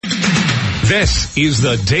This is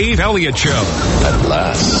the Dave Elliott Show. At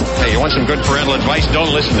last. Hey, you want some good parental advice?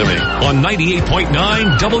 Don't listen to me. On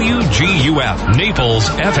 98.9 WGUF, Naples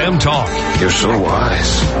FM Talk. You're so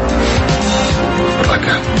wise. Like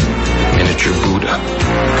a miniature Buddha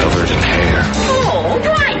covered in hair. Oh,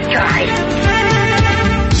 right, guy.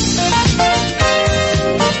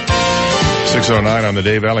 6:09 on the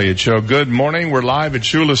Dave Elliott Show. Good morning. We're live at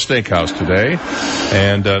Shula Steakhouse today.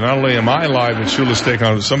 And not only am I live at Shula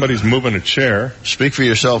Steakhouse, somebody's moving a chair. Speak for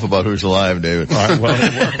yourself about who's alive, David.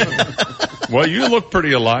 Well, you look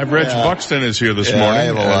pretty alive. Reg Buxton is here this morning, I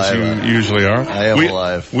am alive. as you usually are. I am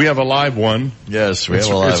alive. We have a live one. Yes, we have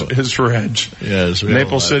a live. It's Reg. Yes, we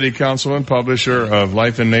Naples City Councilman, publisher of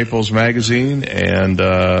Life in Naples magazine, and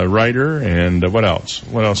writer, and what else?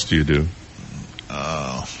 What else do you do?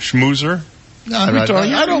 Schmoozer? No, I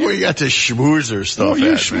don't know where you got the schmoozer stuff. Oh,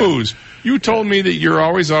 you at, schmooze. Man. You told me that you're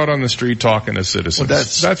always out on the street talking to citizens. Well,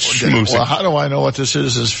 that's schmoozing. Well, how do I know what the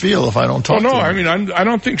citizens feel if I don't talk to them? I mean, I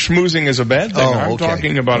don't think schmoozing is a bad thing. I'm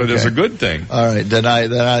talking about it as a good thing. All right, then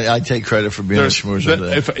I take credit for being a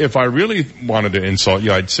schmoozer. If I really wanted to insult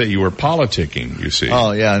you, I'd say you were politicking, you see.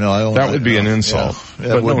 Oh, yeah, no. That would be an insult.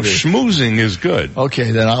 Yeah, but no, schmoozing is good.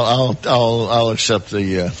 Okay, then I'll accept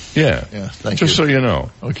the, thank you. Just so you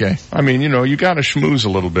know. Okay. I mean, you gotta schmooze a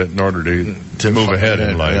little bit in order to move ahead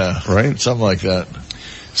in life, right? Something like that.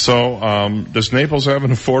 So, does Naples have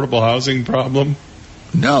an affordable housing problem?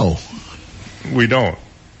 No. We don't.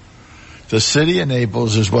 The city of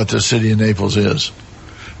Naples is what the city of Naples is.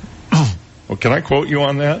 Well, can I quote you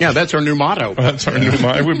on that? Yeah, that's our new motto. That's our new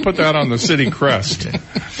motto. We put that on the city crest.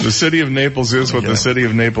 The city of Naples is what the city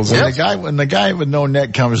of Naples is. When the guy with no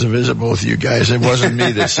neck comes to visit both of you guys, it wasn't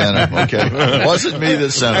me that sent him, okay? It wasn't me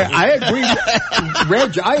that sent him. I agree.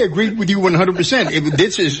 Reg, I agree with you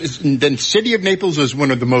 100%. The city of Naples is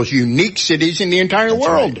one of the most unique cities in the entire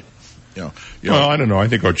world. Right. Well, I don't know. I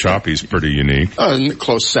think Ochapi's pretty unique.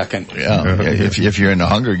 Close second. Yeah. If you're in the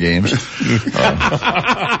Hunger Games.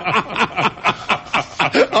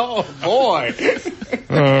 Oh boy!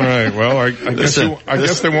 All right. Well, I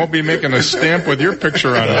guess they won't be making a stamp with your picture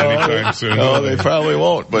on it anytime soon. No, they probably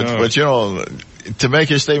won't. But to make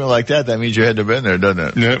a statement like that means you had to have been there,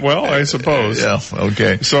 doesn't it? Yeah, well, I suppose. Yeah.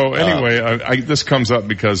 Okay. So anyway, this comes up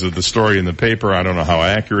because of the story in the paper. I don't know how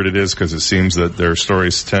accurate it is because it seems that their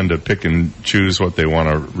stories tend to pick and choose what they want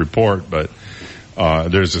to report, but.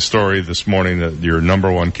 There's a story this morning that your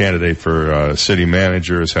number one candidate for city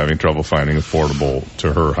manager is having trouble finding affordable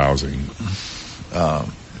to her housing.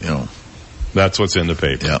 That's what's in the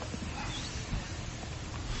paper. Yeah.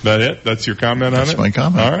 That it? That's your comment on it? That's my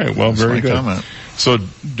comment. All right. Well, That's very good. Comment. So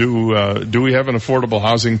do we have an affordable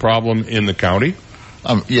housing problem in the county?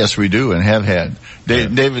 Yes, we do and have had.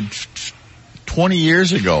 David, 20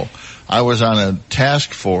 years ago, I was on a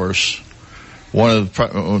task force.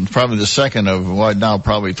 Probably the second of what now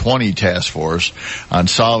probably 20 task force on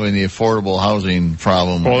solving the affordable housing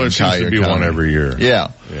problem. Well, there seems to be one every year.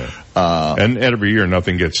 Yeah. And every year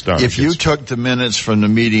nothing gets done. If you took the minutes from the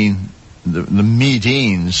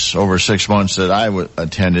meetings over 6 months that I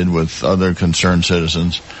attended with other concerned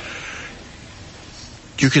citizens,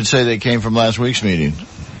 you could say they came from last week's meeting.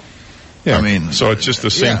 Yeah. I mean, so it's just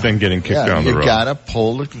the same thing getting kicked down the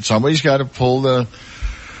road. Somebody's got to pull the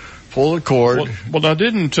cord. Well, now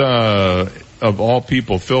didn't, of all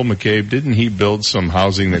people, Phil McCabe, didn't he build some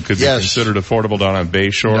housing that could be considered affordable down on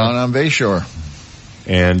Bayshore? Down on Bayshore.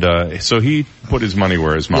 And, so he put his money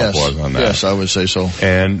where his mouth was on that. Yes, I would say so.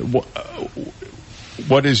 And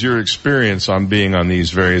what is your experience on being on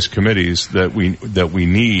these various committees that we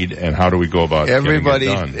need, and how do we go about getting it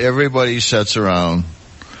done? Everybody sits around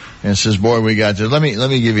and says, boy, we got this. Let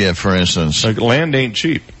me give you for instance. Like land ain't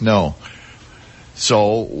cheap. No.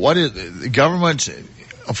 So what is government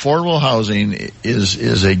affordable housing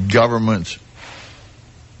is a government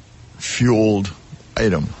fueled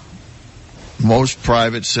item. Most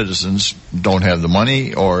private citizens don't have the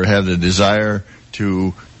money or have the desire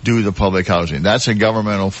to do the public housing. That's a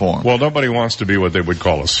governmental form. Well, nobody wants to be what they would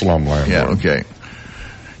call a slum landlord. Yeah, okay.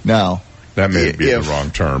 Now, that may be the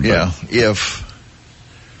wrong term. Yeah, if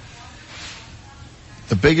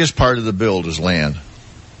the biggest part of the build is land.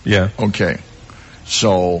 Yeah. Okay.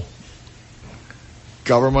 So,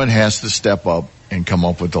 government has to step up and come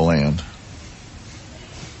up with the land.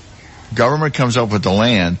 Government comes up with the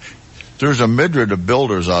land. There's a myriad of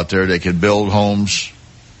builders out there that can build homes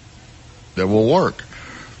that will work.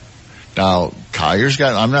 Now, Collier's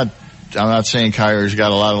got, I'm not saying Collier's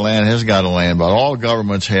got a lot of land, has got a land, but all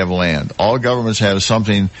governments have land. All governments have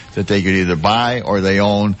something that they could either buy or they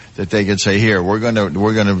own that they could say, here, we're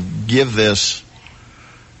gonna give this,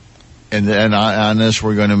 and then on this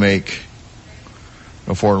we're gonna make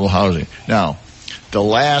affordable housing. Now, the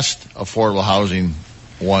last affordable housing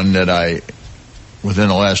one that within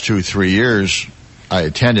the last 2-3 years, I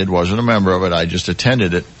attended, wasn't a member of it, I just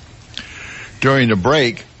attended it. During the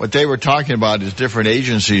break, what they were talking about is different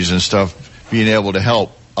agencies and stuff being able to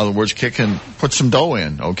help. In other words, put some dough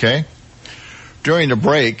in, okay? During the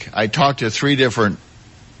break, I talked to 3 different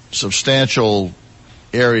substantial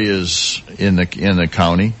areas in the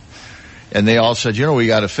county, and they all said, we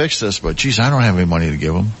got to fix this, but geez, I don't have any money to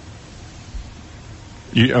give them.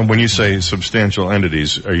 And when you say substantial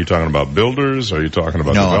entities, are you talking about builders? Are you talking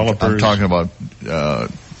about developers? I'm talking about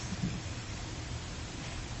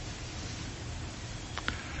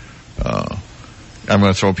I'm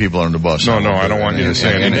going to throw people under the bus. No, I don't want you to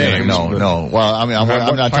say any names. No. Well, I mean, I'm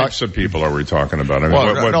not what types of people are we talking about? I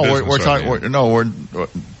mean, we're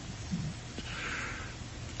talking.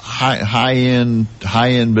 High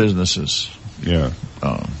end businesses. Yeah.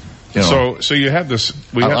 So you have this.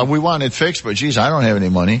 We want it fixed, but geez, I don't have any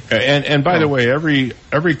money. And by the way,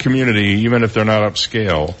 every community, even if they're not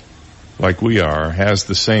upscale, like we are, has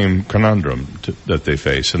the same conundrum that they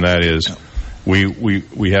face, and that is,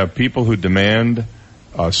 we have people who demand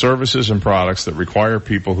services and products that require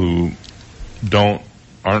people who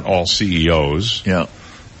aren't all CEOs. Yeah.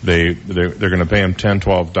 They're going to pay them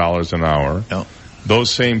 $10-12 an hour. Yeah.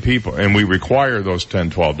 Those same people, and we require those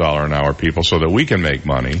 $10-12 an hour people so that we can make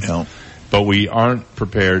money. Yeah. But we aren't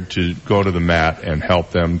prepared to go to the mat and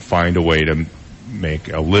help them find a way to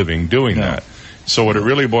make a living doing that. So what it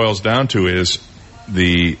really boils down to is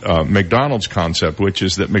the McDonald's concept, which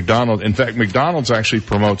is that McDonald's actually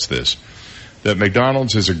promotes this, that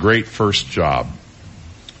McDonald's is a great first job.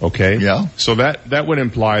 Okay? Yeah. So that would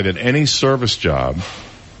imply that any service job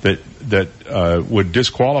that would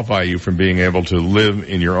disqualify you from being able to live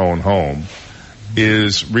in your own home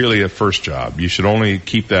is really a first job. You should only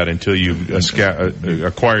keep that until you've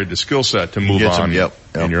acquired the skill set to move on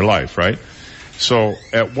in your life, right? So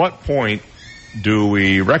at what point do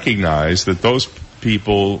we recognize that those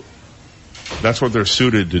people, that's what they're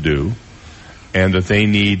suited to do, and that they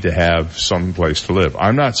need to have some place to live?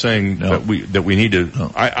 I'm not saying that we need to. No.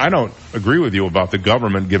 I don't agree with you about the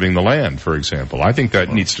government giving the land, for example. I think that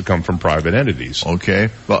needs to come from private entities. Okay.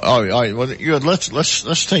 Well, all right. Well,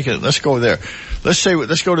 let's take it. Let's go there. Let's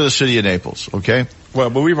go to the city of Naples. Okay. Well,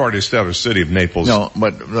 but we've already established the city of Naples. No,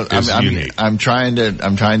 but I'm trying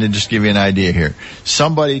to just give you an idea here.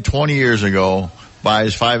 Somebody 20 years ago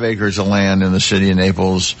buys 5 acres of land in the city of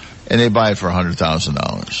Naples, and they buy it for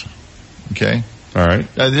 $100,000. Okay? All right.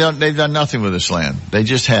 They've done nothing with this land. They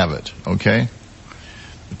just have it. Okay?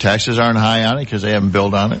 The taxes aren't high on it because they haven't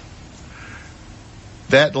built on it.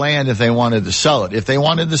 That land, if they wanted to sell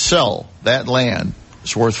that land,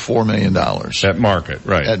 it's worth $4 million. At market,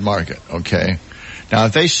 right. At market, okay. Now,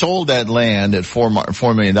 if they sold that land at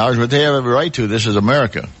 $4 million, what they have every right to, this is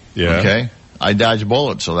America. Yeah. Okay? I dodge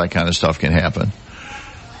bullets, so that kind of stuff can happen.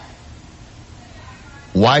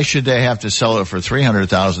 Why should they have to sell it for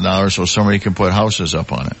 $300,000 so somebody can put houses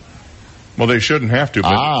up on it? Well, they shouldn't have to,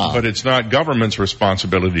 but it's not government's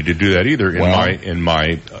responsibility to do that either, in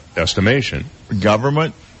my estimation.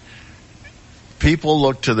 Government, people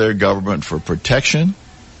look to their government for protection.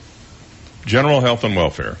 General health and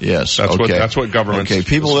welfare. Yes, that's what government. Okay,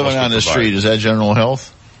 people living on the street, is that general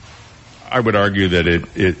health? I would argue that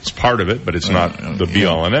it's part of it, but it's not the be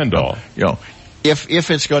all and end all.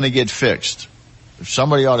 If it's going to get fixed.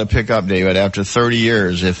 Somebody ought to pick up, David, after 30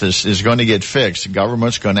 years, if this is going to get fixed, the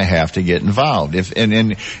government's going to have to get involved.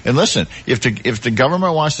 And listen, if the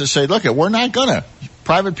government wants to say, look, we're not gonna,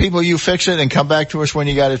 private people, you fix it and come back to us when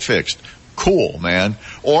you got it fixed. Cool, man.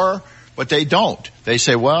 But they don't. They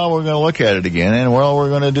say, well, we're going to look at it again, and we're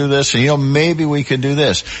going to do this, and maybe we can do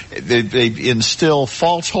this. They instill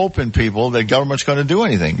false hope in people that government's going to do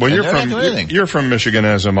anything. Well, you're from Michigan,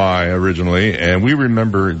 as am I originally, and we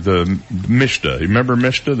remember the MSHDA. You remember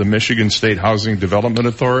MSHDA, the Michigan State Housing Development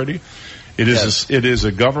Authority? It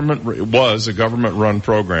was a government-run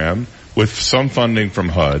program with some funding from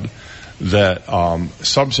HUD that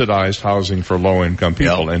subsidized housing for low-income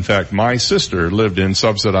people. Yep. In fact, my sister lived in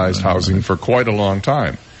subsidized housing for quite a long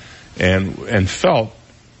time, and felt,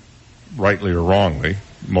 rightly or wrongly,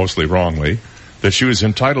 mostly wrongly, that she was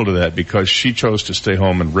entitled to that because she chose to stay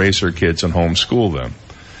home and raise her kids and homeschool them.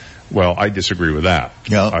 Well, I disagree with that.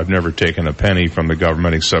 Yep. I've never taken a penny from the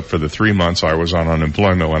government except for the 3 months I was on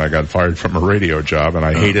unemployment when I got fired from a radio job, and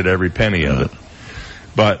I hated every penny of it.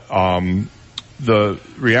 But the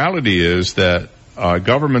reality is that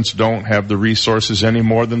governments don't have the resources any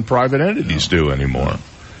more than private entities do anymore.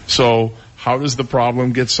 So how does the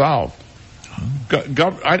problem get solved?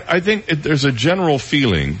 I think there's a general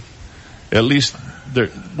feeling, at least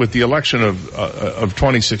with the election of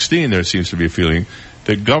 2016, there seems to be a feeling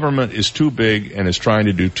that government is too big and is trying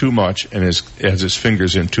to do too much and has its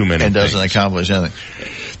fingers in too many and things. Doesn't accomplish anything.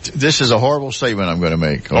 This is a horrible statement I'm going to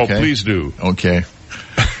make. Okay? Oh, please do. Okay.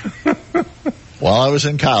 While I was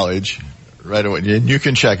in college, right away, and you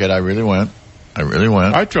can check it. I really went.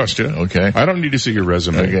 I trust you. Okay. I don't need to see your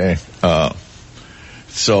resume. Okay.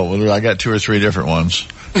 So I got 2 or 3 different ones.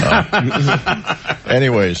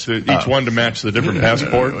 Anyways. Each one to match the different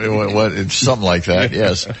passport? It's something like that,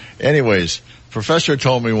 yes. Anyways, professor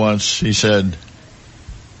told me once, he said,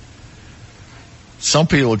 some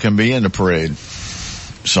people can be in the parade.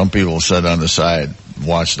 Some people sit on the side,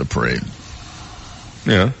 watch the parade.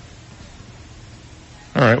 Yeah.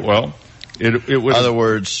 All right, well, it was... In other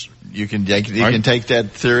words, you can take that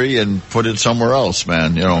theory and put it somewhere else,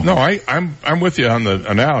 man, you know. No, I'm with you on the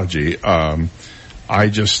analogy. I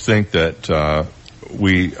just think that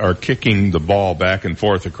we are kicking the ball back and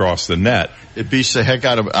forth across the net. It beats the heck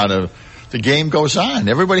out of the game goes on.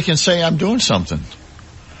 Everybody can say I'm doing something.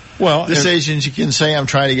 Well, this agency can say I'm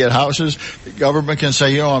trying to get houses. The government can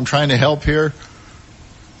say, I'm trying to help here.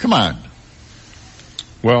 Come on.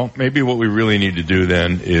 Well, maybe what we really need to do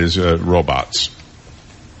then is robots.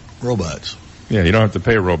 Robots. Yeah, you don't have to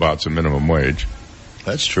pay robots a minimum wage.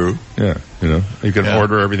 That's true. Yeah, you can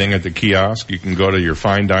order everything at the kiosk. You can go to your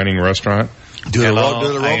fine dining restaurant. Do the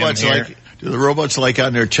robots like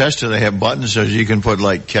on their chest? Do they have buttons so you can put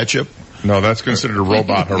like ketchup? No, that's considered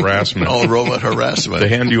robot harassment. Oh, robot harassment. They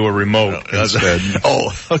hand you a remote instead.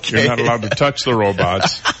 Oh, okay. You're not allowed to touch the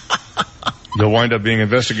robots. You'll wind up being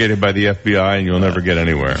investigated by the FBI and you'll never get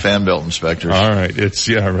anywhere. Fan belt inspectors. All right.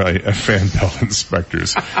 Fan belt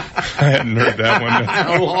inspectors. I hadn't heard that one.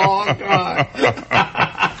 A long time.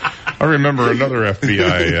 I remember another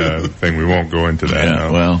FBI thing. We won't go into that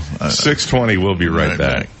now. Well, 6:20. We'll be right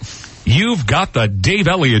back. You've got the Dave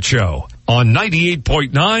Elliott Show on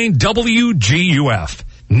 98.9 WGUF,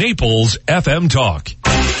 Naples FM Talk.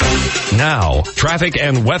 Now, traffic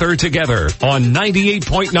and weather together on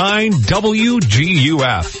 98.9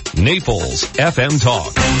 WGUF, Naples FM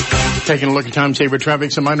Talk. Taking a look at time-saver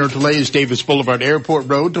traffic, some minor delays, Davis Boulevard, Airport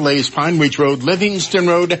Road, delays Pine Ridge Road, Livingston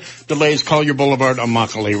Road, delays Collier Boulevard,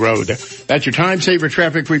 Immokalee Road. That's your time-saver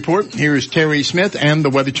traffic report. Here's Terry Smith and the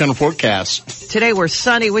Weather Channel forecast. Today we're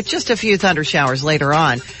sunny with just a few thunder showers later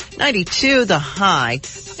on. 92 the high,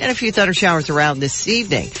 and a few thunder showers around this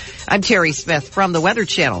evening. I'm Terry Smith from the Weather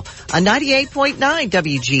Channel on 98.9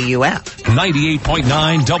 WGUF.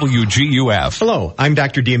 98.9 WGUF. Hello, I'm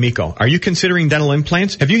Dr. D'Amico. Are you considering dental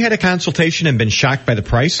implants? Have you had a consultation and been shocked by the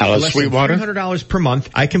price? Alice Sweetwater. $300 per month,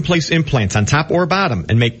 I can place implants on top or bottom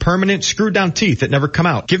and make permanent screwed down teeth that never come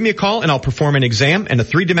out. Give me a call and I'll perform an exam and a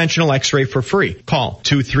 3-dimensional x-ray for free. Call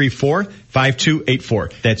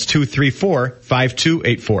 234-5284. That's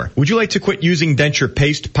 234-5284. Would you like to quit using denture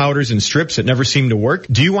paste, powders, and strips that never seem to work?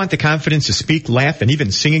 Do you want the confidence to speak, laugh, and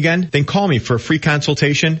even sing again? Then call me for a free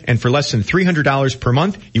consultation, and for less than $300 per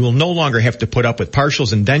month, you will no longer have to put up with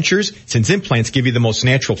partials and dentures, since implants give you the most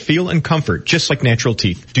natural feel and comfort, just like natural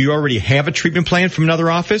teeth. Do you already have a treatment plan from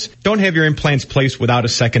another office? Don't have your implants placed without a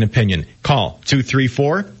second opinion. Call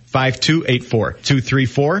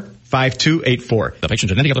 234-5284. 234-5284. The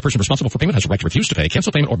patient and any other person responsible for payment has a right to refuse to pay,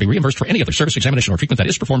 cancel payment, or be reimbursed for any other service, examination, or treatment that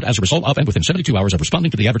is performed as a result of and within 72 hours of responding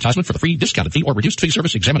to the advertisement for the free, discounted fee, or reduced fee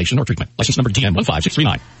service, examination, or treatment. License number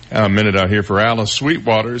DM15639. A minute out here for Alice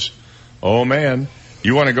Sweetwaters. Oh man,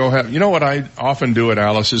 you want to go have, what I often do at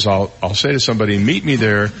Alice is I'll say to somebody, meet me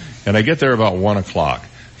there, and I get there about 1 o'clock.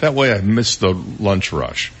 That way I miss the lunch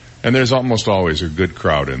rush. And there's almost always a good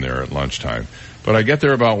crowd in there at lunchtime. But I get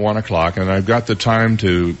there about 1 o'clock, and I've got the time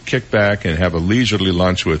to kick back and have a leisurely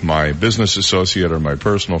lunch with my business associate or my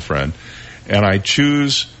personal friend. And I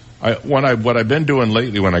choose, what I've been doing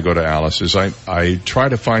lately when I go to Alice is I try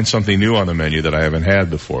to find something new on the menu that I haven't had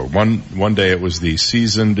before. One day it was the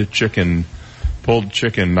seasoned pulled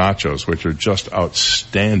chicken nachos, which are just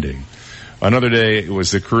outstanding. Another day it was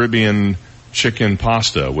the Caribbean chicken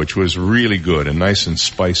pasta, which was really good and nice and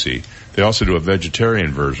spicy. They also do a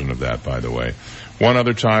vegetarian version of that, by the way. One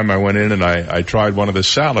other time I went in and I tried one of the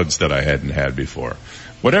salads that I hadn't had before.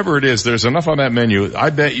 Whatever it is, there's enough on that menu. I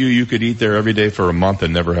bet you could eat there every day for a month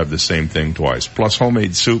and never have the same thing twice. Plus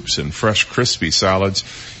homemade soups and fresh, crispy salads.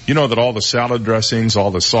 You know that all the salad dressings,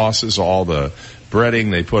 all the sauces, all the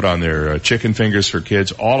breading they put on their chicken fingers for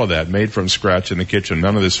kids, all of that made from scratch in the kitchen.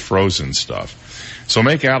 None of this frozen stuff. So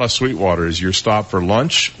make Alice Sweetwaters your stop for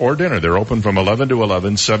lunch or dinner. They're open from 11 to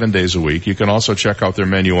 11, 7 days a week. You can also check out their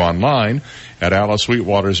menu online at Alice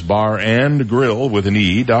Sweetwaters Bar and Grill with an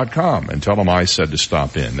E.com and tell them I said to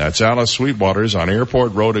stop in. That's Alice Sweetwaters on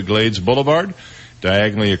Airport Road at Glades Boulevard.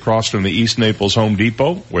 diagonally across from the East Naples Home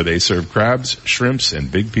Depot, where they serve crabs, shrimps, and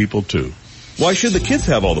big people too. Why should the kids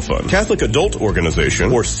have all the fun? Catholic Adult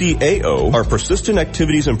Organization, or CAO, are persistent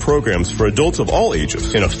activities and programs for adults of all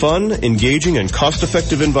ages in a fun, engaging, and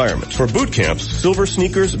cost-effective environment. For boot camps, silver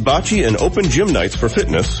sneakers, bocce, and open gym nights for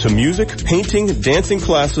fitness, to music, painting, dancing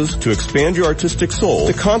classes to expand your artistic soul,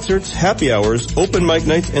 to concerts, happy hours, open mic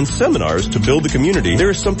nights, and seminars to build the community,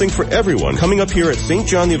 there is something for everyone coming up here at St.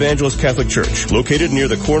 John the Evangelist Catholic Church, located near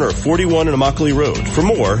the corner of 41 and Immokalee Road. For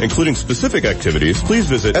more, including specific activities, please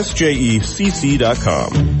visit sjecc.com.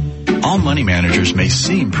 All money managers may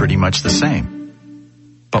seem pretty much the same.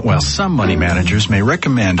 But while some money managers may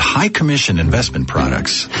recommend high commission investment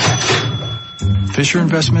products, Fisher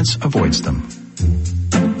Investments avoids them.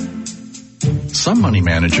 Some money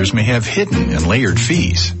managers may have hidden and layered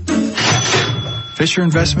fees. Fisher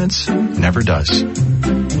Investments never does.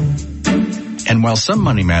 And while some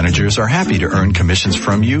money managers are happy to earn commissions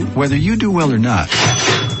from you, whether you do well or not,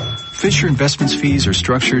 Fisher Investments fees are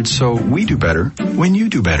structured so we do better when you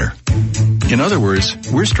do better. In other words,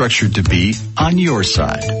 we're structured to be on your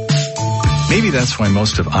side. Maybe that's why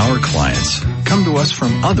most of our clients come to us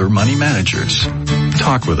from other money managers.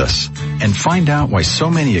 Talk with us and find out why so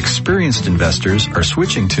many experienced investors are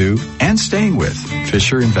switching to and staying with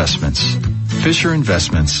Fisher Investments. Fisher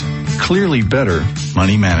Investments, clearly better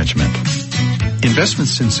money management.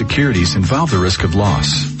 Investments in securities involve the risk of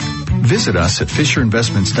loss. Visit us at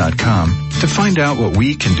FisherInvestments.com to find out what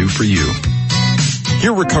we can do for you.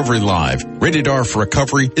 Hear Recovery Live. Rated R for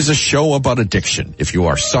Recovery is a show about addiction. If you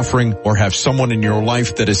are suffering or have someone in your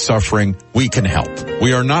life that is suffering, we can help.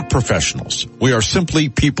 We are not professionals. We are simply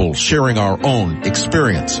people sharing our own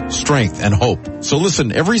experience, strength, and hope. So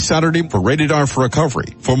listen every Saturday for Rated R for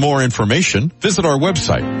Recovery. For more information, visit our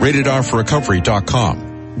website, ratedrforrecovery.com.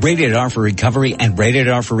 Rated R for Recovery and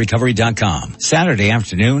ratedrforrecovery.com. Saturday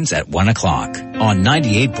afternoons at 1 o'clock on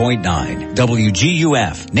 98.9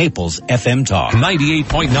 WGUF, Naples FM Talk.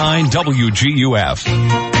 98.9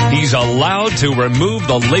 WGUF. He's allowed to remove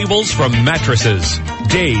the labels from mattresses.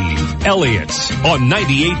 Dave Elliott on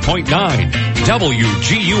 98.9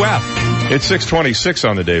 WGUF. It's 6:26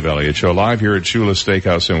 on the Dave Elliott Show, live here at Shula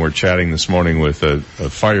Steakhouse, and we're chatting this morning with a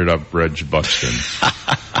fired up Reg Buxton.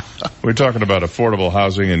 We're talking about affordable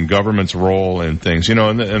housing and government's role in things. You know,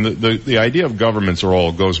 and the idea of government's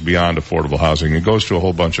role goes beyond affordable housing. It goes to a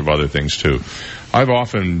whole bunch of other things too. I've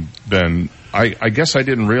often been, I guess I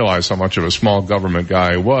didn't realize how much of a small government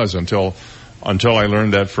guy I was until I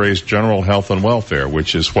learned that phrase, general health and welfare,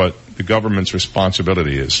 which is what the government's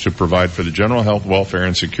responsibility is, to provide for the general health, welfare,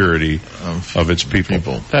 and security of its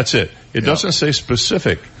people. That's it. It doesn't say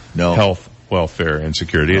specific health, welfare, and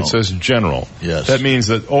security. It says general. Yes. That means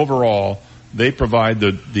that overall, they provide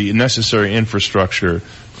the necessary infrastructure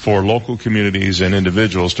for local communities and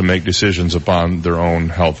individuals to make decisions upon their own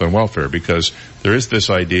health and welfare, because there is this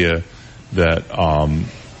idea that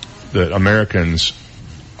that Americans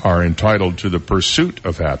are entitled to the pursuit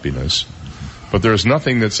of happiness, but there's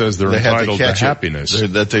nothing that says they're entitled to happiness. They're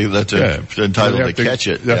entitled to catch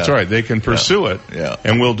it. That's right. They can pursue it,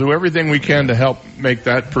 and we'll do everything we can to help make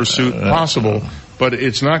that pursuit possible. But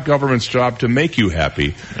it's not government's job to make you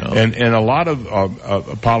happy. And a lot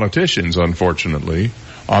of politicians, unfortunately,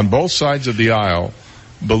 on both sides of the aisle,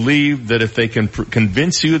 believe that if they can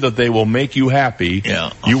convince you that they will make you happy,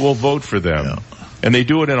 you will vote for them. And they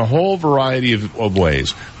do it in a whole variety of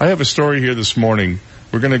ways. I have a story here this morning,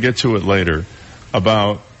 we're going to get to it later,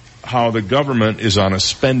 about how the government is on a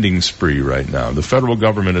spending spree right now. The federal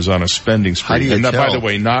government is on a spending spree. How do you and tell? By the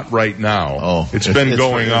way, not right now. It's been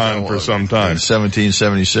going on for some time.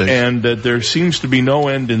 1776. And that there seems to be no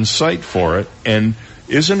end in sight for it. And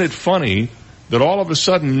isn't it funny that all of a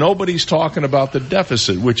sudden nobody's talking about the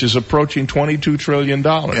deficit, which is approaching $22 trillion.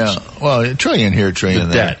 Yeah, well, a trillion here, trillion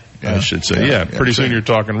the there. debt, I should say. Yeah, pretty soon you're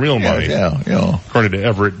talking real money. According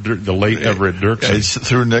to the late Everett Dirksen. It's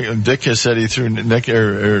through Dick has said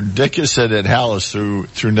Dick has said that Hallis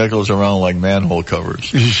threw nickels around like manhole covers.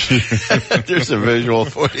 There's a visual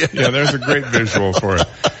for you. Yeah, there's a great visual for it.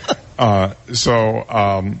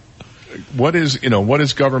 What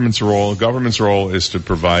is government's role? Government's role is to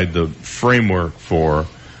provide the framework for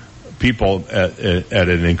people at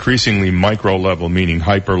an increasingly micro level, meaning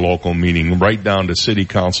hyper local, meaning right down to city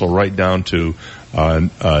council, right down to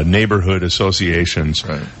neighborhood associations,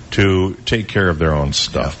 to take care of their own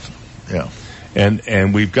stuff. Yeah.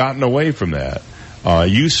 And we've gotten away from that.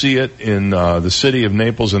 You see it in the city of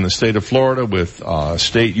Naples in the state of Florida with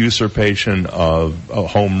state usurpation of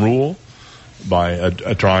home rule by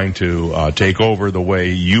trying to take over the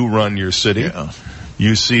way you run your city.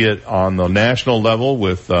 You see it on the national level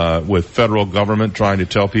with federal government trying to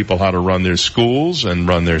tell people how to run their schools and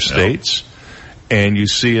run their states. And you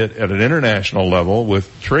see it at an international level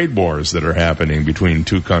with trade wars that are happening between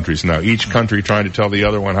two countries now, each country trying to tell the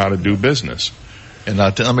other one how to do business. And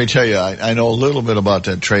let me tell you, I know a little bit about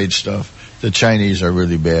that trade stuff. The Chinese are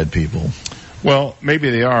really bad people. Well,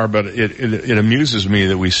 maybe they are, but it amuses me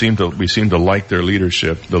that we seem to like their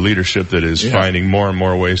leadership, the leadership that is finding more and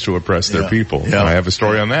more ways to oppress their people. Yeah. I have a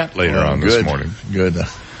story on that later on this morning. Good.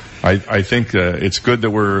 I think it's good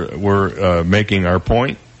that we're making our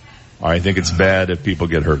point. I think it's bad if people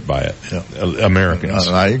get hurt by it. Yeah. Americans.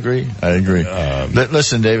 I agree.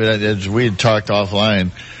 Listen, David, as we had talked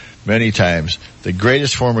offline many times, the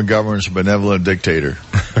greatest form of government is a benevolent dictator.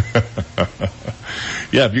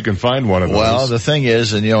 Yeah, if you can find one of those. Well, the thing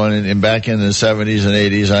is, and back in the 70s and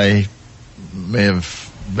 80s, I may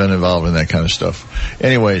have been involved in that kind of stuff.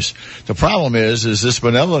 Anyways, the problem is this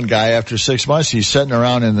benevolent guy, after 6 months, he's sitting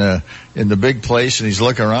around in the big place and he's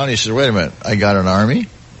looking around. He says, wait a minute, I got an army.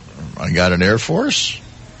 I got an Air Force.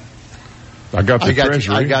 I got the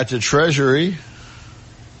Treasury. I got the Treasury.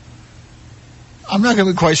 I'm not going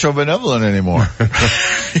to be quite so benevolent anymore.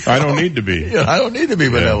 I don't need to be. I don't need to be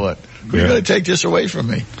benevolent. You're going to take this away from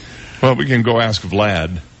me. Well, we can go ask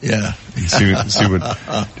Vlad. Yeah. See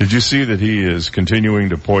what, did you see that he is continuing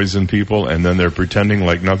to poison people and then they're pretending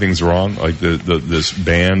like nothing's wrong? Like this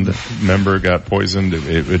band member got poisoned,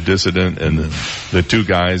 a dissident, and the two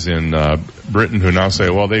guys in, Britain who now say,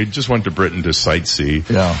 well, they just went to Britain to sightsee.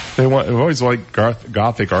 Yeah. They always like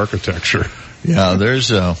Gothic architecture. Yeah, there's,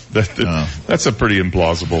 that's a pretty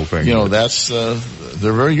implausible thing.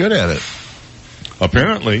 They're very good at it.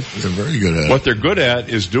 Apparently. They're very good at it. What they're good at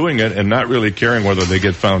is doing it and not really caring whether they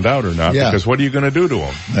get found out or not. Yeah. Because what are you going to do to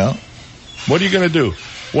them? Yeah. What are you going to do?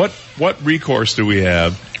 What recourse do we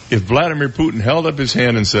have if Vladimir Putin held up his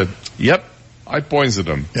hand and said, yep, I poisoned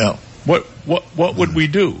him? Yeah. What would we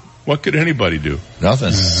do? What could anybody do? Nothing.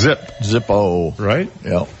 Zippo. Right?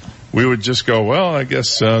 Yeah. We would just go, well, I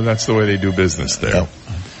guess that's the way they do business there. Yeah.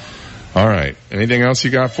 All right. Anything else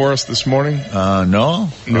you got for us this morning? No.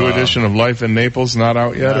 New edition of Life in Naples not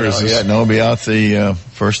out yet, or is this? Yeah, no, it'll be out the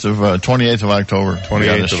 28th of October.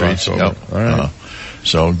 28th of October. Yep. All right.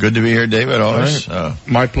 So good to be here, David. Always. Right.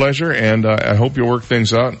 My pleasure, and I hope you work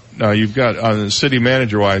things out. Now you've got city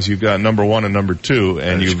manager wise, you've got number 1 and number 2,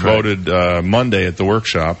 and you voted Monday at the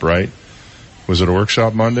workshop, right? Was it a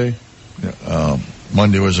workshop Monday?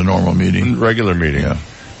 Monday was a normal meeting. Regular meeting. Yeah.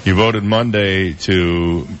 You voted Monday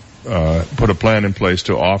to put a plan in place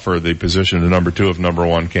to offer the position to number 2 if number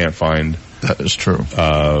 1 can't find. That is true.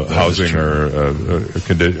 Housing or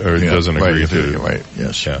doesn't agree to. Right.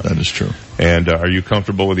 Yes. Yeah. That is true. And are you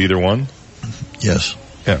comfortable with either one? Yes.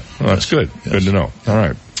 Yeah. Well, that's good. Yes. Good to know. All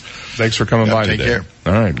right. Thanks for coming by today. Take care.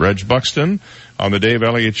 All right. Reg Buxton on the Dave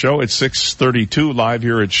Elliott Show at 6:32 live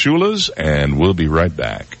here at Shula's, and we'll be right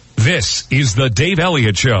back. This is the Dave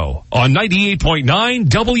Elliott Show on 98.9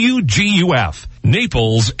 WGUF,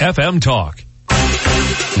 Naples FM Talk.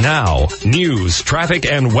 Now, news, traffic,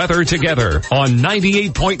 and weather together on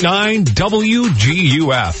 98.9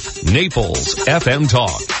 WGUF, Naples FM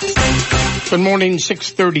Talk. Good morning,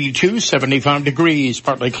 6:32, 75 degrees,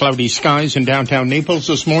 partly cloudy skies in downtown Naples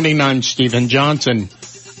this morning. I'm Stephen Johnson.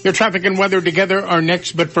 Your traffic and weather together are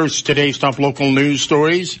next, but first, today's top local news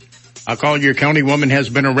stories. A Collier County woman has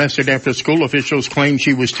been arrested after school officials claim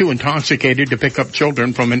she was too intoxicated to pick up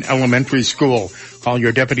children from an elementary school.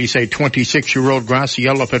 Collier deputies say 26-year-old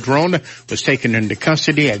Graciela Padron was taken into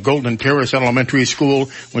custody at Golden Terrace Elementary School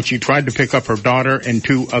when she tried to pick up her daughter and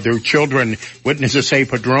 2 other children. Witnesses say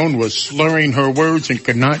Padron was slurring her words and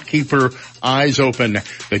could not keep her eyes open.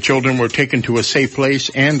 The children were taken to a safe place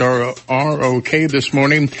and are okay this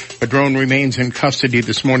morning. Padron remains in custody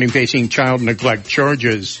this morning facing child neglect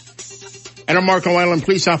charges. And a Marco Island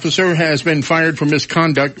police officer has been fired for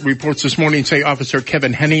misconduct. Reports this morning say Officer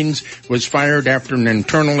Kevin Hennings was fired after an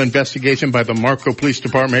internal investigation by the Marco Police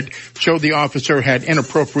Department showed the officer had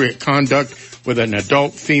inappropriate conduct with an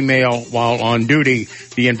adult female while on duty.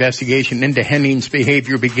 The investigation into Hennings'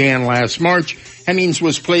 behavior began last March. Hennings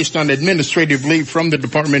was placed on administrative leave from the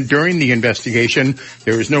department during the investigation.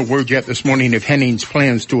 There is no word yet this morning if Hennings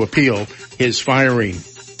plans to appeal his firing.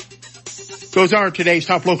 Those are today's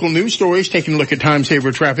top local news stories. Taking a look at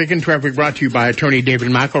time-saver traffic, and traffic brought to you by Attorney David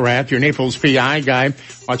McElrath, your Naples PI guy.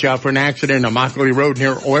 Watch out for an accident on Immokalee Road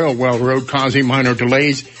near Oil Well Road causing minor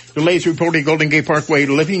delays. Delays reported Golden Gate Parkway,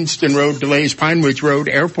 Livingston Road, delays Pine Ridge Road,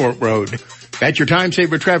 Airport Road. That's your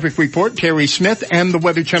time-saver traffic report. Terry Smith and the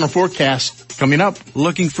Weather Channel forecast coming up.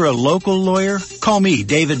 Looking for a local lawyer? Call me,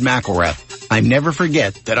 David McElrath. I never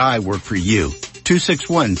forget that I work for you.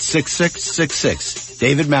 261-6666.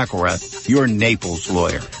 David McElrath, your Naples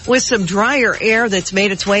lawyer. With some drier air that's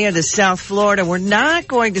made its way into South Florida, we're not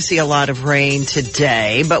going to see a lot of rain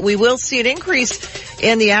today, but we will see an increase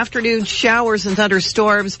in the afternoon showers and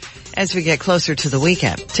thunderstorms as we get closer to the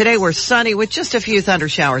weekend. Today we're sunny with just a few thunder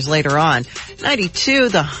showers later on. 92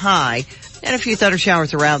 the high. And a few thunder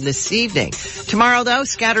showers around this evening. Tomorrow, though,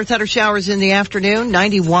 scattered thunder showers in the afternoon,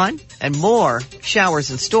 91, and more showers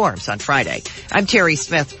and storms on Friday. I'm Terry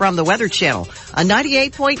Smith from the Weather Channel on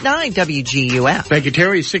 98.9 WGUF. Thank you,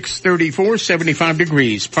 Terry. 634, 75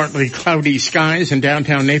 degrees, partly cloudy skies in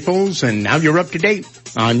downtown Naples. And now you're up to date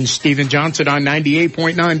on Stephen Johnson on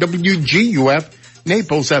 98.9 WGUF.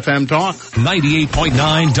 Naples FM Talk.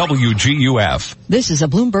 98.9 WGUF. This is a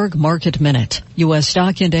Bloomberg Market Minute. U.S.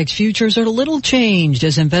 stock index futures are a little changed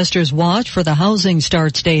as investors watch for the housing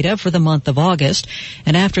starts data for the month of August.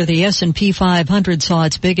 And after the S&P 500 saw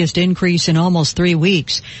its biggest increase in almost 3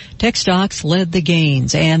 weeks, tech stocks led the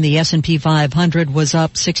gains, and the S&P 500 was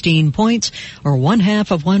up 16 points, or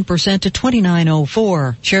 0.5% to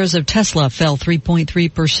 2904. Shares of Tesla fell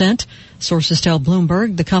 3.3%. Sources tell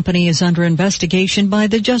Bloomberg the company is under investigation by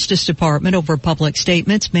the Justice Department over public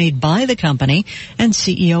statements made by the company and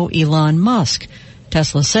CEO Elon Musk.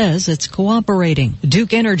 Tesla says it's cooperating.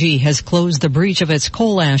 Duke Energy has closed the breach of its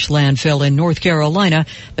coal ash landfill in North Carolina,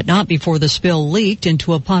 but not before the spill leaked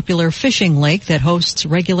into a popular fishing lake that hosts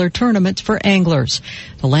regular tournaments for anglers.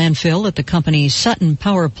 The landfill at the company's Sutton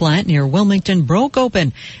power plant near Wilmington broke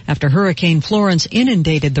open after Hurricane Florence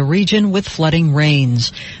inundated the region with flooding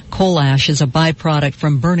rains. Coal ash is a byproduct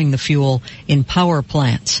from burning the fuel in power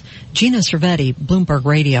plants. Gina Cervetti, Bloomberg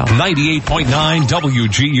Radio. 98.9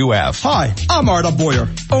 WGUF. Hi, I'm Arda Boyer,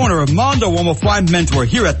 owner of Mondo Uomo Fly Menswear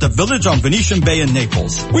here at the Village on Venetian Bay in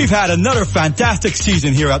Naples. We've had another fantastic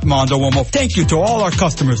season here at Mondo Uomo. Thank you to all our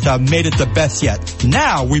customers that have made it the best yet.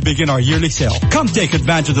 Now we begin our yearly sale. Come take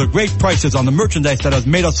advantage of the great prices on the merchandise that has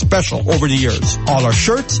made us special over the years. All our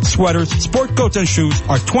shirts, sweaters, sport coats, and shoes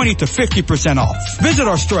are 20 to 50% off. Visit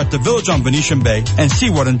our store at the Village on Venetian Bay and see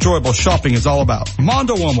what enjoyable shopping is all about.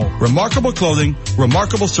 Mondo Uomo, remarkable clothing,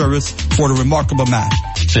 remarkable service for the remarkable man.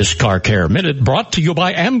 This Car Care Minute brought to you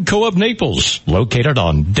by Amco of Naples, located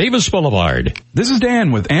on Davis Boulevard. This is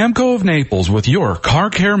Dan with Amco of Naples with your Car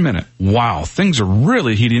Care Minute. Wow, things are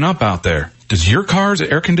really heating up out there. Does your car's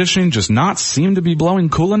air conditioning just not seem to be blowing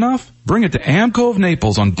cool enough? Bring it to Amco of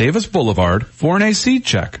Naples on Davis Boulevard for an AC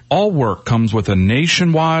check. All work comes with a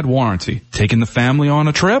nationwide warranty. Taking the family on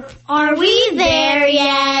a trip? Are we there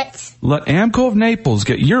yet? Let Amco of Naples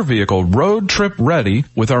get your vehicle road trip ready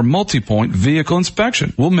with our multi-point vehicle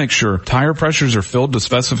inspection. We'll make sure tire pressures are filled to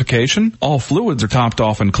specification, all fluids are topped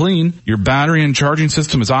off and clean, your battery and charging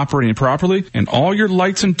system is operating properly, and all your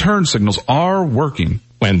lights and turn signals are working.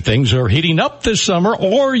 When things are heating up this summer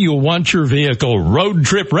or you want your vehicle road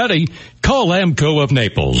trip ready, call Amco of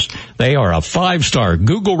Naples. They are a 5-star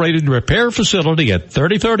Google-rated repair facility at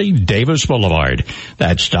 3030 Davis Boulevard.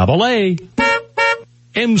 That's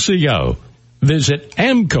AAMCO. Visit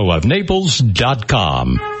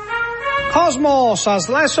AmcoofNaples.com. Cosmos, a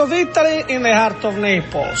slice of Italy in the heart of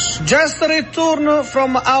Naples. Just returned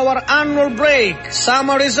from our annual break.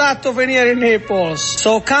 Summer is out of here in Naples.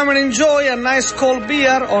 So come and enjoy a nice cold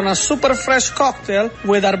beer on a super fresh cocktail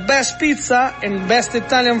with our best pizza and best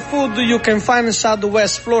Italian food you can find in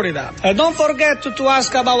Southwest Florida. And don't forget to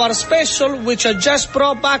ask about our special, which I just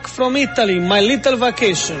brought back from Italy, my little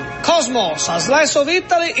vacation. Cosmos, a slice of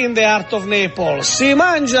Italy in the heart of Naples. Si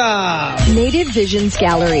mangia! Native Visions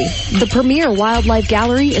Gallery, the premier wildlife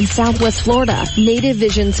gallery in Southwest Florida. Native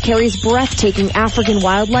Visions carries breathtaking African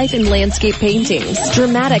wildlife and landscape paintings,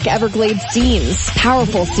 dramatic Everglades scenes,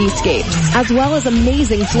 powerful seascapes, as well as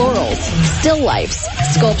amazing florals, still lifes,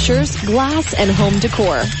 sculptures, glass, and home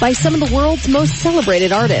decor by some of the world's most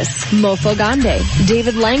celebrated artists, Mofo Gande,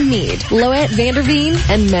 David Langmead, Loet Vanderveen,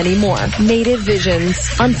 and many more. Native Visions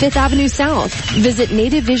on 5th Avenue South. Visit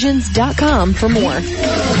nativevisions.com for more.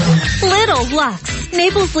 Little Lux,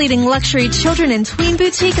 Naples' leading luxury children and tween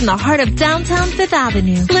boutique in the heart of downtown 5th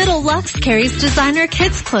Avenue. Little Lux carries designer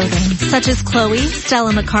kids clothing, such as Chloe,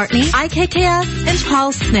 Stella McCartney, IKKF, and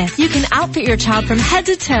Charles Smith. You can outfit your child from head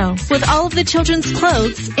to toe with all of the children's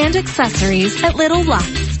clothes and accessories at Little Lux,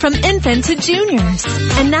 from infant to juniors.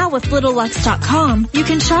 And now with LittleLux.com, you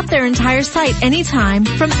can shop their entire site anytime,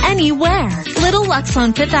 from anywhere. Little Lux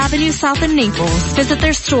on 5th Avenue South in Naples. Visit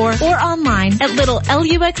their store or online at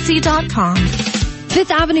LittleLuxc.com.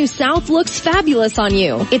 Fifth Avenue South looks fabulous on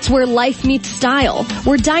you. It's where life meets style,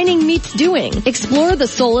 where dining meets doing. Explore the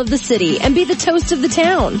soul of the city and be the toast of the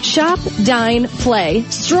town. Shop, dine, play,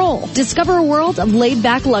 stroll. Discover a world of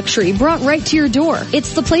laid-back luxury brought right to your door.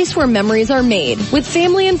 It's the place where memories are made with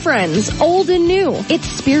family and friends, old and new. It's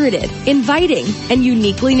spirited, inviting, and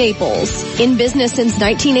uniquely Naples. In business since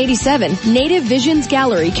 1987, Native Visions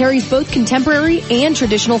Gallery carries both contemporary and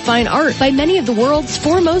traditional fine art by many of the world's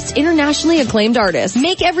foremost internationally acclaimed artists.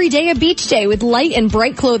 Make every day a beach day with light and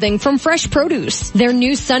bright clothing from fresh produce. Their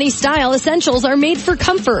new sunny style essentials are made for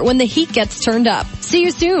comfort when the heat gets turned up. See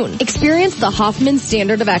you soon. Experience the Hoffman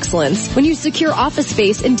standard of excellence when you secure office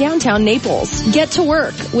space in downtown Naples. Get to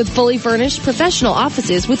work with fully furnished professional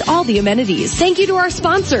offices with all the amenities. Thank you to our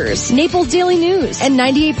sponsors, Naples Daily News and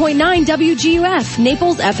 98.9 WGUF,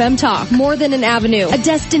 Naples FM Talk. More than an avenue, a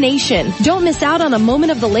destination. Don't miss out on a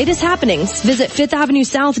moment of the latest happenings. Visit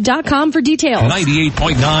FifthAvenueSouth.com for details.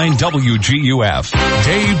 98.9 WGUF.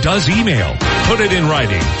 Dave does email. Put it in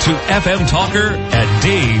writing to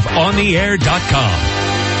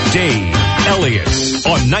fmtalker@daveontheair.com. Dave Elliott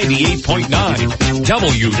on 98.9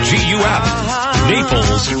 WGUF.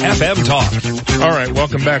 Naples FM Talk. All right,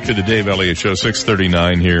 welcome back to the Dave Elliott Show,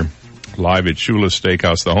 639 here, live at Shula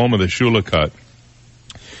Steakhouse, the home of the Shula cut.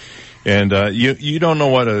 And you don't know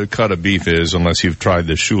what a cut of beef is unless you've tried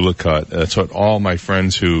the Shula cut. That's what all my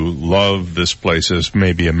friends who love this place as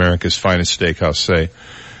maybe America's finest steakhouse say.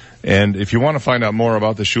 And if you want to find out more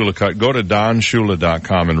about the Shula cut, go to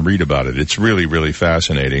donshula.com and read about it. It's really, really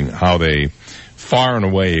fascinating how they far and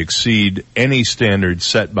away exceed any standard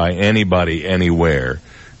set by anybody anywhere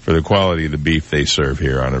for the quality of the beef they serve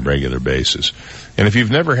here on a regular basis. And if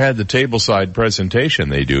you've never had the tableside presentation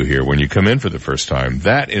they do here when you come in for the first time,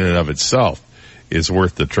 that in and of itself is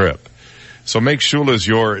worth the trip. So make Shula's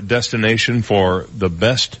your destination for the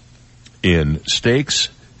best in steaks,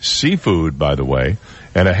 seafood, by the way,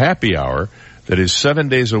 and a happy hour that is 7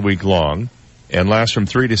 days a week long and lasts from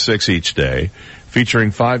 3 to 6 each day,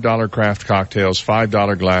 featuring $5 craft cocktails,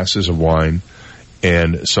 $5 glasses of wine,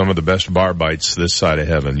 and some of the best bar bites this side of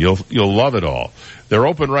heaven. You'll love it all. They're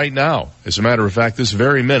open right now. As a matter of fact, this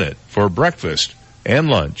very minute for breakfast and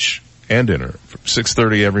lunch and dinner from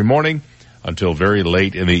 6:30 every morning until very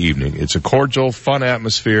late in the evening. It's a cordial, fun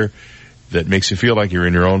atmosphere that makes you feel like you're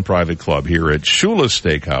in your own private club here at Shula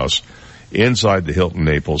Steakhouse inside the Hilton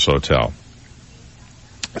Naples Hotel.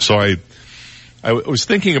 So I was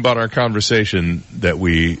thinking about our conversation that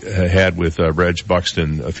we had with Reg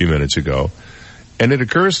Buxton a few minutes ago, and it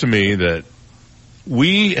occurs to me that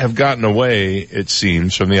we have gotten away, it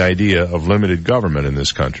seems, from the idea of limited government in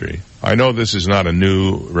this country. I know this is not a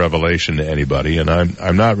new revelation to anybody, and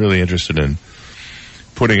I'm not really interested in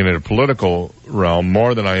putting it in a political realm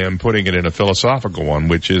more than I am putting it in a philosophical one,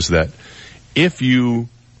 which is that if you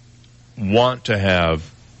want to have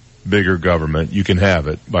bigger government, you can have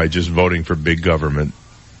it by just voting for big government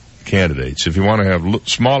candidates. If you want to have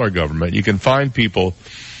smaller government, you can find people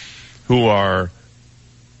who are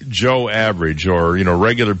Joe average or,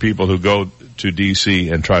 regular people who go to D.C.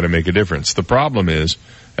 and try to make a difference. The problem is,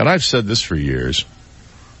 and I've said this for years,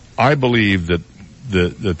 I believe that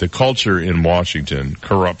the culture in Washington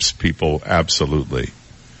corrupts people absolutely.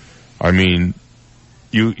 I mean,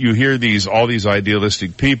 you hear all these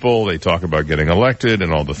idealistic people, they talk about getting elected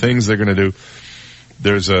and all the things they're going to do.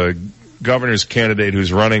 There's a governor's candidate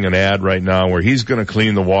who's running an ad right now where he's going to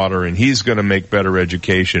clean the water and he's going to make better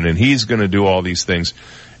education and he's going to do all these things.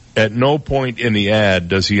 At no point in the ad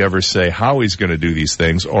does he ever say how he's going to do these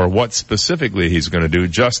things or what specifically he's going to do,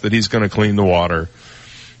 just that he's going to clean the water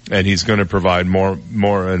and he's going to provide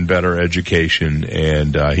more and better education,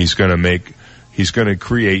 and he's going to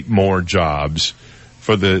create more jobs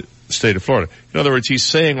for the state of Florida. In other words, he's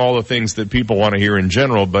saying all the things that people want to hear in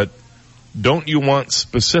general, but don't you want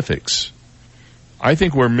specifics? I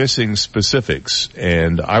think we're missing specifics,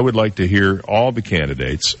 and I would like to hear all the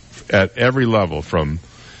candidates at every level, from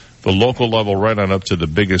the local level right on up to the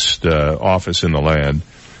biggest office in the land,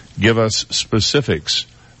 give us specifics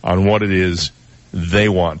on what it is they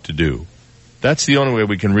want to do. That's the only way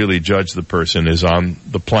we can really judge the person, is on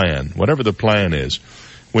the plan, whatever the plan is.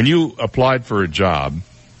 When you applied for a job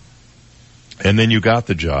and then you got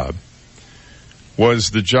the job,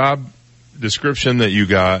 was the job description that you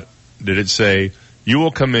got, did it say you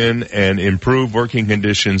will come in and improve working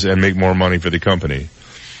conditions and make more money for the company?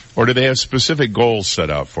 Or do they have specific goals set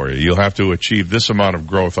out for you? You'll have to achieve this amount of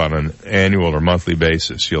growth on an annual or monthly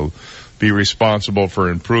basis. You'll be responsible for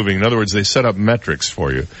improving. In other words, they set up metrics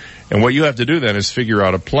for you. And what you have to do then is figure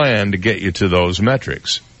out a plan to get you to those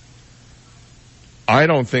metrics. I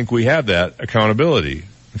don't think we have that accountability.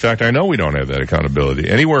 In fact, I know we don't have that accountability.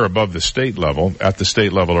 Anywhere above the state level, at the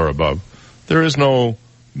state level or above, there is no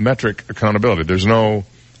metric accountability. There's no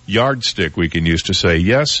yardstick we can use to say,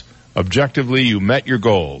 yes, objectively you met your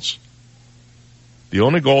goals. The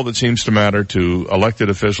only goal that seems to matter to elected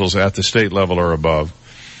officials at the state level or above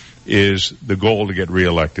is the goal to get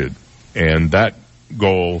reelected. And that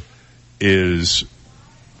goal is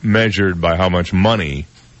measured by how much money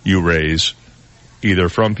you raise, either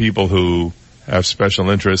from people who have special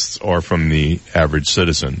interests or from the average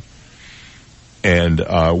citizen. And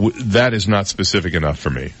that is not specific enough for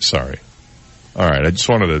me. Sorry. All right, I just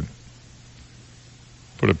wanted to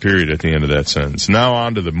put a period at the end of that sentence. Now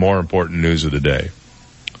on to the more important news of the day.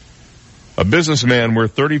 A businessman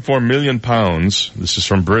worth 34 million pounds, this is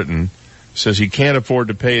from Britain, says he can't afford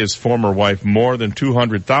to pay his former wife more than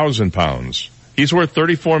 200,000 pounds. He's worth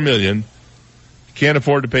 34 million, can't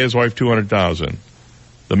afford to pay his wife 200,000.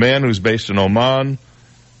 The man, who's based in Oman,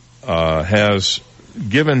 has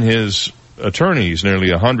given his attorneys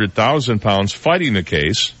nearly 100,000 pounds fighting the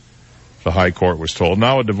case, the High Court was told.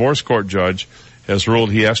 Now a divorce court judge has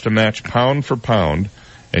ruled he has to match pound for pound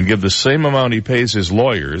and give the same amount he pays his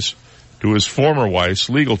lawyers to his former wife's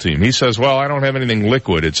legal team. He says, well, I don't have anything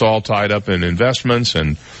liquid. It's all tied up in investments,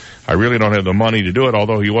 and I really don't have the money to do it,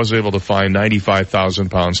 although he was able to find 95,000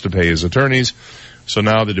 pounds to pay his attorneys. So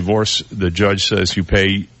now the judge says you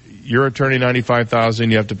pay your attorney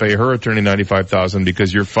 95,000, you have to pay her attorney 95,000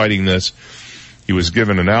 because you're fighting this. He was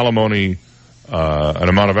given an alimony, an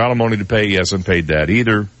amount of alimony to pay. He hasn't paid that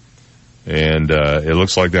either. And it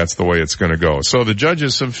looks like that's the way it's going to go. So the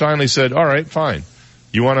judges have finally said, all right, fine.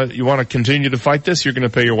 You want to continue to fight this? You're going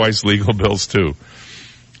to pay your wife's legal bills too.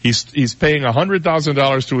 He's paying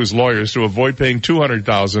 $100,000 to his lawyers to avoid paying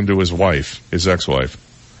 $200,000 to his wife, his ex-wife.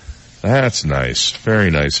 That's nice. Very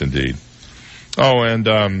nice indeed. Oh, and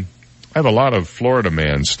I have a lot of Florida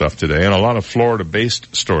man stuff today and a lot of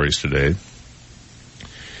Florida-based stories today.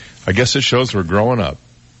 I guess it shows we're growing up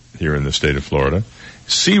here in the state of Florida.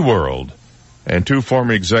 SeaWorld and two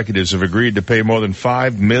former executives have agreed to pay more than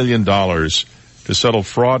 $5 million to settle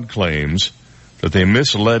fraud claims that they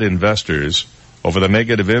misled investors over the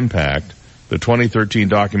negative impact the 2013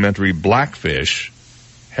 documentary Blackfish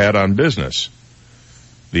had on business.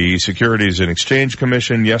 The Securities and Exchange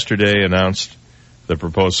Commission yesterday announced the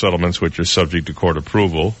proposed settlements, which are subject to court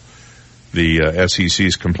approval. The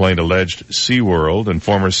SEC's complaint alleged SeaWorld and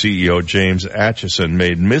former CEO James Atchison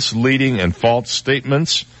made misleading and false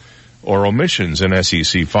statements or omissions in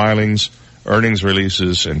SEC filings, earnings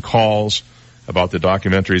releases, and calls about the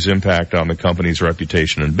documentary's impact on the company's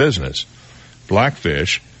reputation and business.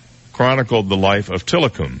 Blackfish chronicled the life of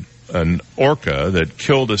Tilikum, an orca that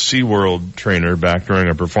killed a SeaWorld trainer back during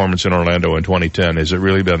a performance in Orlando in 2010. Has it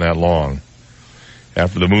really been that long?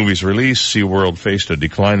 After the movie's release, SeaWorld faced a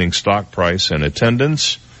declining stock price and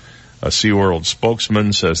attendance. A SeaWorld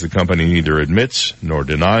spokesman says the company neither admits nor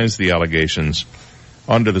denies the allegations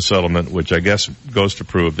under the settlement, which I guess goes to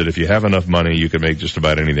prove that if you have enough money, you can make just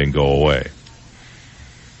about anything go away.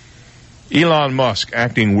 Elon Musk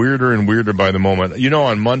acting weirder and weirder by the moment. You know,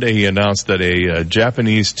 on Monday he announced that a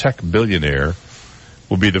Japanese tech billionaire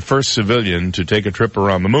will be the first civilian to take a trip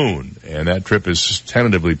around the moon, and that trip is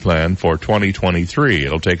tentatively planned for 2023.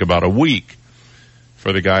 It'll take about a week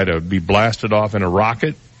for the guy to be blasted off in a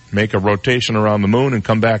rocket, make a rotation around the moon, and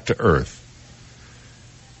come back to Earth.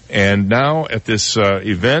 And now at this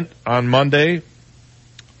event on Monday,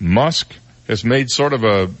 Musk has made sort of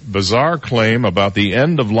a bizarre claim about the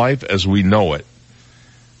end of life as we know it,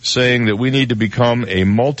 saying that we need to become a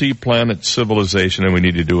multi-planet civilization and we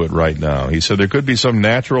need to do it right now. He said there could be some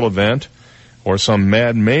natural event or some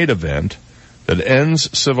man-made event that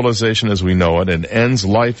ends civilization as we know it and ends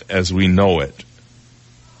life as we know it.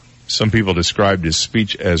 Some people described his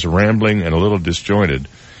speech as rambling and a little disjointed.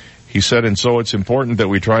 He said, and so it's important that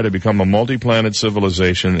we try to become a multi-planet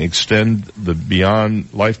civilization, extend the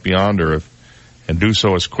life beyond Earth, and do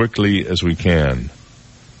so as quickly as we can.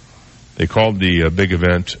 They called the big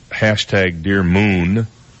event #Dear Moon,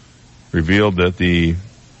 revealed that the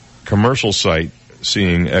commercial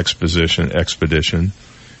sightseeing expedition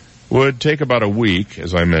would take about a week,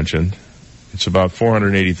 as I mentioned. It's about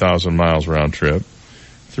 480,000 miles round trip.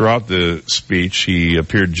 Throughout the speech, he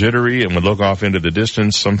appeared jittery and would look off into the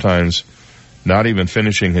distance, sometimes not even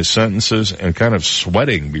finishing his sentences and kind of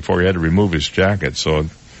sweating before he had to remove his jacket. So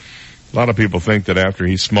a lot of people think that after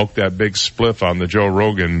he smoked that big spliff on the Joe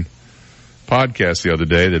Rogan podcast the other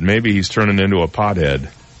day, that maybe he's turning into a pothead.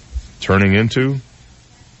 Turning into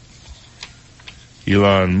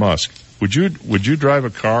Elon Musk. Would you drive a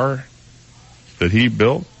car that he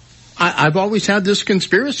built? I've always had this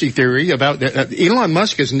conspiracy theory about that. Elon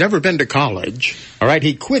Musk has never been to college. All right,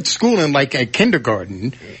 he quit school in like a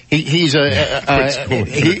kindergarten. He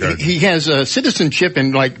has a citizenship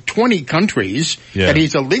in like 20 countries. Yeah. That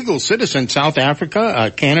he's a legal citizen: South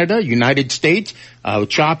Africa, Canada, United States,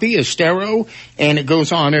 Choppy, Estero, and it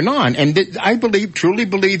goes on and on. And I truly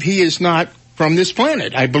believe he is not from this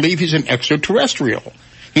planet. I believe he's an extraterrestrial.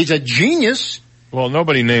 He's a genius. Well,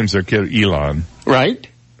 nobody names their kid Elon. Right.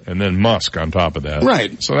 And then Musk on top of that.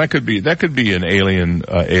 Right. So that could be an alien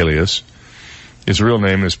alias. His real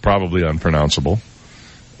name is probably unpronounceable.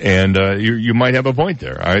 And you might have a point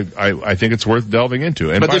there. I think it's worth delving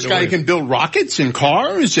into. And but this guy can build rockets and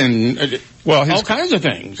cars and all kinds of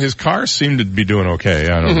things. His cars seem to be doing okay.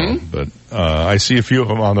 I don't know. But I see a few of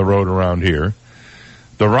them on the road around here.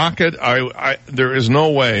 The rocket, there is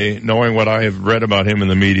no way, knowing what I have read about him in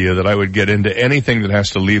the media, that I would get into anything that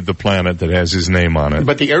has to leave the planet that has his name on it.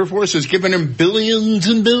 But the Air Force has given him billions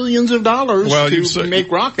and billions of dollars to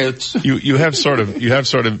make rockets. You have sort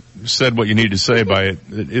of said what you need to say by it.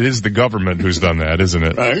 It is the government who's done that, isn't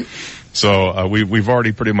it? Right. So we've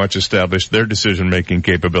already pretty much established their decision-making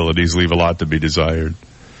capabilities leave a lot to be desired.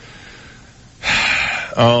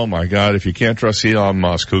 Oh my God! If you can't trust Elon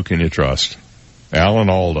Musk, who can you trust? Alan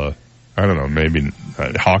Alda. I don't know, maybe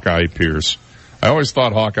Hawkeye Pierce. I always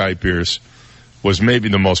thought Hawkeye Pierce was maybe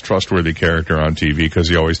the most trustworthy character on TV because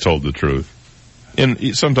he always told the truth.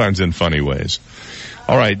 Sometimes in funny ways.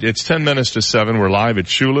 All right, it's 10 minutes to 7. We're live at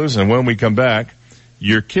Shula's, and when we come back,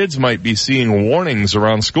 your kids might be seeing warnings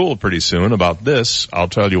around school pretty soon about this. I'll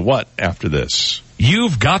tell you what after this.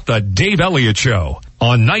 You've got the Dave Elliott Show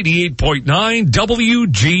on 98.9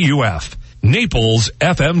 WGUF, Naples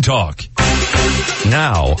FM Talk.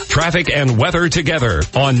 Now, traffic and weather together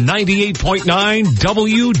on 98.9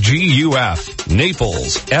 WGUF,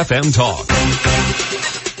 Naples FM Talk.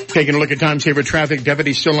 Taking a look at time-saver traffic,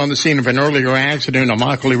 deputies still on the scene of an earlier accident on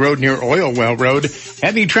Immokalee Road near Oil Well Road.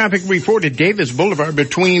 Heavy traffic reported Davis Boulevard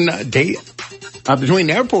between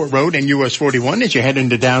Airport Road and US 41 as you head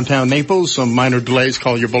into downtown Naples. Some minor delays,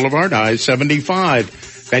 Collier Boulevard, I-75.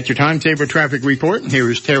 That's your time-saver traffic report. Here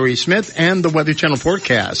is Terry Smith and the Weather Channel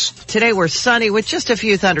forecast. Today we're sunny with just a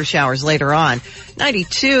few thunder showers later on.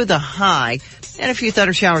 92 the high, and a few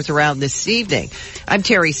thunder showers around this evening. I'm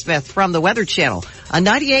Terry Smith from the Weather Channel on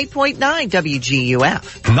 98.9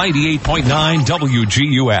 WGUF. 98.9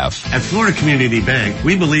 WGUF. At Florida Community Bank,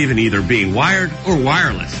 we believe in either being wired or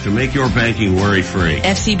wireless to make your banking worry-free.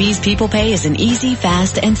 FCB's People Pay is an easy,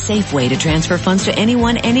 fast, and safe way to transfer funds to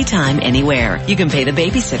anyone, anytime, anywhere. You can pay the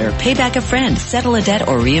babysitter, pay back a friend, settle a debt,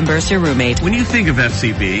 or reimburse your roommate. When you think of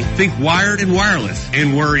FCB, think wired and wireless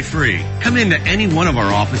and worry-free. Come into any one of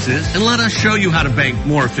our offices and let us show you how to bank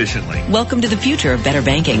more efficiently. Welcome to the future of better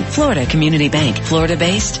banking. Florida Community Bank.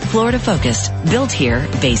 Florida-based, Florida-focused. Built here,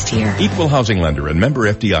 based here. Equal housing lender and member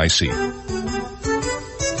FDIC.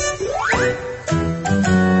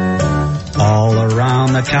 All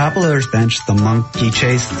around the cobbler's bench, the monkey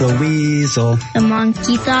chased the weasel. The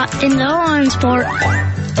monkey thought in the lawn sport.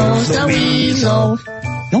 Oh, the weasel.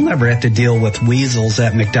 You'll never have to deal with weasels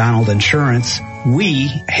at McDonald Insurance. We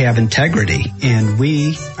have integrity, and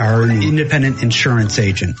we are an independent insurance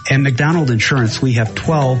agent. At McDonald Insurance, we have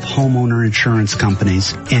 12 homeowner insurance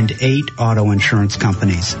companies and 8 auto insurance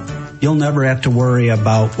companies. You'll never have to worry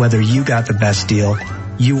about whether you got the best deal.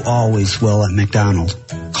 You always will at McDonald.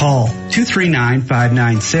 Call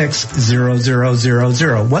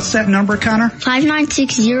 239-596-0000. What's that number, Connor?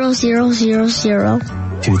 596-0000.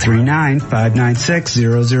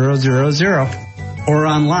 239-596-0000. Or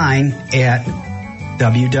online at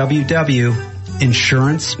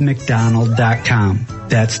www.insurancemcdonald.com.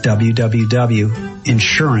 That's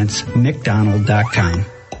www.insurancemcdonald.com.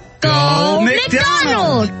 Go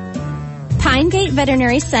McDonald! Pine Gate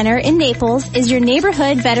Veterinary Center in Naples is your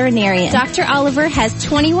neighborhood veterinarian. Dr. Oliver has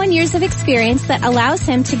 21 years of experience that allows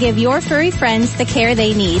him to give your furry friends the care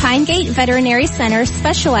they need. Pine Gate Veterinary Center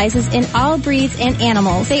specializes in all breeds and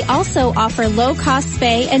animals. They also offer low-cost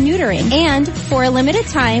spay and neutering. And for a limited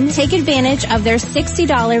time, take advantage of their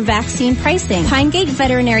 $60 vaccine pricing. Pine Gate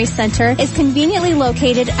Veterinary Center is conveniently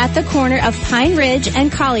located at the corner of Pine Ridge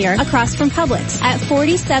and Collier across from Publix at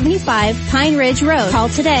 4075 Pine Ridge Road. Call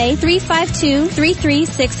today 355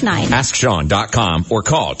 852-3369. AskSean.com or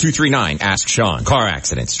call 239-ASK-SEAN. Car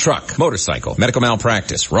accidents, truck, motorcycle, medical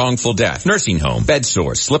malpractice, wrongful death, nursing home, bed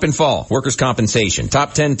sores, slip and fall, workers' compensation.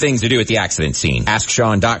 Top 10 things to do at the accident scene.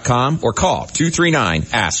 AskSean.com or call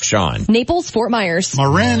 239-ASK-SEAN. Naples, Fort Myers.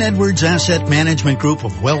 Moran Edwards Asset Management Group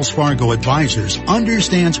of Wells Fargo Advisors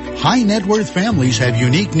understands high net worth families have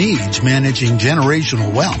unique needs managing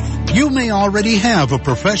generational wealth. You may already have a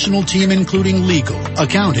professional team including legal,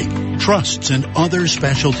 accounting, trusts, and other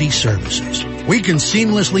specialty services. We can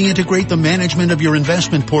seamlessly integrate the management of your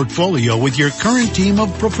investment portfolio with your current team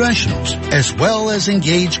of professionals, as well as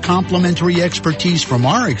engage complementary expertise from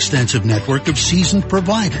our extensive network of seasoned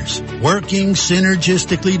providers, working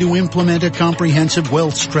synergistically to implement a comprehensive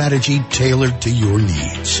wealth strategy tailored to your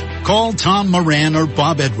needs. Call Tom Moran or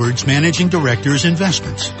Bob Edwards, Managing Directors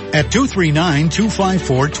Investments, at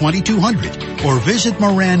 239-254-2200 or visit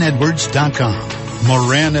MoranEdwards.com.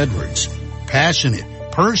 Moran Edwards.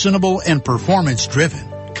 Passionate, personable, and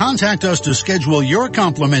performance-driven. Contact us to schedule your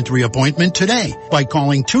complimentary appointment today by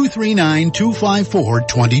calling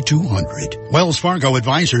 239-254-2200. Wells Fargo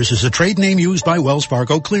Advisors is a trade name used by Wells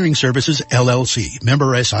Fargo Clearing Services, LLC.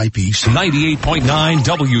 Member SIPC. 98.9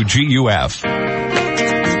 WGUF.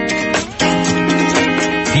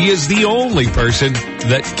 He is the only person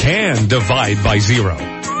that can divide by zero.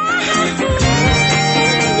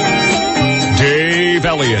 Dave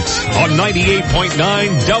Elliott on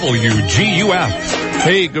 98.9 WGUF.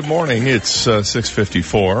 Hey, good morning. It's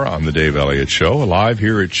 6:54 on the Dave Elliott Show, live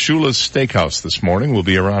here at Shula's Steakhouse this morning. We'll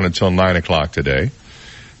be around until 9 o'clock today.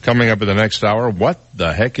 Coming up in the next hour, what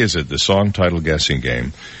the heck is it? The song title guessing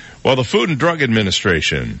game. Well, the Food and Drug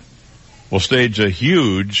Administration will stage a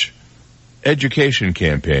huge education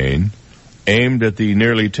campaign aimed at the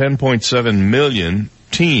nearly 10.7 million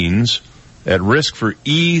teens at risk for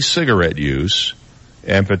e-cigarette use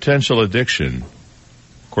and potential addiction,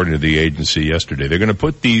 according to the agency yesterday. They're going to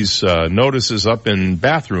put these notices up in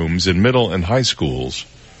bathrooms in middle and high schools.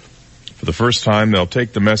 For the first time, they'll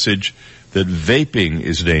take the message that vaping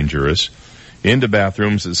is dangerous into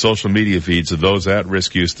bathrooms and social media feeds of those at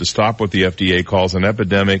risk use to stop what the FDA calls an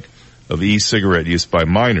epidemic of e-cigarette use by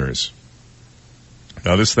minors.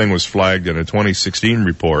 Now, this thing was flagged in a 2016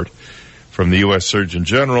 report from the U.S. Surgeon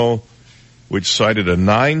General, which cited a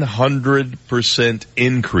 900%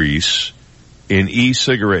 increase in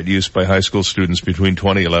e-cigarette use by high school students between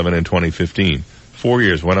 2011 and 2015. 4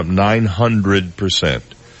 years went up 900%.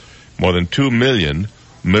 More than 2 million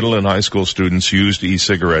middle and high school students used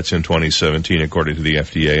e-cigarettes in 2017, according to the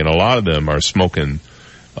FDA, and a lot of them are smoking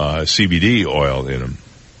CBD oil in them.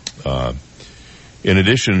 In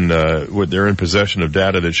addition, they're in possession of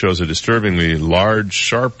data that shows a disturbingly large,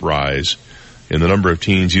 sharp rise in the number of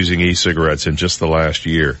teens using e-cigarettes in just the last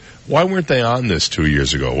year. Why weren't they on this 2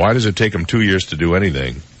 years ago? Why does it take them 2 years to do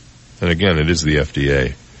anything? And again, it is the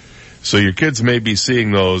FDA. So your kids may be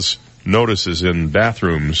seeing those notices in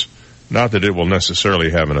bathrooms, not that it will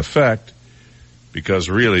necessarily have an effect, because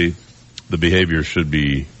really the behavior should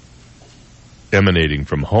be emanating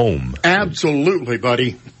from home. Absolutely,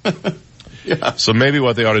 buddy. Yeah. So maybe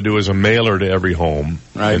what they ought to do is a mailer to every home,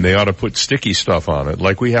 right, and they ought to put sticky stuff on it,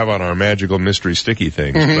 like we have on our magical mystery sticky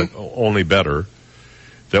things, but only better,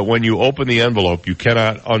 that when you open the envelope, you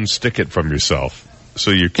cannot unstick it from yourself. So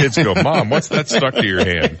your kids go, Mom, what's that stuck to your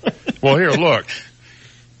hand? Well, here, look.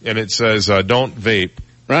 And it says, don't vape.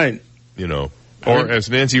 Right. You know, or as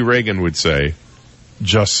Nancy Reagan would say,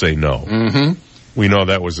 just say no. Mm-hmm. We know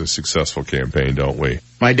that was a successful campaign, don't we?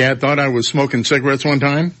 My dad thought I was smoking cigarettes one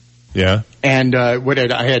time. Yeah. And what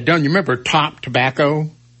I had done, you remember Top Tobacco?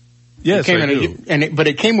 Yes, I do. But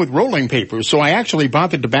it came with rolling papers. So I actually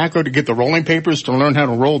bought the tobacco to get the rolling papers to learn how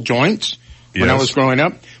to roll joints when I was growing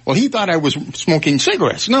up. Well, he thought I was smoking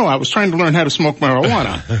cigarettes. No, I was trying to learn how to smoke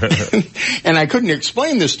marijuana. And I couldn't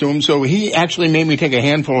explain this to him, so he actually made me take a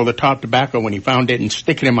handful of the Top Tobacco when he found it and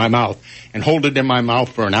stick it in my mouth and hold it in my mouth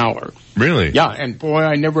for an hour. Really? Yeah, and boy,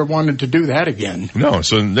 I never wanted to do that again. No,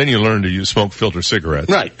 so then you learned to smoke filter cigarettes.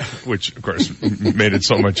 Right. Which, of course, made it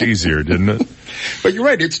so much easier, didn't it? But you're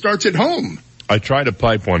right, it starts at home. I tried a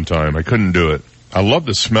pipe one time. I couldn't do it. I love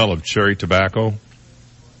the smell of cherry tobacco.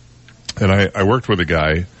 And I worked with a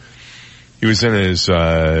guy. He was in his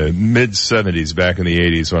mid-70s back in the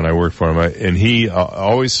 80s when I worked for him. And he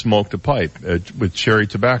always smoked a pipe with cherry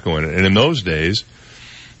tobacco in it. And in those days,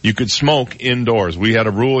 you could smoke indoors. We had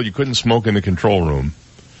a rule you couldn't smoke in the control room.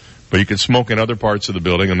 But you could smoke in other parts of the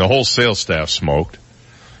building, and the whole sales staff smoked.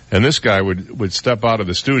 And this guy would step out of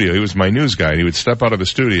the studio. He was my news guy, and he would step out of the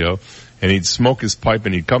studio, and he'd smoke his pipe,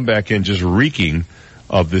 and he'd come back in just reeking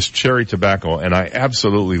of this cherry tobacco, and I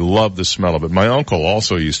absolutely love the smell of it. My uncle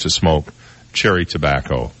also used to smoke cherry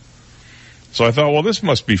tobacco. So I thought, well, this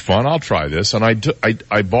must be fun. I'll try this. And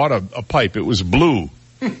I bought a pipe. It was blue.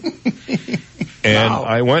 And wow.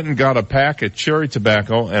 I went and got a pack of cherry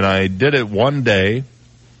tobacco, and I did it one day,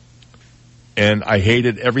 and I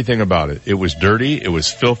hated everything about it. It was dirty. It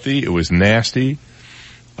was filthy. It was nasty.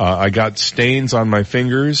 I got stains on my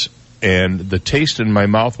fingers, and the taste in my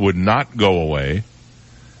mouth would not go away.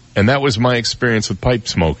 And that was my experience with pipe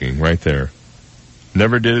smoking right there.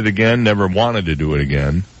 Never did it again, never wanted to do it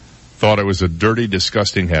again. Thought it was a dirty,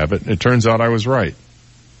 disgusting habit. It turns out I was right.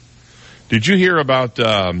 Did you hear about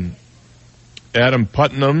Adam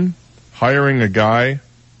Putnam hiring a guy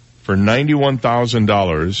for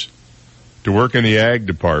 $91,000 to work in the ag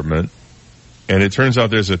department? And it turns out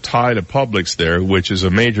there's a tie to Publix there, which is a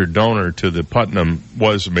major donor to the Putnam,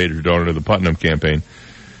 was a major donor to the Putnam campaign.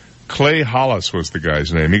 Clay Hollis was the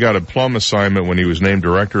guy's name. He got a plum assignment when he was named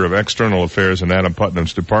Director of External Affairs in Adam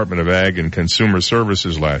Putnam's Department of Ag and Consumer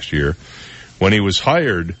Services last year. When he was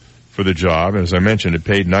hired for the job, as I mentioned, it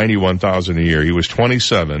paid $91,000 a year. He was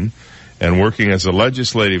 27 and working as a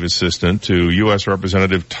legislative assistant to U.S.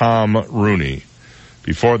 Representative Tom Rooney.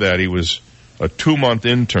 Before that, he was a 2-month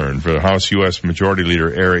intern for the House U.S. Majority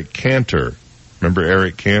Leader Eric Cantor. Remember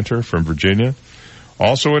Eric Cantor from Virginia?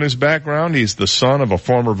 Also in his background, he's the son of a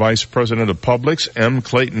former vice president of Publix, M.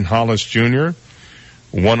 Clayton Hollis Jr.,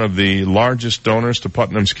 one of the largest donors to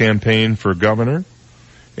Putnam's campaign for governor.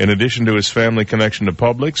 In addition to his family connection to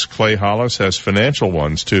Publix, Clay Hollis has financial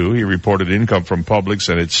ones, too. He reported income from Publix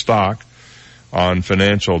and its stock on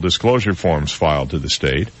financial disclosure forms filed to the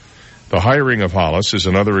state. The hiring of Hollis is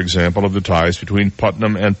another example of the ties between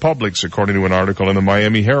Putnam and Publix, according to an article in the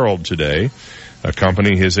Miami Herald today, a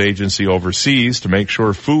company his agency oversees to make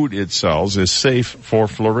sure food it sells is safe for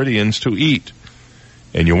Floridians to eat.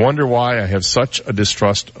 And you wonder why I have such a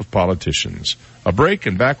distrust of politicians. A break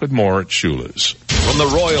and back with more at Shula's. From the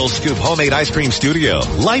Royal Scoop Homemade Ice Cream Studio,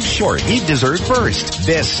 life's short, eat dessert first.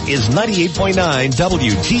 This is 98.9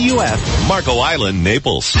 WGUF, Marco Island,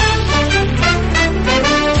 Naples.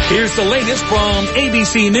 Here's the latest from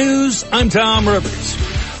ABC News. I'm Tom Rivers.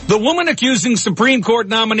 The woman accusing Supreme Court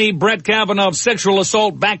nominee Brett Kavanaugh of sexual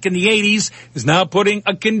assault back in the 80s is now putting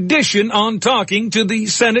a condition on talking to the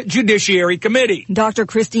Senate Judiciary Committee. Dr.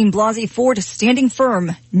 Christine Blasey Ford standing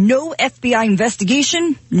firm. No FBI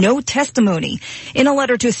investigation, no testimony. In a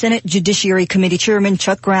letter to Senate Judiciary Committee Chairman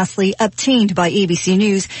Chuck Grassley, obtained by ABC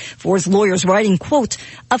News, Ford's lawyers writing, quote,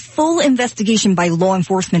 a full investigation by law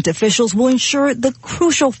enforcement officials will ensure the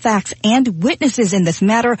crucial facts and witnesses in this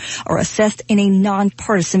matter are assessed in a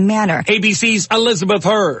nonpartisan manner. ABC's Elizabeth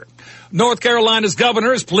Hurd. North Carolina's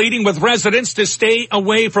governor is pleading with residents to stay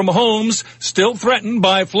away from homes still threatened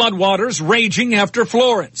by floodwaters raging after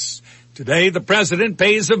Florence. Today, the president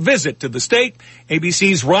pays a visit to the state.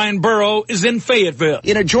 ABC's Ryan Burrow is in Fayetteville.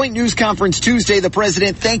 In a joint news conference Tuesday, the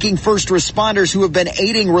president thanking first responders who have been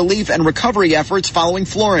aiding relief and recovery efforts following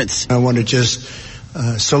Florence. I want to just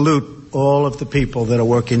salute all of the people that are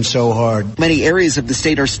working so hard. Many areas of the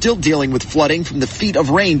state are still dealing with flooding from the feet of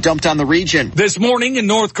rain dumped on the region. This morning in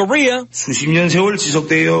North Korea,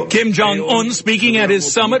 Kim Jong-un speaking at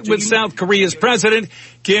his summit with South Korea's president.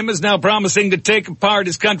 Kim is now promising to take apart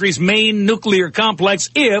his country's main nuclear complex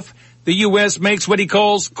if the U.S. makes what he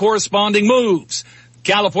calls corresponding moves.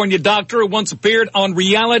 California doctor who once appeared on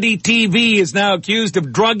reality TV is now accused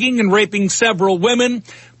of drugging and raping several women.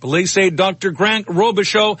 Police say Dr. Grant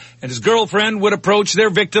Robichaud and his girlfriend would approach their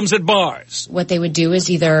victims at bars. What they would do is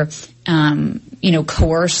either,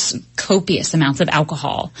 coerce copious amounts of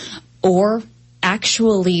alcohol or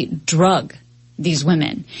actually drug these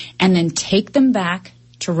women and then take them back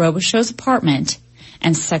to Robichaud's apartment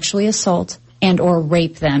and sexually assault and or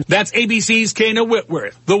rape them. That's ABC's Kana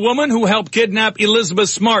Whitworth. The woman who helped kidnap Elizabeth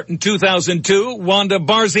Smart in 2002, Wanda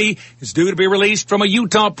Barzee, is due to be released from a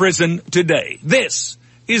Utah prison today. This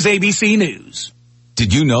is ABC News.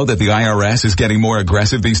 Did you know that the IRS is getting more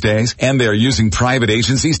aggressive these days and they're using private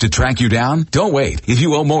agencies to track you down? Don't wait. If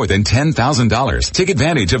you owe more than $10,000, take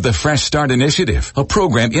advantage of the Fresh Start Initiative, a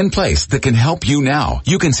program in place that can help you now.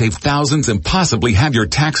 You can save thousands and possibly have your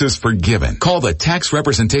taxes forgiven. Call the Tax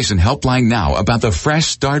Representation Helpline now about the Fresh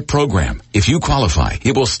Start program. If you qualify,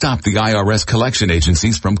 it will stop the IRS collection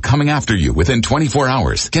agencies from coming after you within 24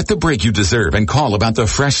 hours. Get the break you deserve and call about the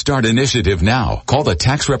Fresh Start Initiative now. Call the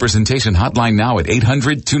Tax Representation Hotline now at 800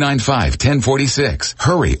 800-295-1046.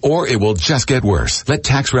 Hurry, or it will just get worse. Let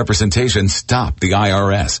tax representation stop the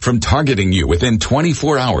IRS from targeting you within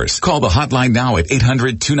 24 hours. Call the hotline now at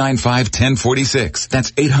 800-295-1046.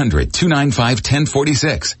 That's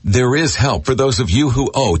 800-295-1046. There is help for those of you who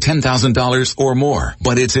owe $10,000 or more,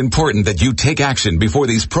 but it's important that you take action before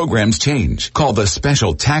these programs change. Call the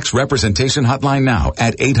special tax representation hotline now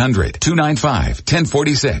at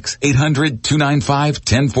 800-295-1046.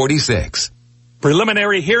 800-295-1046.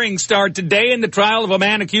 Preliminary hearings start today in the trial of a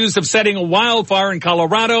man accused of setting a wildfire in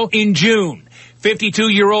Colorado in June.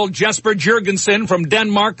 52-year-old Jesper Jurgensen from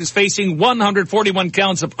Denmark is facing 141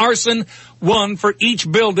 counts of arson, one for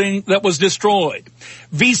each building that was destroyed.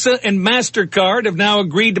 Visa and MasterCard have now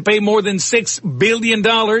agreed to pay more than $6 billion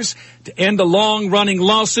to end a long-running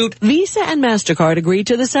lawsuit. Visa and MasterCard agreed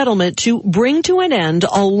to the settlement to bring to an end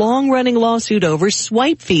a long-running lawsuit over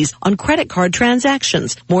swipe fees on credit card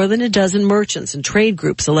transactions. More than a dozen merchants and trade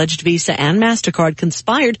groups alleged Visa and MasterCard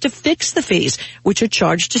conspired to fix the fees, which are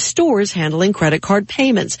charged to stores handling credit card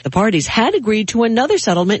payments. The parties had agreed to another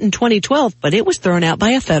settlement in 2012, but it was thrown out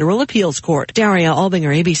by a federal appeals court. Daria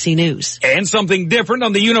Albinger, ABC News. And something different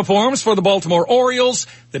on the uniforms for the Baltimore Orioles.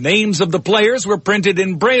 The names of the players were printed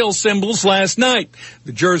in Braille symbols last night.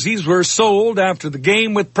 The jerseys were sold after the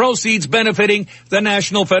game with proceeds benefiting the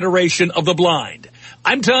National Federation of the Blind.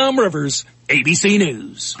 I'm Tom Rivers, ABC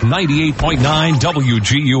News. 98.9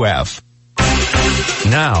 WGUF.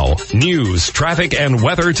 Now, news, traffic, and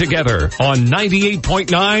weather together on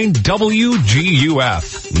 98.9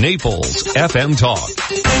 WGUF, Naples FM Talk.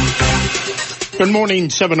 Good morning,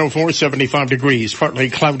 704, 75 degrees, partly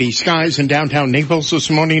cloudy skies in downtown Naples this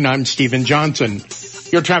morning. I'm Stephen Johnson.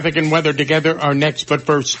 Your traffic and weather together are next, but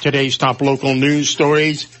first, today's top local news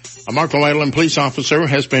stories. A Marco Island police officer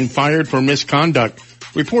has been fired for misconduct.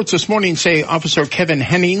 Reports this morning say Officer Kevin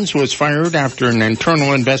Hennings was fired after an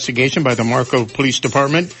internal investigation by the Marco Police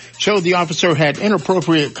Department showed the officer had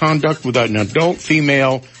inappropriate conduct with an adult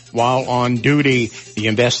female while on duty. The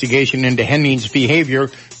investigation into Hennings' behavior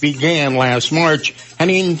began last March.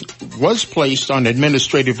 Hennings was placed on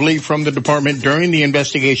administrative leave from the department during the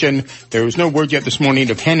investigation. There is no word yet this morning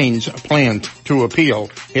if Hennings planned to appeal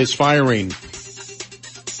his firing.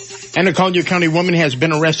 And a Collier County woman has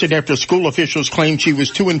been arrested after school officials claim she was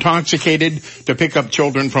too intoxicated to pick up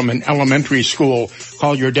children from an elementary school.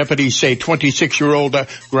 Collier deputies say 26-year-old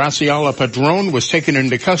Graciela Padron was taken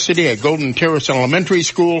into custody at Golden Terrace Elementary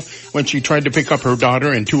School when she tried to pick up her daughter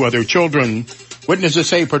and two other children. Witnesses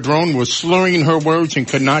say Padron was slurring her words and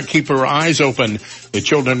could not keep her eyes open. The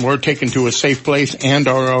children were taken to a safe place and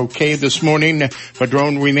are okay this morning.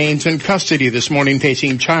 Padron remains in custody this morning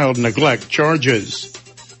facing child neglect charges.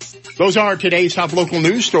 Those are today's top local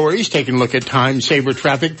news stories. Taking a look at time-saver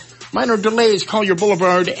traffic. Minor delays, Collier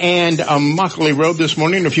Boulevard and Immokalee Road this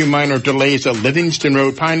morning. A few minor delays at Livingston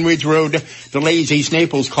Road, Pine Ridge Road. Delays East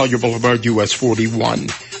Naples, Collier Boulevard, US 41.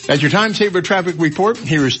 That's your time-saver traffic report.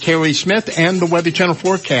 Here is Terry Smith and the Weather Channel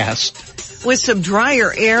forecast. With some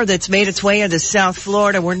drier air that's made its way into South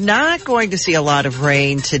Florida, we're not going to see a lot of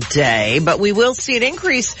rain today, but we will see an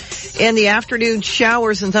increase in the afternoon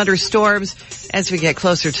showers and thunderstorms as we get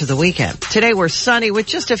closer to the weekend. Today we're sunny with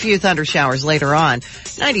just a few thunder showers later on.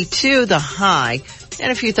 92 the high,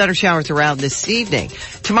 and a few thunder showers around this evening.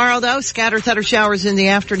 Tomorrow, though, scattered thunder showers in the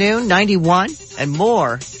afternoon, 91, and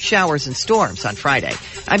more showers and storms on Friday.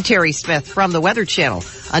 I'm Terry Smith from the Weather Channel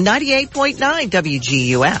on 98.9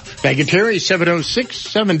 WGUF. Thank you, Terry. 706,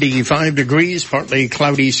 75 degrees, partly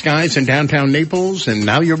cloudy skies in downtown Naples, and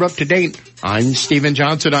now you're up to date. I'm Stephen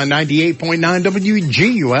Johnson on 98.9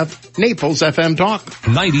 WGUF, Naples FM Talk.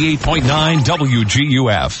 98.9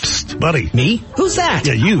 WGUF. Psst, buddy. Me? Who's that?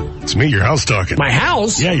 Yeah, you. It's me, your house talking. My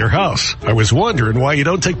house? Yeah, your house. I was wondering why you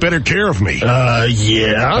don't take better care of me.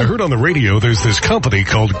 Yeah? I heard on the radio there's this company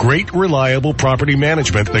called Great Reliable Property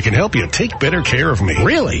Management that can help you take better care of me.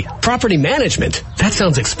 Really? Property management? That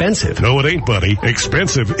sounds expensive. No, it ain't, buddy.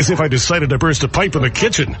 Expensive is if I decided to burst a pipe in the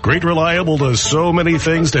kitchen. Great Reliable does so many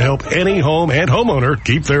things to help any home and homeowner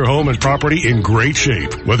keep their home and property in great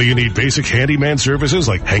shape. Whether you need basic handyman services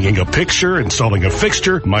like hanging a picture, installing a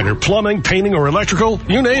fixture, minor plumbing, painting, or electrical,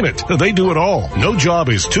 you name it. They do it all. No job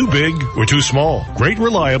is too big or too small. Great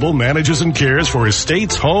Reliable manages and cares for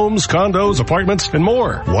estates, homes, condos, apartments, and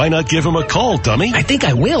more. Why not give them a call, dummy? I think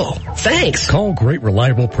I will. Thanks. Call Great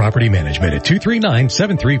Reliable Property Management at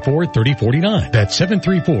 239-734-3049. That's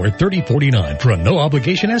 734-3049 for a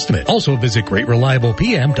no-obligation estimate. Also visit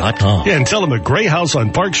GreatReliablePM.com. Yeah, and tell them the Gray House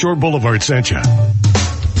on Park Shore Boulevard sent you.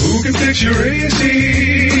 Who can fix your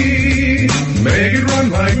AC? Make it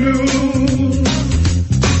run like new.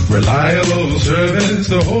 Reliable service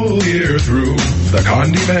the whole year through. The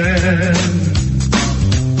Condi Man.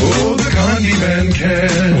 Oh, the Condi Man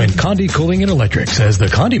can. When Condi Cooling and Electric says the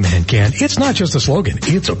Condi Man can, it's not just a slogan,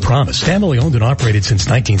 it's a promise. Family owned and operated since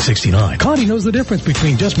 1969. Condi knows the difference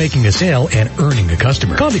between just making a sale and earning a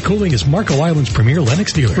customer. Condi Cooling is Marco Island's premier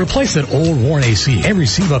Lennox dealer. Replace that old worn AC and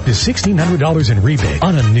receive up to $1,600 in rebate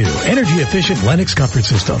on a new, energy-efficient Lennox comfort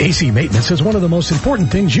system. AC maintenance is one of the most important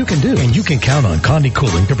things you can do, and you can count on Condi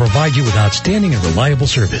Cooling to provide you with outstanding and reliable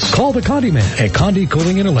service. Call the Condi Man at Condi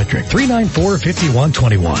Cooling and Electric,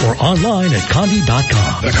 394-5121. Or online at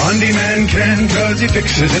Condi.com. The Condi Man can, cause he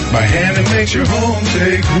fixes it by hand and makes your home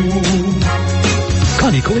stay cool.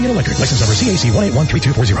 Condi Cooling and Electric. License number CAC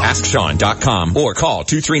 1813240. AskSean.com or call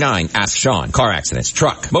 239-ASK-SEAN. Car accidents,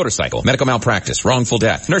 truck, motorcycle, medical malpractice, wrongful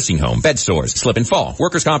death, nursing home, bed sores, slip and fall,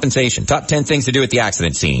 workers' compensation. Top 10 things to do at the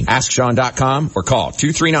accident scene. AskSean.com or call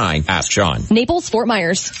 239-ASK-SEAN. Naples, Fort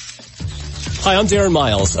Myers. Hi, I'm Darren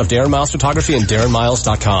Miles of Darren Miles Photography and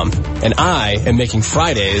DarrenMiles.com. And I am making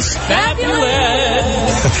Fridays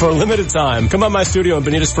fabulous! For a limited time, come by my studio in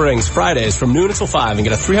Bonita Springs Fridays from noon until 5 and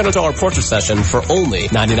get a $300 portrait session for only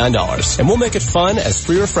 $99. And we'll make it fun as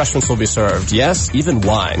free refreshments will be served. Yes, even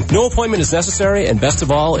wine. No appointment is necessary, and best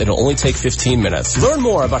of all, it'll only take 15 minutes. Learn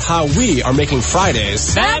more about how we are making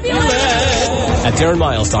Fridays fabulous at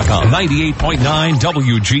DarrenMiles.com. 98.9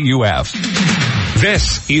 WGUF.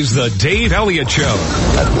 This is the Dave Elliott Show.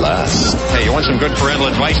 At last. Hey, you want some good parental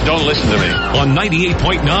advice? Don't listen to me. On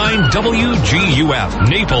 98.9 WGUF,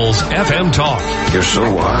 Naples FM Talk. You're so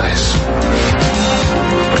wise.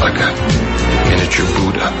 Like a miniature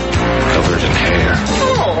Buddha covered in hair.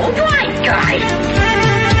 Oh, right, guys.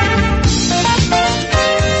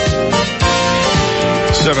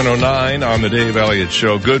 7:09 on the Dave Elliott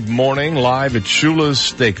Show. Good morning, live at Shula's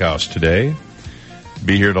Steakhouse today.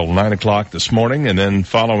 Be here till 9 o'clock this morning, and then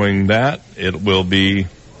following that, it will be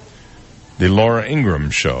the Laura Ingraham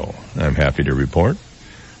Show, I'm happy to report.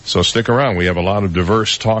 So stick around. We have a lot of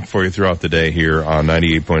diverse talk for you throughout the day here on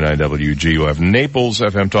 98.9 WGUF, Naples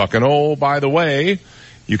FM Talk. And oh, by the way,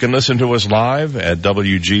 you can listen to us live at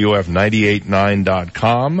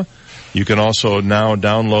WGUF989.com. You can also now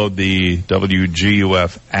download the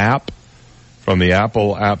WGUF app from the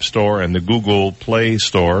Apple App Store and the Google Play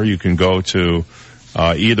Store. You can go to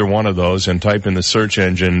either one of those and type in the search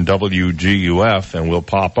engine WGUF and we'll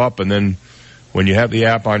pop up. And then when you have the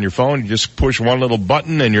app on your phone, you just push one little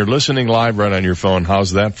button and you're listening live right on your phone.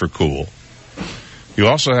 How's that for cool? You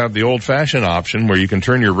also have the old-fashioned option where you can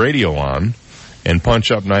turn your radio on and punch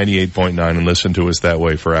up 98.9 and listen to us that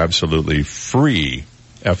way for absolutely free.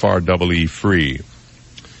 FREE free.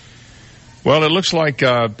 Well, it looks like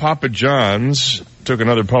Papa John's took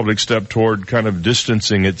another public step toward kind of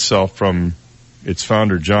distancing itself from its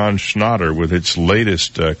founder, John Schnatter, with its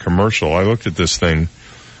latest commercial. I looked at this thing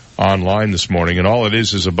online this morning, and all it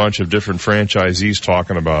is a bunch of different franchisees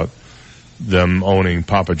talking about them owning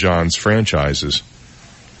Papa John's franchises.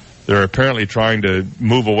 They're apparently trying to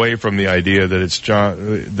move away from the idea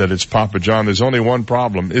that it's Papa John. There's only one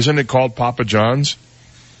problem. Isn't it called Papa John's?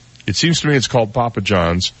 It seems to me it's called Papa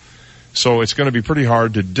John's. So it's going to be pretty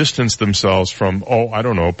hard to distance themselves from,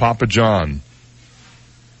 Papa John.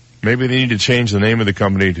 Maybe they need to change the name of the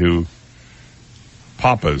company to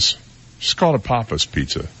Papa's. Just call it Papa's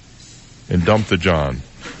Pizza and dump the John.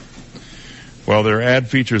 Well, their ad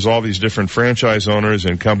features all these different franchise owners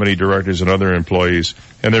and company directors and other employees,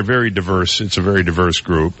 and they're very diverse. It's a very diverse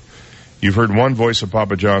group. You've heard one voice of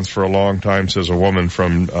Papa John's for a long time, says a woman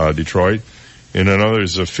from Detroit. And another,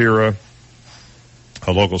 Zafira,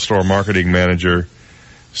 a local store marketing manager,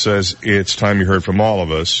 says it's time you heard from all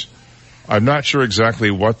of us. I'm not sure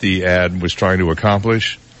exactly what the ad was trying to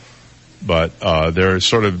accomplish, but it's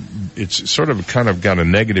sort of kind of got a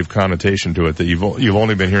negative connotation to it that you've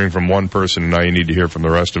only been hearing from one person and now you need to hear from the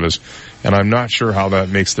rest of us. And I'm not sure how that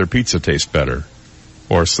makes their pizza taste better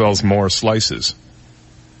or sells more slices.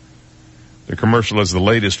 The commercial is the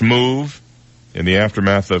latest move in the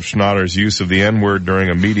aftermath of Schnatter's use of the N-word during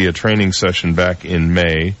a media training session back in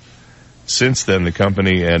May. Since then, the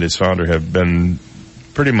company and its founder have been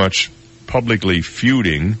pretty much publicly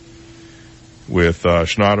feuding, with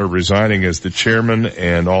Schnatter resigning as the chairman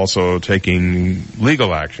and also taking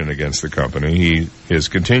legal action against the company. He has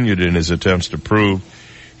continued in his attempts to prove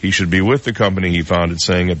he should be with the company he founded,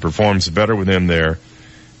 saying it performs better with him there,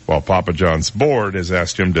 while Papa John's board has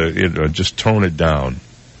asked him to just tone it down.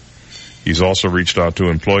 He's also reached out to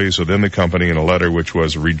employees within the company in a letter which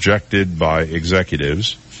was rejected by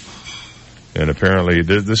executives. And apparently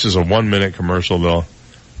this is a 1-minute commercial. They'll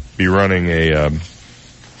be running a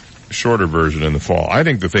shorter version in the fall. I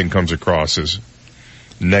think the thing comes across as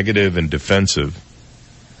negative and defensive,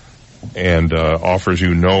 and offers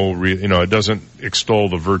you it doesn't extol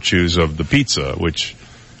the virtues of the pizza, which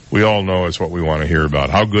we all know is what we want to hear about.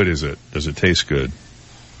 How good is it? Does it taste good?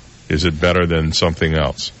 Is it better than something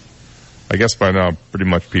else? I guess by now pretty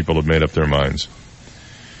much people have made up their minds.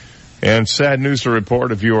 And sad news to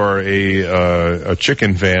report, if you are a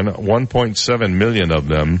chicken fan, 1.7 million of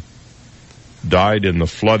them died in the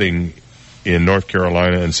flooding in North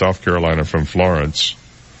Carolina and South Carolina from Florence,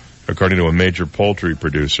 according to a major poultry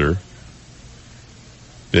producer.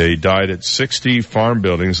 They died at 60 farm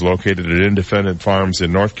buildings located at independent farms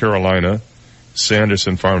in North Carolina.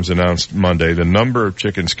 Sanderson Farms announced Monday the number of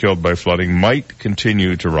chickens killed by flooding might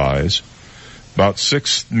continue to rise. About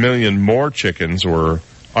 6 million more chickens were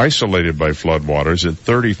isolated by floodwaters at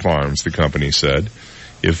 30 farms, the company said.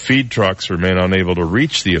 If feed trucks remain unable to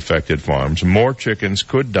reach the affected farms, more chickens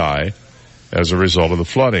could die as a result of the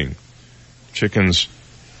flooding. Chickens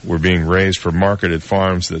were being raised for market at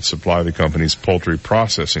farms that supply the company's poultry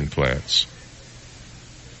processing plants.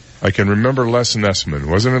 I can remember Les Nessman.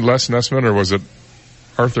 Wasn't it Les Nessman or was it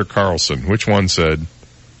Arthur Carlson? Which one said,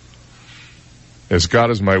 "As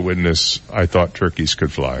God is my witness, I thought turkeys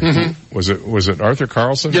could fly"? Mm-hmm. Was it Arthur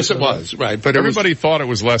Carlson? Yes, it was. Right, but everybody thought it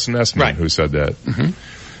was Les Nessman who said that. Mm-hmm.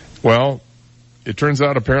 Well, it turns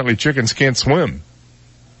out apparently chickens can't swim.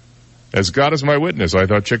 As God is my witness, I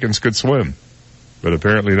thought chickens could swim, but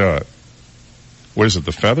apparently not. What is it?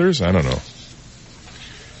 The feathers? I don't know.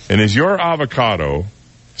 And is your avocado,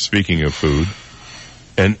 speaking of food,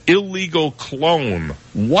 an illegal clone?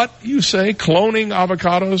 What, you say? Cloning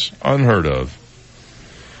avocados? Unheard of.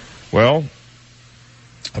 Well,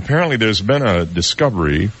 apparently there's been a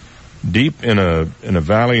discovery deep in a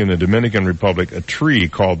valley in the Dominican Republic. A tree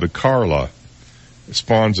called the Carla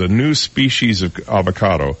spawns a new species of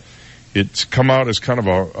avocado. It's come out as kind of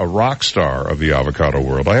a rock star of the avocado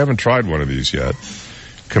world. I haven't tried one of these yet.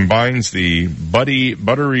 Combines the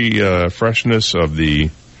buttery freshness of the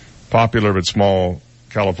popular but small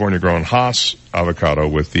California-grown Haas avocado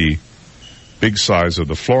with the big size of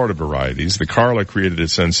the Florida varieties. The Carla created a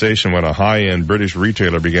sensation when a high-end British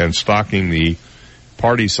retailer began stocking the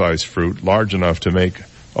party-sized fruit large enough to make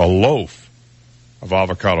a loaf of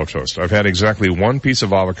avocado toast. I've had exactly one piece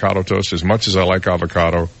of avocado toast. As much as I like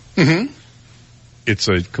avocado, it's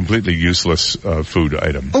a completely useless food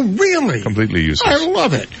item. Oh, really? Completely useless. I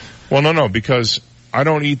love it. Well, no, because I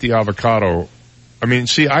don't eat the avocado. I mean,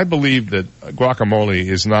 see, I believe that guacamole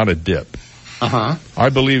is not a dip. I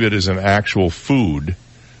believe it is an actual food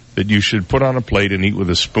that you should put on a plate and eat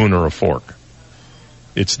with a spoon or a fork.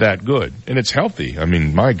 It's that good. And it's healthy. I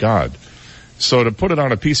mean, my God. So to put it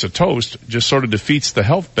on a piece of toast just sort of defeats the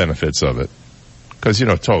health benefits of it. Because,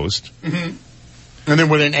 toast. Mm-hmm. And then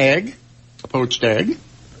with an egg? A poached egg?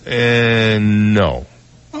 No.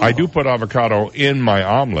 Oh. I do put avocado in my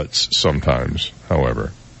omelets sometimes,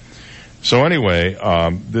 however. So anyway,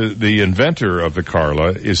 the inventor of the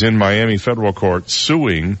Carla is in Miami federal court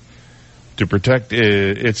suing to protect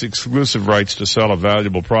its exclusive rights to sell a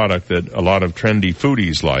valuable product that a lot of trendy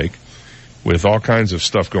foodies like, with all kinds of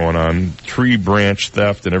stuff going on, tree branch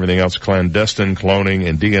theft and everything else, clandestine cloning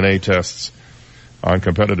and DNA tests on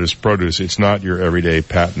competitors' produce. It's not your everyday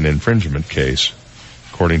patent infringement case,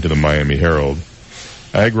 according to the Miami Herald.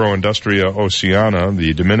 Agroindustria Oceana,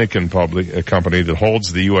 the Dominican company that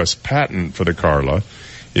holds the U.S. patent for the Carla,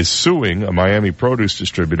 is suing a Miami produce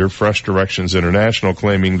distributor, Fresh Directions International,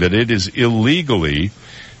 claiming that it is illegally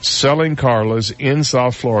selling Carlas in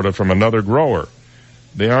South Florida from another grower.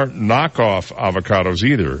 They aren't knockoff avocados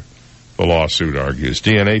either, the lawsuit argues.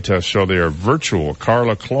 DNA tests show they are virtual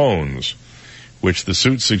Carla clones, which the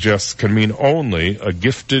suit suggests can mean only a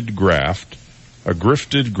grafted graft.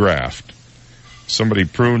 Somebody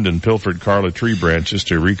pruned and pilfered Carla tree branches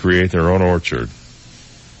to recreate their own orchard.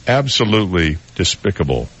 Absolutely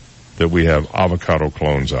despicable that we have avocado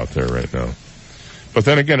clones out there right now. But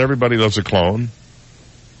then again, everybody loves a clone.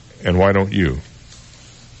 And why don't you?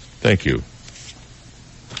 Thank you.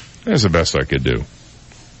 That's the best I could do.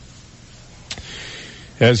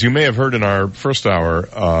 As you may have heard in our first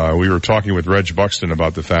hour, we were talking with Reg Buxton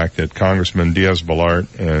about the fact that Congressman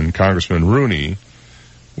Diaz-Balart and Congressman Rooney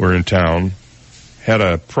were in town, had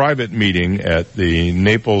a private meeting at the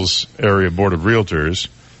Naples Area Board of Realtors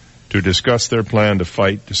to discuss their plan to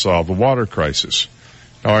fight to solve the water crisis.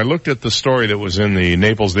 Now, I looked at the story that was in the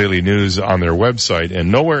Naples Daily News on their website,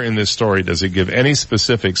 and nowhere in this story does it give any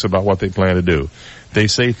specifics about what they plan to do. They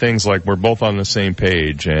say things like, we're both on the same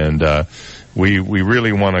page, and we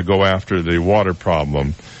really want to go after the water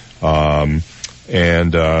problem. Now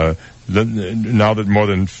that more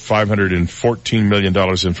than $514 million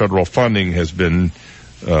in federal funding has been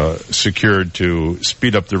secured to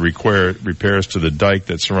speed up the repairs to the dike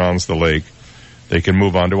that surrounds the lake. They can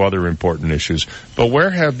move on to other important issues. But where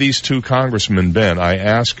have these two congressmen been? I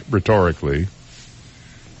ask rhetorically.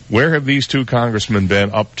 Where have these two congressmen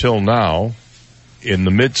been up till now in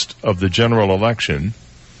the midst of the general election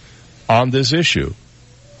on this issue?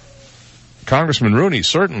 Congressman Rooney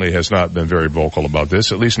certainly has not been very vocal about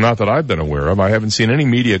this, at least not that I've been aware of. I haven't seen any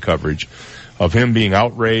media coverage of him being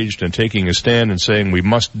outraged and taking a stand and saying we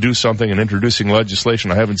must do something and introducing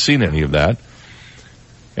legislation. I haven't seen any of that.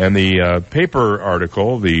 And the paper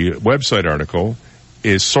article, the website article,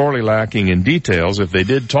 is sorely lacking in details. If they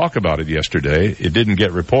did talk about it yesterday, it didn't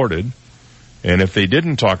get reported. And if they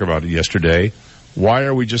didn't talk about it yesterday, why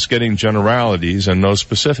are we just getting generalities and no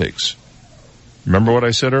specifics? Remember what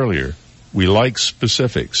I said earlier. We like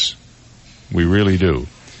specifics. We really do.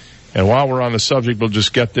 And while we're on the subject, we'll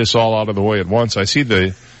just get this all out of the way at once. I see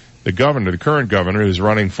the governor, the current governor who's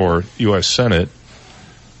running for U.S. Senate,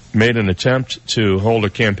 made an attempt to hold a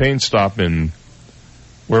campaign stop in,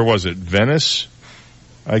 where was it, Venice,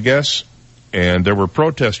 I guess? And there were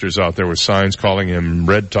protesters out there with signs calling him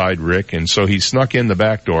Red Tide Rick, and so he snuck in the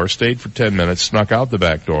back door, stayed for 10 minutes, snuck out the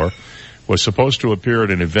back door, was supposed to appear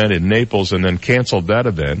at an event in Naples and then canceled that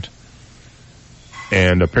event,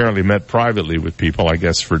 and apparently met privately with people, I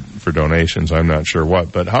guess, for donations. I'm not sure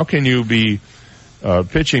what. But how can you be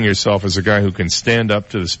pitching yourself as a guy who can stand up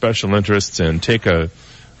to the special interests and take a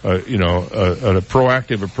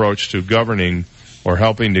proactive approach to governing or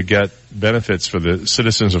helping to get benefits for the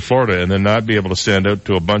citizens of Florida, and then not be able to stand out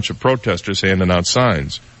to a bunch of protesters handing out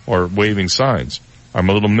signs or waving signs? I'm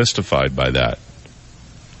a little mystified by that.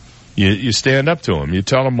 You stand up to them. You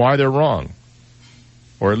tell them why they're wrong.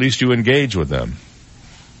 Or at least you engage with them.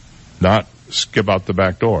 Not skip out the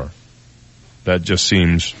back door. That just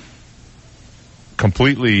seems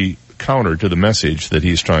completely counter to the message that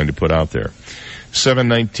he's trying to put out there.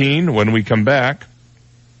 7:19, when we come back,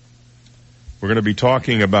 we're going to be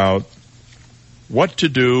talking about what to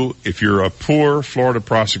do if you're a poor Florida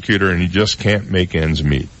prosecutor and you just can't make ends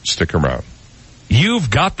meet. Stick around. You've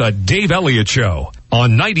got the Dave Elliott Show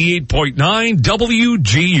on 98.9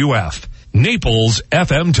 WGUF, Naples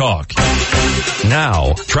FM Talk.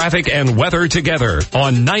 Now, traffic and weather together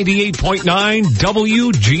on 98.9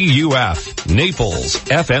 WGUF, Naples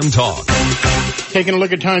FM Talk. Taking a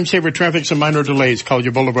look at time-saver traffic, some minor delays.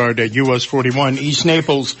 Collier Boulevard at US 41, East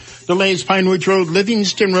Naples. Delays Pine Ridge Road,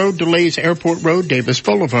 Livingston Road. Delays Airport Road, Davis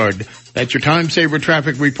Boulevard. That's your time-saver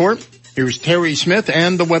traffic report. Here's Terry Smith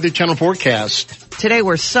and the Weather Channel forecast. Today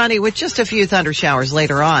we're sunny with just a few thunder showers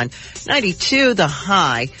later on. 92 the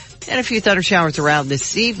high. And a few thunder showers around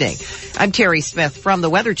this evening. I'm Terry Smith from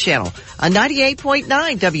the Weather Channel on 98.9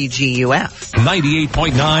 WGUF.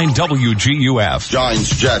 98.9 WGUF.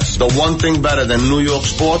 Giants, Jets. The one thing better than New York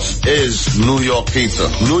sports is New York pizza.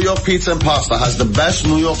 New York Pizza and Pasta has the best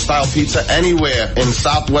New York style pizza anywhere in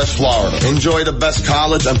Southwest Florida. Enjoy the best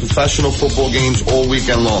college and professional football games all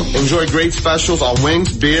weekend long. Enjoy great specials on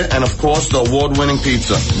wings, beer, and of course the award-winning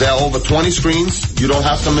pizza. There are over 20 screens. You don't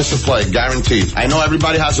have to miss a play, guaranteed. I know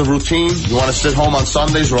everybody has a routine. You want to sit home on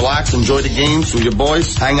Sundays, relax, enjoy the games with your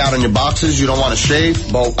boys, hang out in your boxes. You don't want to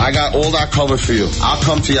shave, but I got all that covered for you. I'll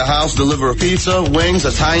come to your house, deliver pizza, wings,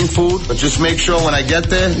 Italian food, but just make sure when I get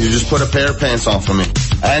there, you just put a pair of pants on for me.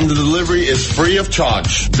 And the delivery is free of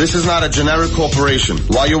charge. This is not a generic corporation.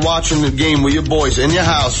 While you're watching the game with your boys in your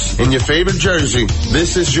house, in your favorite jersey,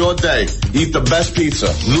 this is your day. Eat the best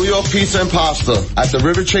pizza. New York Pizza and Pasta at the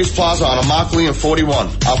River Chase Plaza on Immokalee and 41.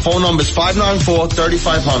 Our phone number is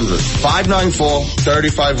 594-3500.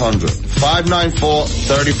 594-3500.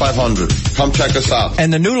 594-3500. Come check us out.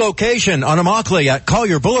 And the new location on Immokalee at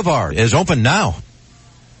Collier Boulevard is open now.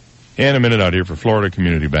 And a minute out here for Florida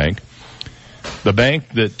Community Bank. The bank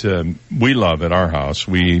that we love at our house.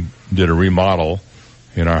 We did a remodel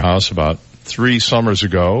in our house about 3 summers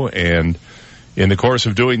ago, and in the course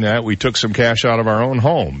of doing that, we took some cash out of our own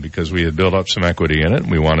home because we had built up some equity in it,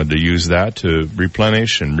 and we wanted to use that to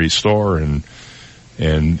replenish and restore and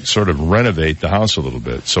sort of renovate the house a little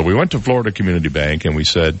bit. So we went to Florida Community Bank and we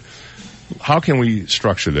said, how can we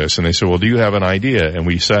structure this? And they said, well, do you have an idea? And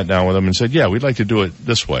we sat down with them and said, yeah, we'd like to do it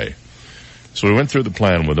this way. So we went through the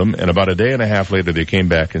plan with them, and about a day and a half later they came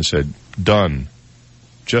back and said, done.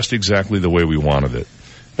 Just exactly the way we wanted it.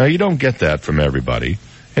 Now, you don't get that from everybody,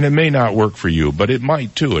 and it may not work for you, but it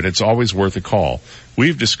might too, and it's always worth a call.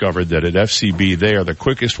 We've discovered that at FCB, they are the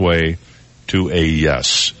quickest way to a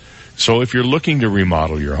yes. So if you're looking to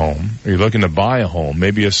remodel your home, or you're looking to buy a home,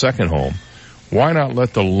 maybe a second home, Why not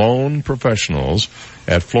let the loan professionals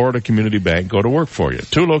at Florida Community Bank go to work for you?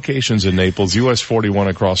 2 locations in Naples, US 41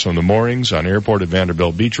 across from the moorings, on Airport at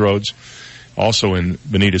Vanderbilt Beach Roads. Also in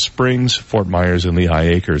Bonita Springs, Fort Myers, and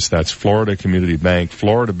Lehigh Acres. That's Florida Community Bank,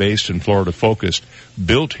 Florida-based and Florida-focused,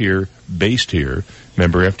 built here, based here,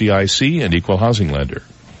 member FDIC and equal housing lender.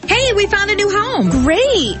 Hey, we found a new home.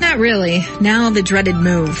 Great. Not really. Now the dreaded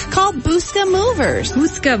move. Call Buska Movers.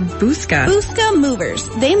 Buska. Buska Movers.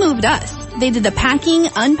 They moved us. They did the packing,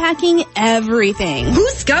 unpacking, everything.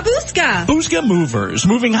 Buska. Buska Movers.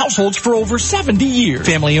 Moving households for over 70 years.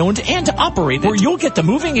 Family owned and operated, where you'll get the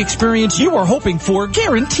moving experience you are hoping for,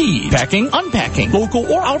 guaranteed. Packing, unpacking,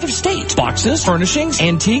 local or out of state. Boxes, furnishings,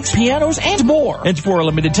 antiques, pianos, and more. And for a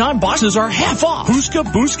limited time, boxes are half off.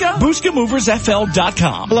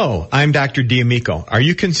 BuskaMoversFL.com. Hello, I'm Dr. D'Amico. Are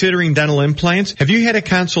you considering dental implants? Have you had a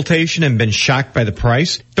consultation and been shocked by the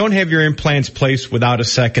price? Don't have your implants placed without a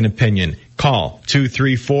second opinion. Call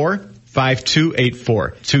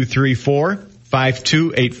 234-5284.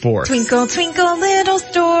 234-5284. Twinkle, twinkle, little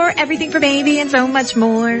store, everything for baby and so much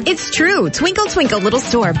more. It's true. Twinkle Twinkle Little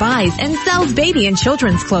Store buys and sells baby and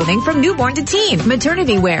children's clothing from newborn to teen,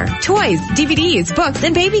 maternity wear, toys, DVDs, books,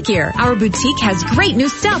 and baby gear. Our boutique has great new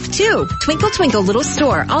stuff too. Twinkle Twinkle Little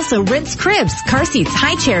Store also rents cribs, car seats,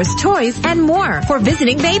 high chairs, toys, and more for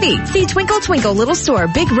visiting baby. See Twinkle Twinkle Little Store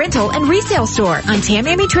big rental and resale store on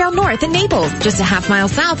Tamiami Trail North in Naples, just a half-mile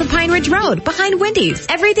south of Pine Ridge Road, behind Wendy's.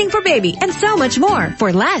 Everything for baby and so much more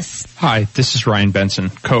for less. Hi, this is Ryan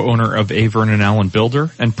Benson, co-owner of A. Vernon Allen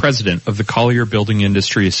Builder and president of the Collier Building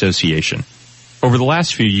Industry Association. Over the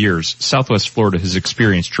last few years, Southwest Florida has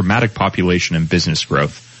experienced dramatic population and business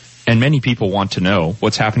growth, and many people want to know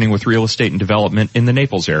what's happening with real estate and development in the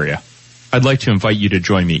Naples area. I'd like to invite you to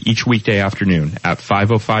join me each weekday afternoon at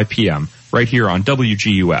 5:05 p.m. right here on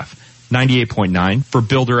WGUF 98.9 for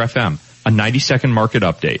Builder FM, a 90-second market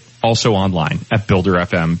update. Also online at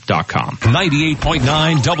builderfm.com.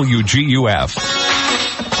 98.9 WGUF.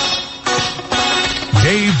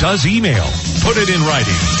 Dave does email. Put it in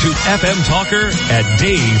writing to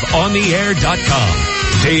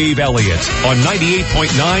fmtalker@daveontheair.com. Dave Elliott on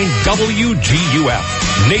 98.9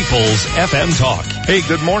 WGUF. Naples FM Talk. Hey,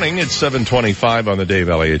 good morning. It's 7:25 on the Dave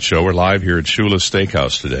Elliott Show. We're live here at Shula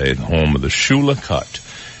Steakhouse today, home of the Shula Cut.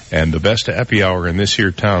 And the best happy hour in this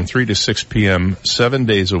here town, 3 to 6 p.m., 7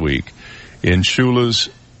 days a week in Shula's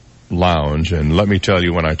Lounge. And let me tell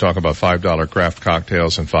you, when I talk about $5 craft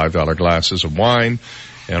cocktails and $5 glasses of wine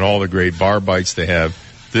and all the great bar bites they have,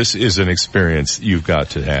 this is an experience you've got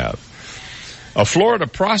to have. A Florida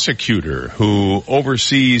prosecutor who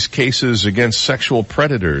oversees cases against sexual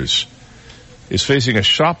predators is facing a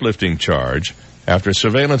shoplifting charge after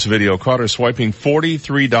surveillance video caught her swiping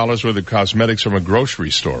 $43 worth of cosmetics from a grocery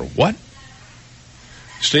store. What?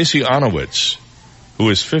 Stacy Onowitz, who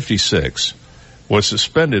is 56, was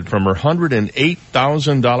suspended from her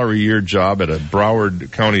 $108,000 a year job at a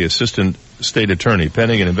Broward County Assistant State Attorney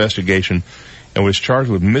pending an investigation and was charged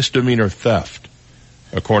with misdemeanor theft,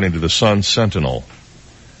 according to the Sun Sentinel.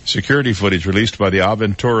 Security footage released by the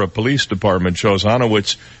Aventura Police Department shows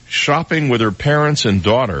Onowitz shopping with her parents and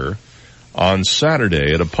daughter on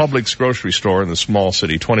Saturday at a Publix grocery store in the small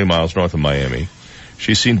city 20 miles north of Miami.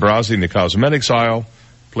 She's seen browsing the cosmetics aisle,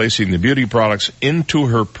 placing the beauty products into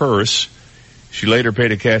her purse. She later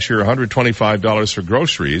paid a cashier $125 for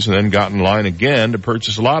groceries and then got in line again to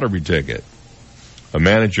purchase a lottery ticket. A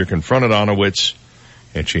manager confronted Onowitz,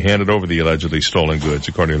 and she handed over the allegedly stolen goods,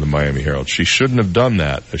 according to the Miami Herald. She shouldn't have done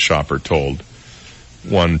that, a shopper told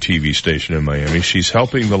one TV station in Miami. She's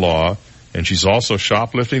helping the law, and she's also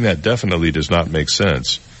shoplifting. That definitely does not make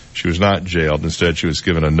sense. She was not jailed. Instead, she was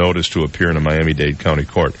given a notice to appear in a Miami-Dade County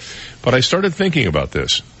court. But I started thinking about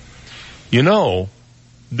this. You know,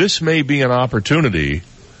 this may be an opportunity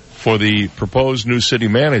for the proposed new city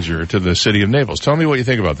manager to the city of Naples. Tell me what you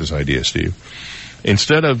think about this idea, Steve.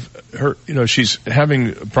 Instead of her, she's having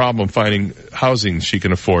a problem finding housing she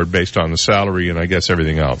can afford based on the salary and I guess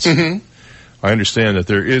everything else. Mm-hmm. I understand that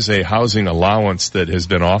there is a housing allowance that has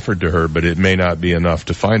been offered to her, but it may not be enough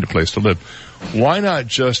to find a place to live. Why not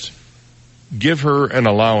just give her an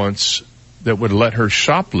allowance that would let her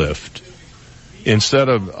shoplift instead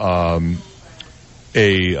of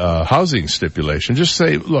a housing stipulation? Just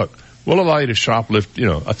say, look, we'll allow you to shoplift,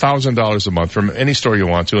 $1,000 a month from any store you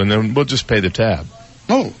want to, and then we'll just pay the tab.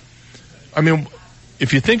 Oh. I mean,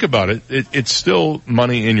 if you think about it, it's still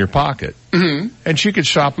money in your pocket. Mm-hmm. And she could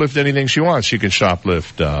shoplift anything she wants. She could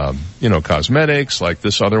shoplift, cosmetics like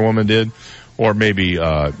this other woman did, or maybe,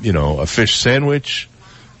 a fish sandwich,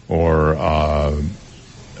 or,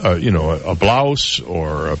 a blouse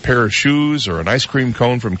or a pair of shoes or an ice cream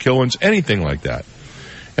cone from Killen's, anything like that.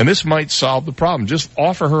 And this might solve the problem. Just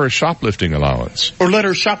offer her a shoplifting allowance. Or let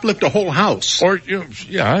her shoplift a whole house. Or, you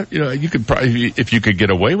could probably, if you could get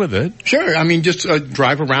away with it. Sure. I mean, just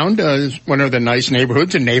drive around one of the nice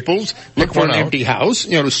neighborhoods in Naples, look for an empty house,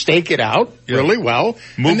 stake it out really well.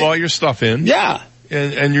 Move all your stuff in. Yeah.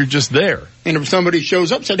 And you're just there. And if somebody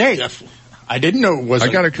shows up and said, hey, I didn't know it was I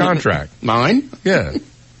got a contract. Mine? Yeah.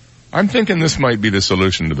 I'm thinking this might be the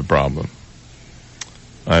solution to the problem.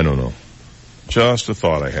 I don't know. Just a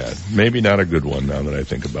thought I had. Maybe not a good one now that I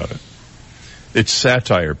think about it. It's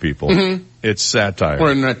satire, people. Mm-hmm. It's satire. Or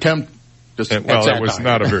an attempt. It was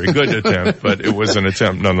not a very good attempt, but it was an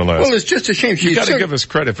attempt nonetheless. Well, it's just a shame. You got to give us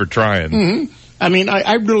credit for trying. Mm-hmm. I mean,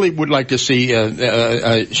 I really would like to see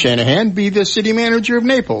Shanahan be the city manager of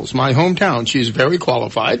Naples, my hometown. She's very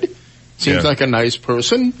qualified. Seems like a nice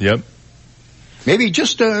person. Yep. Maybe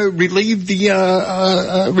just relieve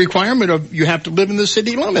the requirement of you have to live in the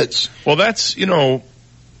city limits. Well, that's,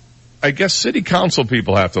 I guess city council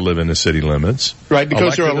people have to live in the city limits. Right,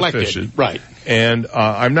 because they're elected. Right. And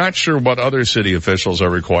I'm not sure what other city officials are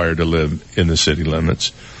required to live in the city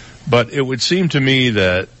limits. But it would seem to me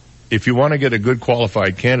that if you want to get a good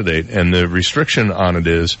qualified candidate, and the restriction on it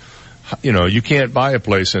is, you can't buy a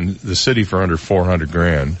place in the city for under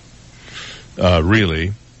 $400,000,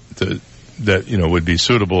 really, that would be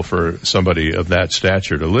suitable for somebody of that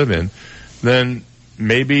stature to live in, then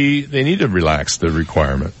maybe they need to relax the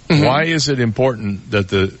requirement. Mm-hmm. Why is it important that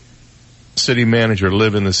the city manager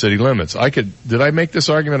live in the city limits? Did I make this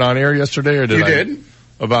argument on air yesterday, or You did?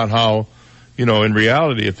 About how, in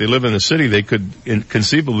reality, if they live in the city, they could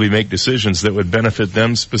conceivably make decisions that would benefit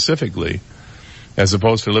them specifically, as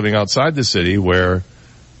opposed to living outside the city where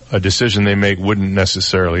a decision they make wouldn't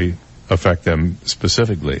necessarily affect them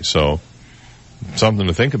specifically. So, something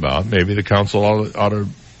to think about. Maybe the council ought to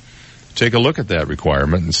take a look at that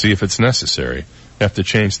requirement and see if it's necessary. Have to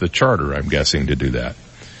change the charter, I'm guessing, to do that.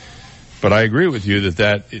 But I agree with you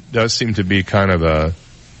that it does seem to be kind of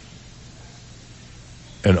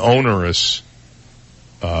an onerous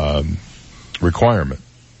requirement.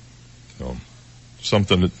 So,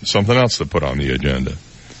 something else to put on the agenda.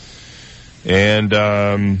 And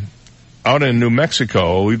out in New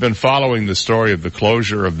Mexico, we've been following the story of the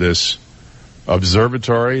closure of this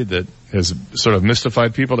observatory that has sort of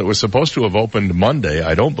mystified people. It was supposed to have opened Monday.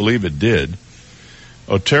 I don't believe it did.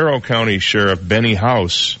 Otero County Sheriff Benny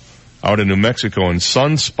House out in New Mexico, in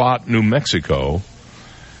Sunspot, New Mexico,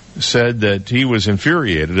 said that he was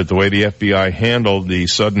infuriated at the way the FBI handled the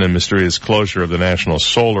sudden and mysterious closure of the National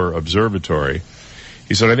Solar Observatory.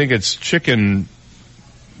 He said, I think it's chicken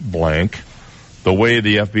blank the way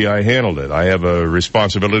the FBI handled it. I have a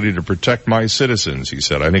responsibility to protect my citizens, he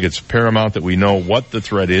said. I think it's paramount that we know what the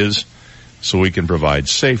threat is so we can provide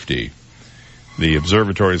safety. The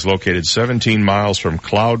observatory is located 17 miles from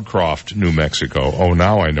Cloudcroft, New Mexico. Oh,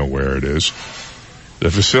 now I know where it is. The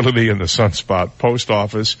facility and the Sunspot post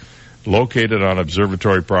office, located on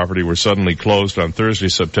observatory property, were suddenly closed on Thursday,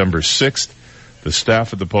 September 6th. The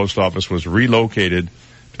staff at the post office was relocated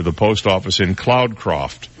to the post office in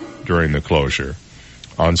Cloudcroft during the closure.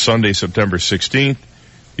 On Sunday, September 16th,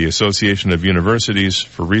 the Association of Universities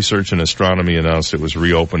for Research in Astronomy announced it was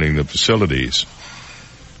reopening the facilities.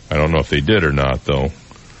 I don't know if they did or not, though.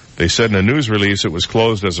 They said in a news release it was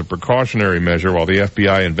closed as a precautionary measure while the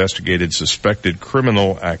FBI investigated suspected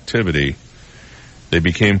criminal activity. They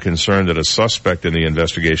became concerned that a suspect in the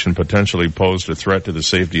investigation potentially posed a threat to the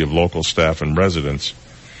safety of local staff and residents.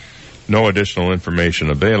 No additional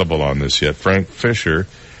information available on this yet. Frank Fisher,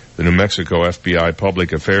 the New Mexico FBI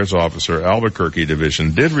Public Affairs Officer, Albuquerque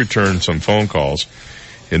Division, did return some phone calls.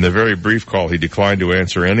 In the very brief call, he declined to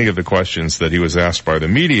answer any of the questions that he was asked by the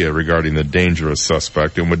media regarding the dangerous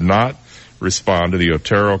suspect and would not respond to the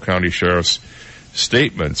Otero County Sheriff's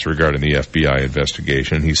statements regarding the FBI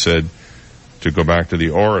investigation. He said to go back to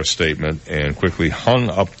the Aura statement and quickly hung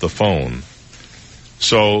up the phone.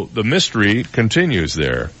 So the mystery continues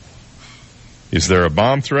there. Is there a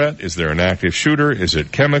bomb threat? Is there an active shooter? Is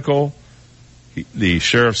it chemical? The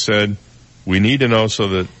sheriff said, we need to know so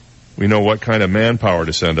that we know what kind of manpower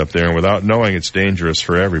to send up there, and without knowing, it's dangerous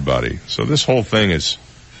for everybody. So this whole thing is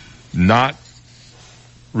not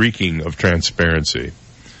reeking of transparency.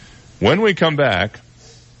 When we come back,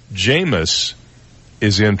 Jameis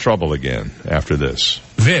is in trouble again after this.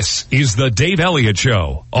 This is the Dave Elliott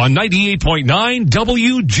Show on 98.9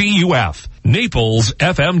 WGUF, Naples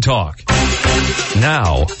FM Talk.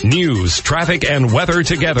 Now, news, traffic, and weather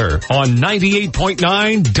together on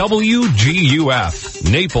 98.9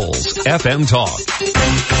 WGUF, Naples FM Talk.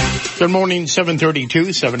 Good morning,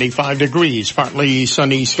 7:32, 75 degrees, partly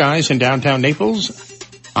sunny skies in downtown Naples.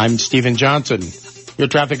 I'm Stephen Johnson. Your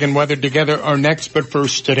traffic and weather together are next, but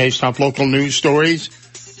first, today's top local news stories.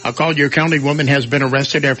 A Collier County woman has been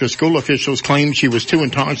arrested after school officials claimed she was too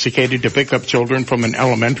intoxicated to pick up children from an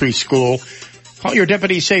elementary school. Collier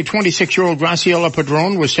deputies say 26-year-old Graciela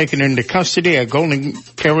Padron was taken into custody at Golden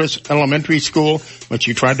Terrace Elementary School when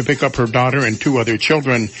she tried to pick up her daughter and two other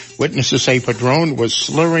children. Witnesses say Padron was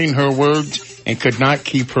slurring her words and could not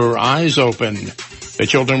keep her eyes open. The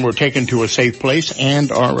children were taken to a safe place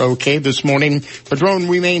and are okay this morning. Padron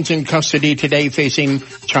remains in custody today facing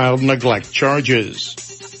child neglect charges.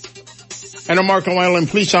 And a Marco Island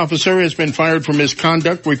police officer has been fired for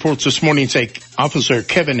misconduct. Reports this morning say Officer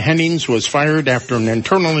Kevin Hennings was fired after an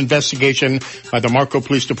internal investigation by the Marco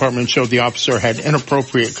Police Department showed the officer had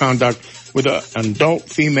inappropriate conduct with an adult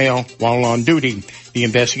female while on duty. The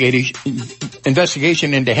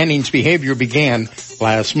investigation into Hennings' behavior began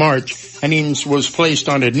last March. Hennings was placed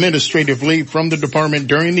on administrative leave from the department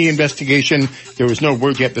during the investigation. There was no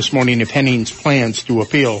word yet this morning if Hennings plans to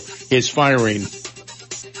appeal his firing.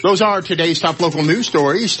 Those are today's top local news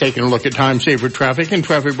stories. Taking a look at time-saver traffic, and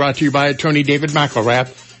traffic brought to you by Attorney David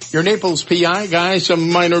McElrath. Your Naples PI, guys, some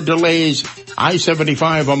minor delays.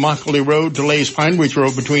 I-75 Immokalee Road, delays Pine Ridge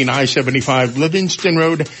Road between I-75 Livingston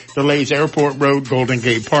Road, delays Airport Road, Golden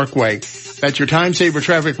Gate Parkway. That's your time-saver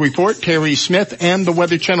traffic report. Terry Smith and the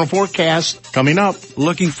Weather Channel forecast coming up.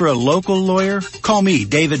 Looking for a local lawyer? Call me,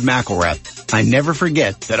 David McElrath. I never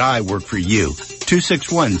forget that I work for you.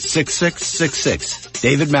 261-6666.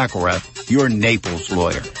 David McElrath, your Naples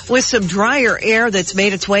lawyer. With some drier air that's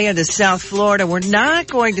made its way into South Florida, we're not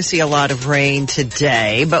going to see a lot of rain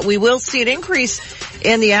today, but we will see an increase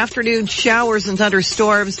in the afternoon showers and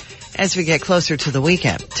thunderstorms as we get closer to the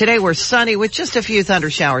weekend. Today we're sunny with just a few thunder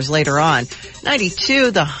showers later on. 92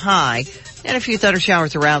 the high, and a few thunder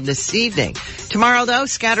showers around this evening. Tomorrow, though,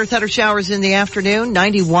 scattered thunder showers in the afternoon,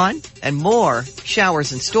 91, and more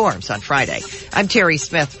showers and storms on Friday. I'm Terry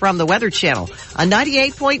Smith from the Weather Channel on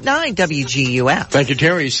 98.9 WGUF. Thank you,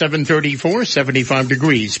 Terry. 7:34, 75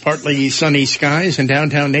 degrees, partly sunny skies in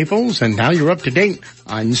downtown Naples, and now you're up to date.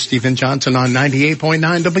 I'm Stephen Johnson on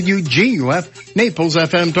 98.9 WGUF, Naples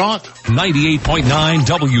FM Talk. 98.9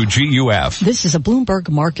 WGUF. This is a Bloomberg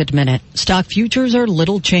Market Minute. Stock futures are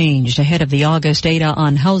little changed ahead of the August data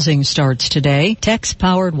on housing starts today. Techs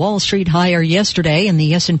powered Wall Street higher yesterday, and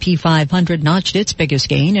the S&P 500 notched its biggest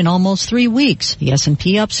gain in almost 3 weeks. The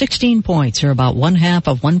S&P up 16 points, or about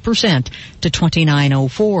 0.5% to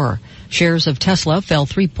 2904. Shares of Tesla fell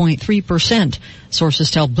 3.3%.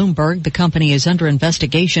 Sources tell Bloomberg the company is under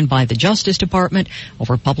investigation by the Justice Department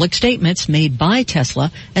over public statements made by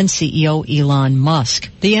Tesla and CEO Elon Musk.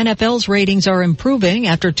 The NFL's ratings are improving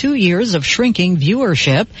after 2 years of shrinking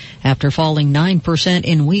viewership. After falling 9%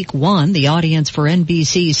 in Week 1, the audience for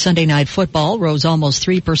NBC's Sunday Night Football rose almost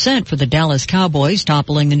 3% for the Dallas Cowboys,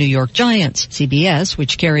 toppling the New York Giants. CBS,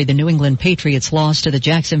 which carried the New England Patriots' loss to the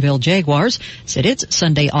Jacksonville Jaguars, said its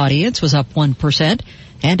Sunday audience was up 1%.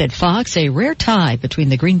 And at Fox, a rare tie between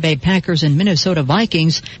the Green Bay Packers and Minnesota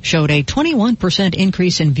Vikings showed a 21%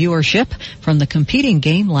 increase in viewership from the competing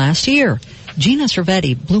game last year. Gina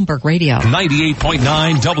Cervetti, Bloomberg Radio.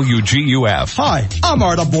 98.9 WGUF. Hi, I'm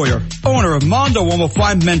Arda Boyer, owner of Mondo Uomo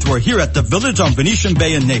Fine Mentor here at the Village on Venetian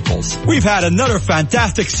Bay in Naples. We've had another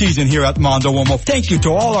fantastic season here at Mondo Uomo. Thank you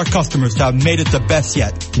to all our customers that have made it the best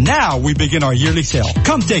yet. Now we begin our yearly sale.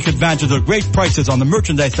 Come take advantage of great prices on the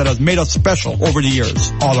merchandise that has made us special over the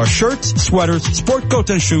years. All our shirts, sweaters, sport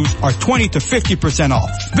coats, and shoes are 20 to 50% off.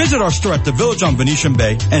 Visit our store at the Village on Venetian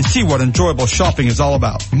Bay and see what enjoyable shopping is all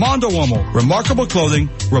about. Mondo Uomo. Remarkable clothing,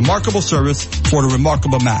 remarkable service for the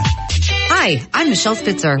remarkable man. Hi, I'm Michelle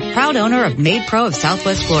Spitzer, proud owner of Made Pro of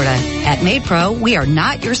Southwest Florida. At Made Pro, we are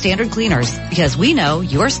not your standard cleaners because we know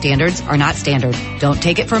your standards are not standard. Don't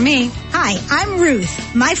take it from me. Hi, I'm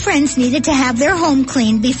Ruth. My friends needed to have their home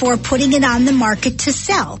cleaned before putting it on the market to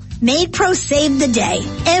sell. Made Pro saved the day.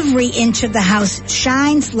 Every inch of the house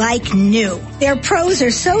shines like new. Their pros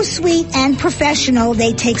are so sweet and professional.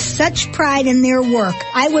 They take such pride in their work.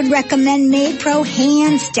 I would recommend Made Pro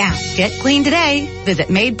hands down. Get clean today. Visit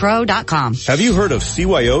MadePro.com. Have you heard of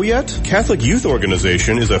CYO yet? Catholic Youth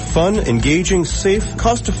Organization is a fun, engaging, safe,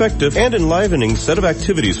 cost-effective, and enlivening set of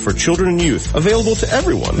activities for children and youth available to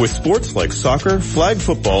everyone with sports like soccer, flag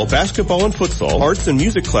football, basketball and futsal, arts and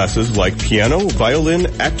music classes like piano, violin,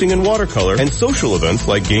 acting, painting and watercolor, and social events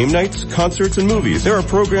like game nights, concerts, and movies. There are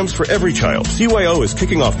programs for every child. CYO is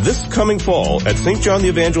kicking off this coming fall at St. John the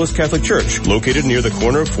Evangelist Catholic Church, located near the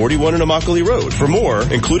corner of 41 and Immokalee Road. For more,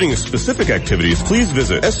 including specific activities, please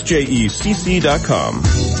visit sjecc.com.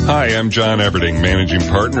 Hi, I'm John Everding, managing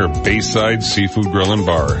partner of Bayside Seafood Grill and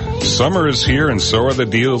Bar. Summer is here and so are the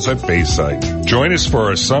deals at Bayside. Join us for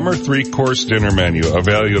our summer 3-course dinner menu, a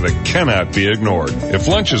value that cannot be ignored. If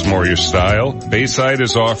lunch is more your style, Bayside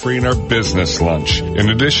is offering our business lunch. In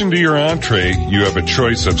addition to your entree, you have a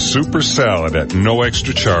choice of super salad at no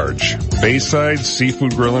extra charge. Bayside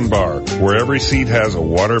Seafood Grill and Bar, where every seat has a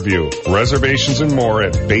water view. Reservations and more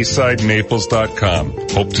at BaysideNaples.com.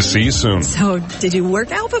 Hope to see you soon. So, did you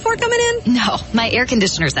work out before coming in? No, my air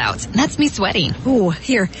conditioner's out. That's me sweating. Ooh,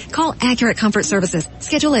 here, call Accurate Comfort Services.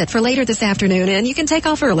 Schedule it for later this afternoon and you can take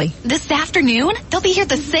off early. This afternoon? They'll be here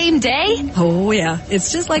the same day? Oh yeah,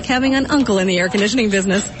 it's just like having an uncle in the air conditioning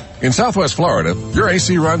business. In Southwest Florida, your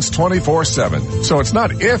AC runs 24/7. So it's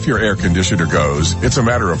not if your air conditioner goes, it's a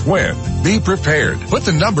matter of when. Be prepared. Put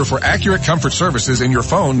the number for Accurate Comfort Services in your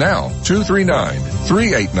phone now.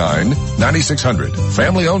 239-389-9600.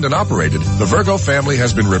 Family owned and operated, the Virgo family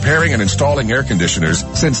has been repairing and installing air conditioners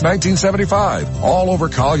since 1975, all over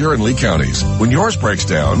Collier and Lee counties. When yours breaks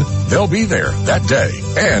down, they'll be there that day.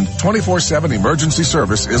 And 24/7 emergency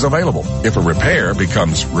service is available. If a repair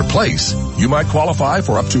becomes replace, you might qualify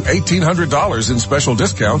for up to $1,800 in special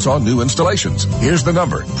discounts on new installations. Here's the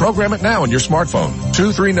number. Program it now on your smartphone.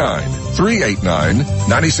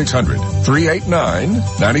 239-389-9600.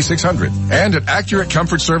 389-9600. And at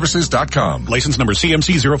AccurateComfortServices.com. License number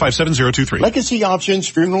CMC 057023. Legacy Options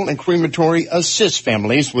Funeral and Crematory assists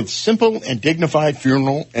families with simple and dignified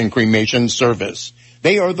funeral and cremation service.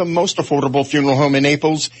 They are the most affordable funeral home in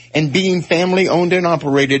Naples, and being family owned and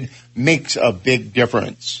operated makes a big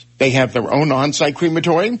difference. They have their own on-site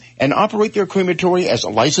crematory and operate their crematory as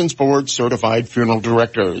licensed board certified funeral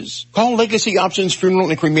directors. Call Legacy Options Funeral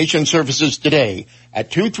and Cremation Services today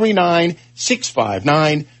at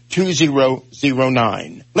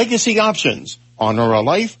 239-659-2009. Legacy Options. Honor a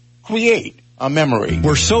life. Create a memory.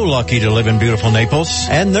 We're so lucky to live in beautiful Naples,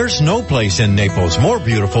 and there's no place in Naples more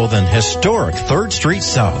beautiful than historic 3rd Street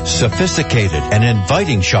South. Sophisticated and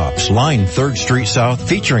inviting shops line 3rd Street South,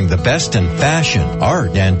 featuring the best in fashion,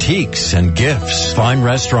 art, antiques, and gifts. Fine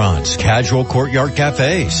restaurants, casual courtyard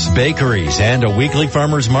cafes, bakeries, and a weekly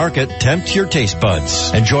farmers market tempt your taste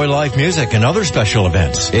buds. Enjoy live music and other special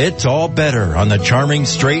events. It's all better on the charming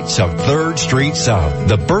streets of 3rd Street South,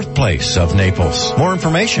 the birthplace of Naples. More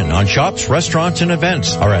information on shops, restaurants, and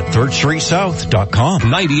events are at thirdstreetsouth.com.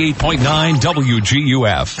 98.9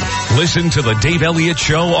 WGUF. Listen to the Dave Elliott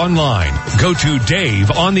Show online. Go to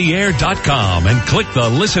DaveOnTheAir.com and click the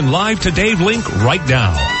Listen Live to Dave link right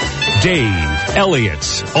now. Dave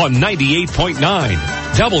Elliott's on 98.9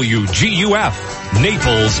 WGUF,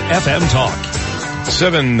 Naples FM Talk.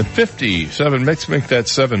 7:57. Let's make that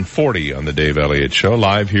 7:40 on the Dave Elliott Show,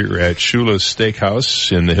 live here at Shula's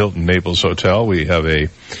Steakhouse in the Hilton Naples Hotel. We have a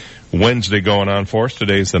Wednesday going on for us.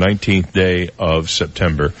 Today's the 19th day of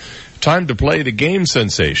September. Time to play the game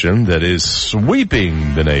sensation that is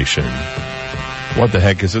sweeping the nation. What the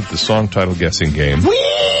heck is it? The song title guessing game.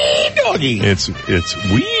 Wee Doggy. It's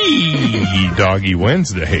Wee Doggy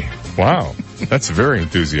Wednesday. Wow. That's very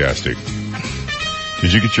enthusiastic.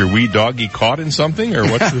 Did you get your wee doggy caught in something, or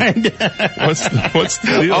what's the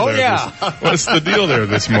deal there? Yeah. What's the deal there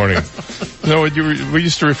this morning? No, we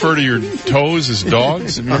used to refer to your toes as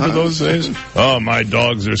dogs. Remember those days? Oh, my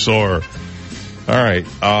dogs are sore. All right.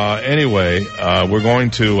 Anyway, we're going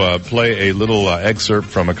to play a little excerpt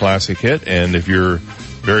from a classic hit, and if you're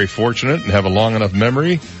very fortunate and have a long enough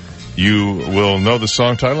memory, you will know the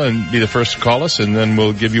song title and be the first to call us, and then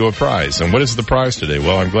we'll give you a prize. And what is the prize today?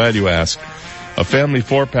 Well, I'm glad you asked. A family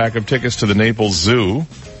 4-pack of tickets to the Naples Zoo.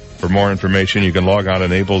 For more information, you can log on to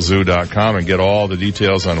napleszoo.com and get all the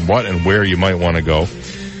details on what and where you might want to go.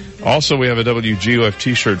 Also, we have a WGOF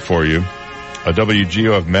t-shirt for you, a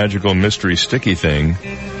WGOF Magical Mystery Sticky Thing,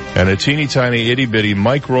 and a teeny tiny itty bitty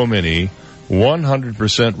micro mini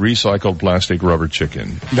 100% recycled plastic rubber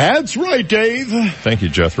chicken. That's right, Dave. Thank you,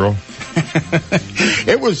 Jethro.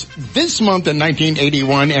 It was this month in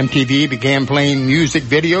 1981 MTV began playing music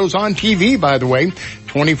videos on TV, by the way,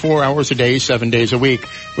 24 hours a day, 7 days a week.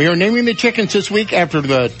 We are naming the chickens this week after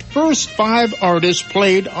the first 5 artists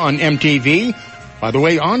played on MTV, by the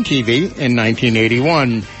way, on TV in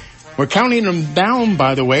 1981. We're counting them down,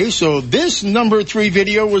 by the way, so this number 3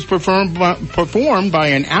 video was performed by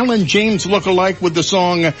an Alan James lookalike with the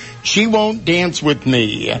song She Won't Dance With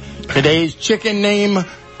Me. Today's chicken name,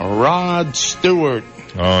 Rod Stewart.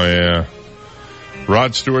 Oh, yeah.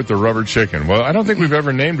 Rod Stewart, the rubber chicken. Well, I don't think we've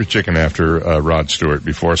ever named a chicken after Rod Stewart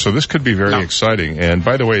before, so this could be very exciting. And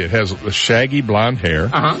by the way, it has shaggy blonde hair.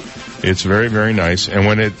 It's very, very nice. And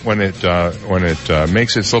when it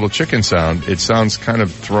makes its little chicken sound, it sounds kind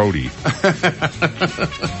of throaty.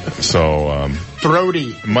 So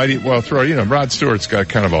throaty. Throaty. You know, Rod Stewart's got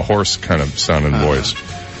kind of a hoarse kind of sounding voice.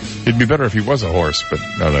 It'd be better if he was a horse, but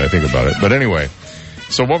now that I think about it. But anyway.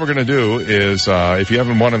 So what we're going to do is, if you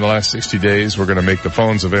haven't won in the last 60 days, we're going to make the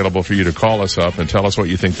phones available for you to call us up and tell us what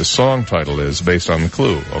you think the song title is based on the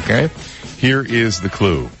clue, okay? Here is the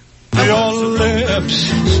clue. Your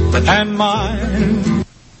lips and mine.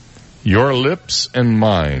 Your lips and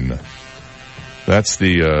mine. That's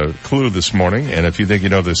the clue this morning. And if you think you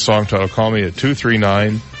know this song title, call me at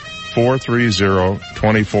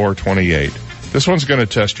 239-430-2428. This one's going to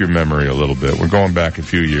test your memory a little bit. We're going back a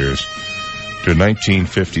few years. To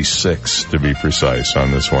 1956, to be precise,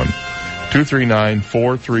 on this one.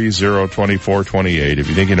 239-430-2428. If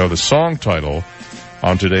you think you know the song title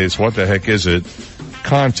on today's What the Heck Is It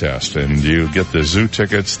contest, and you get the zoo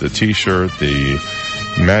tickets, the T-shirt, the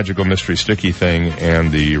magical mystery sticky thing,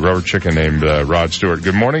 and the rubber chicken named Rod Stewart.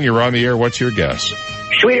 Good morning. You're on the air. What's your guess?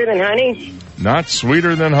 Sweeter than honey. Not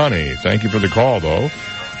sweeter than honey. Thank you for the call, though.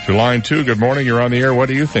 To line 2, good morning. You're on the air. What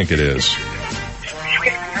do you think it is?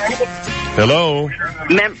 Hello?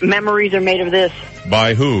 Memories are made of this.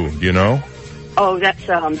 By who? Do you know? Oh, that's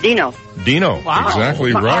Dino. Dino. Wow.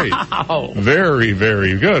 Exactly right. Wow. Very,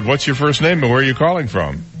 very good. What's your first name and where are you calling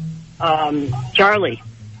from? Charlie.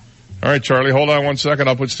 All right, Charlie, hold on one second.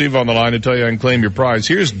 I'll put Steve on the line to tell you I can claim your prize.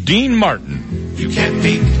 Here's Dean Martin. You can't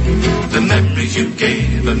beat the memories you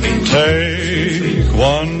gave me. Take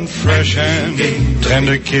one fresh and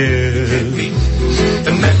tender kiss.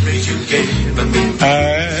 The memories you gave me.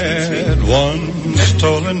 Add one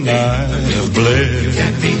stolen night of bliss. You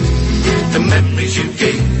can't beat the memories you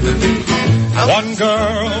gave me. One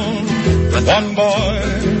girl, one boy,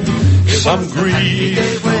 some grief,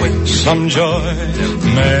 some joy.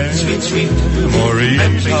 Memories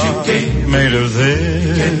are made of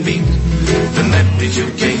this. The memories you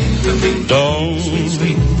gave me. Don't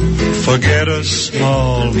forget a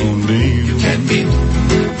small moonbeam. You can't beat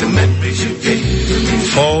the memories you gave me.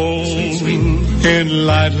 Fold in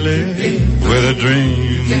lightly with a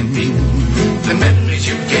dream. You can't beat the memories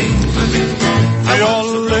you gave me. Your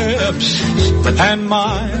lips and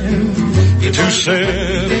mine, 2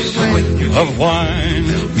 sips of wine.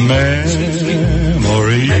 Memories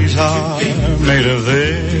are made of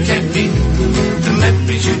this. You can't beat the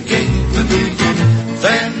memories you gave me.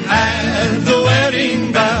 Then add the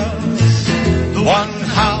wedding bells, the one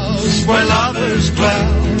house where lovers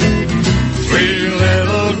dwell. 3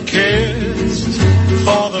 little kids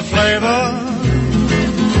for the flavor.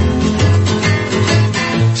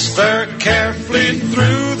 Stir carefully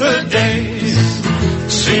through the days.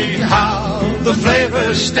 See how the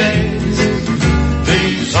flavor stays.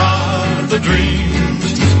 These are the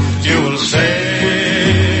dreams you will savor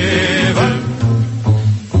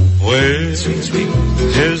with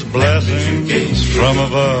his blessings from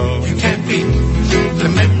above. You can't beat the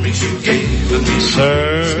memories you gave me.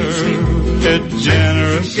 Serve it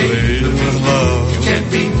generously with love. You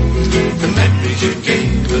can't beat the memories you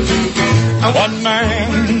gave me. One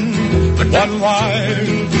man, one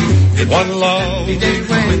wife, one love,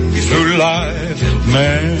 through life.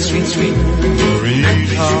 Memories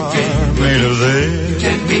are made of this. You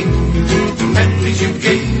can't beat the memories you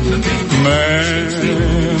gave me.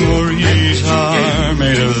 Memories are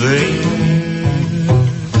made of this.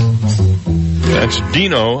 That's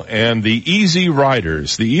Dino and the Easy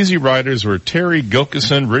Riders. The Easy Riders were Terry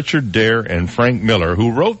Gilkison, Richard Dare, and Frank Miller, who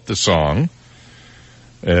wrote the song.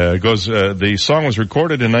 The song was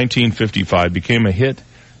recorded in 1955, became a hit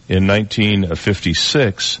in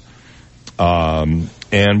 1956.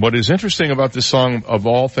 And what is interesting about this song, of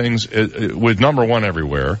all things, it was number 1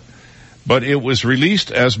 everywhere, but it was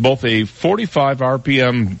released as both a 45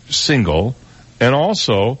 RPM single and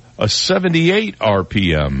also a 78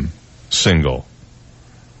 RPM single.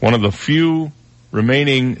 One of the few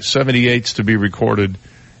remaining 78s to be recorded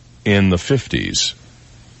in the 50s.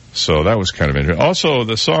 So that was kind of interesting. Also,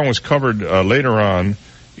 the song was covered later on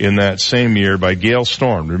in that same year by Gail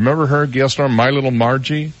Storm. Remember her, Gail Storm, My Little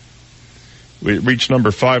Margie? It reached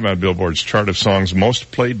number 5 on Billboard's chart of songs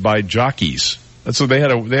most played by jockeys. That's what they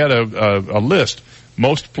had a list,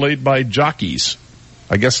 most played by jockeys.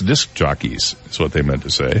 I guess disc jockeys is what they meant to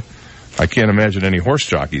say. I can't imagine any horse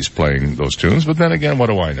jockeys playing those tunes, but then again, what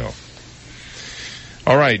do I know?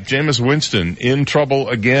 All right, Jameis Winston in trouble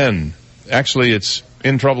again. Actually, it's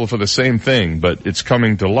in trouble for the same thing, but it's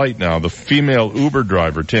coming to light now. The female Uber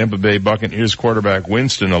driver, Tampa Bay Buccaneers quarterback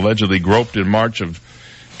Winston, allegedly groped in March of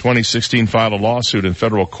 2016, filed a lawsuit in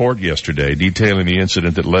federal court yesterday detailing the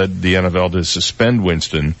incident that led the NFL to suspend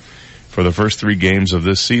Winston for the first 3 games of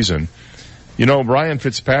this season. You know, Ryan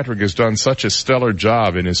Fitzpatrick has done such a stellar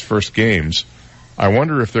job in his first games. I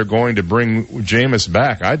wonder if they're going to bring Jameis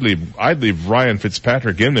back. I'd leave Ryan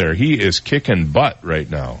Fitzpatrick in there. He is kicking butt right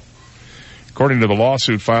now. According to the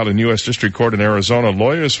lawsuit filed in U.S. District Court in Arizona,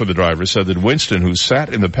 lawyers for the driver said that Winston, who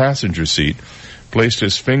sat in the passenger seat, placed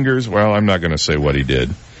his fingers, well, I'm not going to say what he did,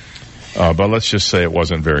 but let's just say it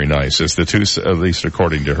wasn't very nice, as the two, at least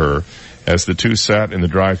according to her, as the two sat in the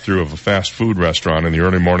drive-thru of a fast food restaurant in the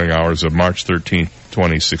early morning hours of March 13,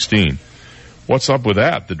 2016. What's up with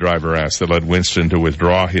that? The driver asked, that led Winston to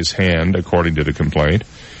withdraw his hand, according to the complaint.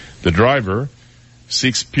 The driver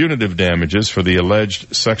seeks punitive damages for the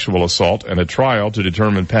alleged sexual assault and a trial to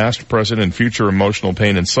determine past, present, and future emotional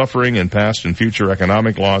pain and suffering and past and future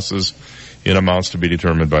economic losses in amounts to be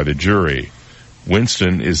determined by the jury.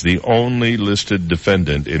 Winston is the only listed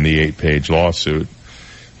defendant in the 8-page lawsuit.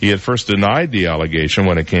 He had first denied the allegation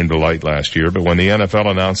when it came to light last year, but when the NFL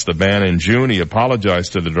announced the ban in June, he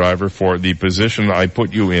apologized to the driver for the position I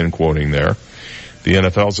put you in, quoting there. The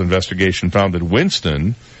NFL's investigation found that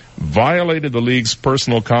Winston violated the league's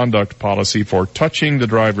personal conduct policy for touching the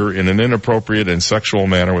driver in an inappropriate and sexual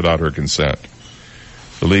manner without her consent.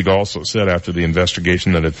 The league also said after the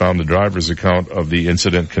investigation that it found the driver's account of the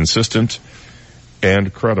incident consistent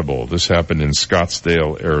and credible. This happened in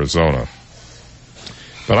Scottsdale, Arizona.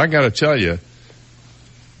 But I got to tell you,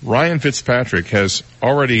 Ryan Fitzpatrick has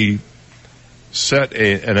already set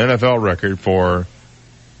an NFL record for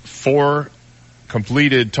 4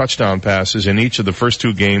 completed touchdown passes in each of the first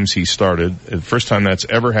 2 games he started. The first time that's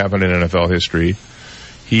ever happened in NFL history.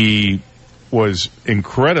 He was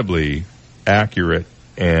incredibly accurate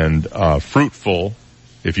and fruitful,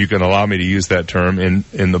 if you can allow me to use that term, in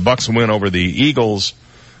the Bucs win over the Eagles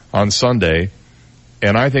on Sunday.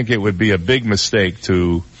 And I think it would be a big mistake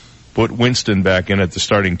to put Winston back in at the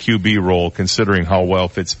starting QB role, considering how well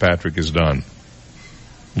Fitzpatrick has done.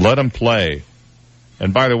 Let him play.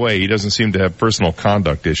 And by the way, he doesn't seem to have personal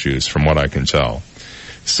conduct issues from what I can tell.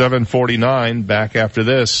 7:49, back after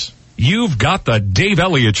this. You've got the Dave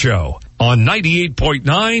Elliott Show on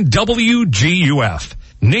 98.9 WGUF,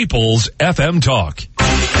 Naples FM Talk.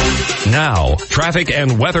 Now, traffic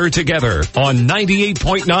and weather together on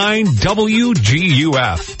 98.9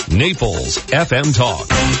 WGUF, Naples FM Talk.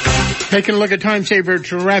 Taking a look at time saver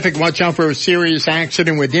traffic. Watch out for a serious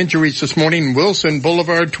accident with injuries this morning. Wilson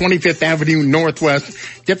Boulevard, 25th Avenue Northwest.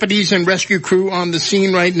 Deputies and rescue crew on the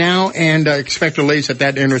scene right now, and expect delays at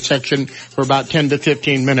that intersection for about 10 to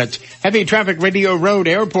 15 minutes. Heavy traffic, Radio Road,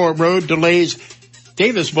 Airport Road, delays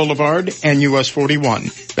Davis Boulevard and US 41.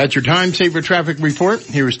 That's your time saver traffic report.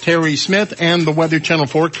 Here's Terry Smith and the Weather Channel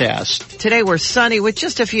forecast. Today we're sunny with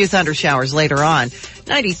just a few thunder showers later on.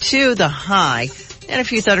 92 the high, and a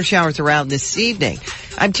few thunder showers around this evening.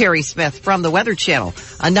 I'm Terry Smith from the Weather Channel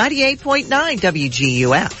on 98.9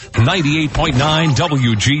 WGUF. 98.9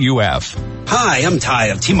 WGUF. Hi, I'm Ty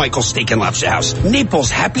of T. Michael's Steak and Lobster House.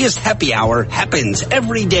 Naples' happiest happy hour happens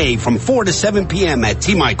every day from 4 to 7 p.m. at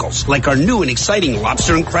T. Michael's. Like our new and exciting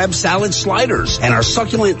lobster and crab salad sliders and our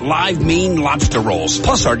succulent live Maine lobster rolls,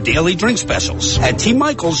 plus our daily drink specials. At T.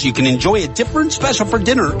 Michael's, you can enjoy a different special for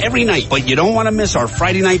dinner every night, but you don't want to miss our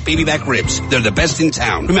Friday night baby back ribs. They're the best in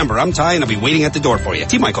town. Remember, I'm Ty and I'll be waiting at the door for you.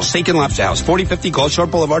 T. Michael's Steak and Lobster House, 4050 Gulf Shore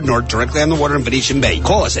Boulevard North, directly on the water in Venetian Bay.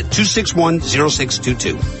 Call us at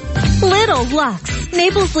 261-0622. Little Lux,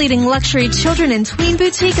 Naples' leading luxury children and tween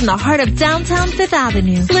boutique in the heart of downtown Fifth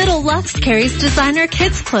Avenue. Little Lux carries designer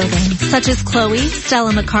kids clothing, such as Chloe,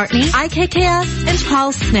 Stella McCartney, IKKF, and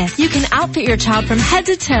Paul Smith. You can outfit your child from head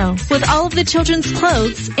to toe with all of the children's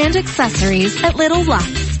clothes and accessories at Little Lux,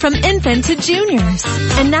 from infant to juniors.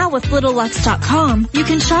 And now with LittleLux.com, you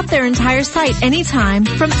can shop their entire site anytime,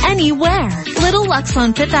 from anywhere. Little Lux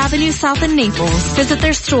on Fifth Avenue South in Naples. Visit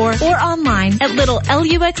their store or online at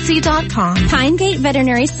LittleLuxC.com. Pinegate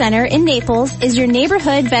Veterinary Center in Naples is your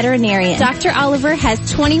neighborhood veterinarian. Dr. Oliver has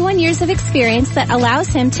 21 years of experience that allows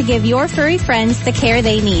him to give your furry friends the care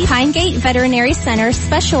they need. Pinegate Veterinary Center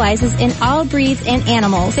specializes in all breeds and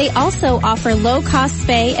animals. They also offer low-cost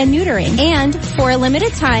spay and neutering. And for a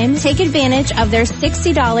limited time, time, take advantage of their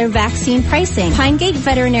 $60 vaccine pricing. Pine Gate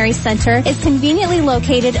Veterinary Center is conveniently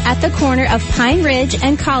located at the corner of Pine Ridge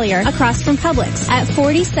and Collier across from Publix at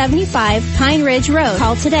 4075 Pine Ridge Road.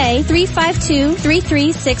 Call today,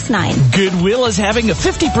 352-3369. Goodwill is having a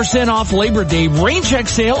 50% off Labor Day rain check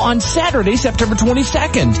sale on Saturday, September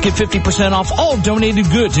 22nd. Get 50% off all donated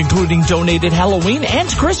goods, including donated Halloween and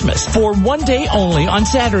Christmas. For one day only on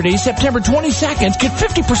Saturday, September 22nd, get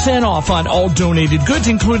 50% off on all donated goods,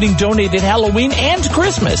 including donated Halloween and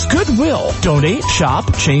Christmas. Goodwill. Donate,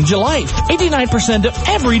 shop, change a life. 89% of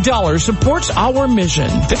every dollar supports our mission.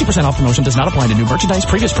 50% off promotion does not apply to new merchandise.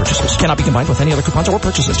 Previous purchases cannot be combined with any other coupons or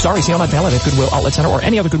purchases. Sorry, sale not valid at Goodwill Outlet Center or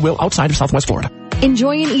any other Goodwill outside of Southwest Florida.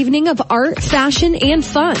 Enjoy an evening of art, fashion, and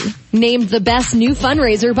fun. Named the best new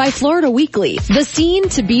fundraiser by Florida Weekly, the Scene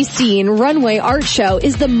to Be Seen Runway Art Show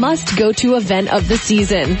is the must-go-to event of the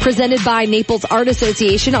season. Presented by Naples Art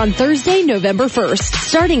Association on Thursday, November 1st,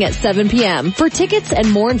 starting at 7 p.m. For tickets and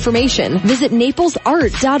more information, visit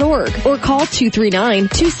naplesart.org or call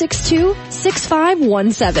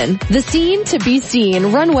 239-262-6517. The Scene to Be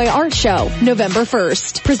Seen Runway Art Show, November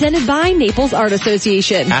 1st. Presented by Naples Art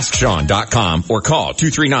Association. AskSean.com or call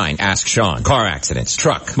 239-ASK-SEAN. Car accidents,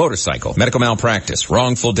 truck, motorcycle, medical malpractice,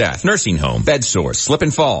 wrongful death, nursing home, bed sores, slip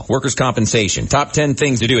and fall, workers' compensation. Top 10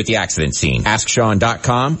 things to do at the accident scene.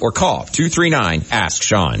 AskSean.com or call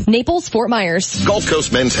 239-ASK-SEAN. Naples, Fort Myers. Gulf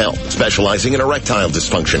Coast Men's Health, specializing in erectile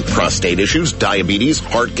dysfunction, prostate issues, diabetes,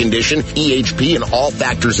 heart condition, EHP, and all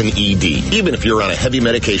factors in ED. Even if you're on a heavy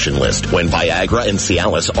medication list, when Viagra and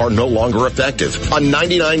Cialis are no longer effective. A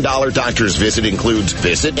 $99 doctor's visit includes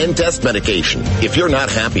visit and test medication. If you're not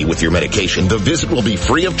happy with your medication, the visit will be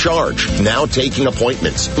free of charge. Now taking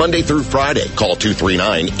appointments Monday through Friday. Call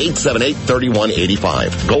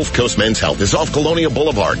 239-878-3185. Gulf Coast Men's Health is off Colonial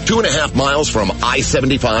Boulevard, 2.5 miles from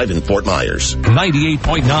I-75 in Fort Myers.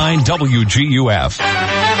 98.9 WGUF.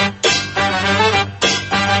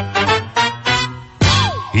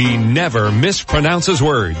 He never mispronounces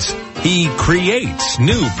words. He creates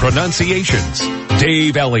new pronunciations.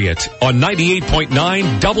 Dave Elliott on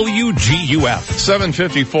 98.9 WGUF.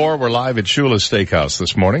 7:54. We're live at Shula's Steakhouse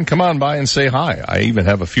this morning. Come on by and say hi. I even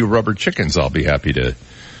have a few rubber chickens I'll be happy to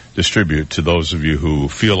distribute to those of you who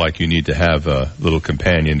feel like you need to have a little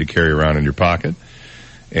companion to carry around in your pocket.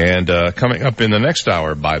 And coming up in the next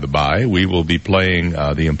hour, by the by, we will be playing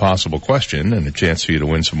the impossible question and a chance for you to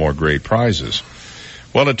win some more great prizes.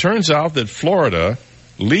 Well, it turns out that Florida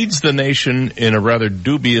leads the nation in a rather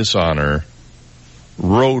dubious honor,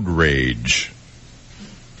 road rage.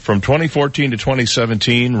 From 2014 to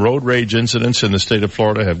 2017, road rage incidents in the state of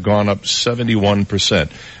Florida have gone up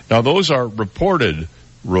 71%. Now, those are reported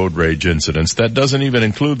road rage incidents. That doesn't even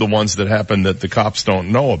include the ones that happen that the cops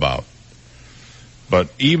don't know about. But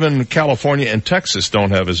even California and Texas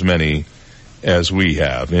don't have as many as we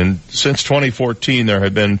have. And since 2014, there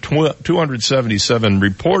have been 277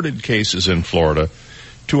 reported cases in Florida,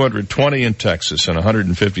 220 in Texas, and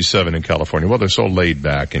 157 in California. Well, they're so laid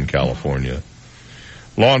back in California.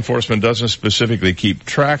 Law enforcement doesn't specifically keep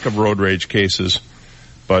track of road rage cases,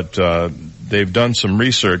 but they've done some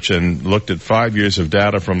research and looked at 5 years of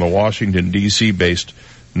data from the Washington, D.C. based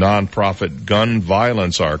nonprofit Gun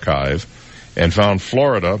Violence Archive and found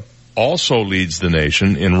Florida also leads the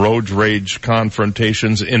nation in road rage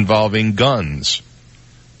confrontations involving guns.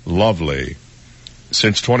 Lovely.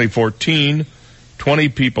 Since 2014, 20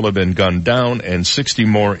 people have been gunned down and 60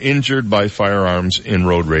 more injured by firearms in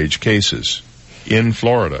road rage cases in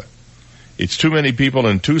Florida. It's too many people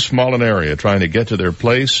in too small an area trying to get to their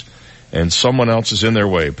place, and someone else is in their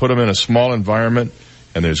way. Put them in a small environment,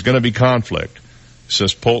 and there's going to be conflict,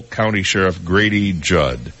 says Polk County Sheriff Grady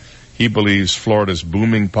Judd. He believes Florida's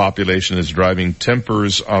booming population is driving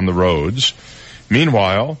tempers on the roads.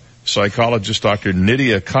 Meanwhile, psychologist Dr.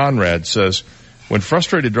 Nydia Conrad says when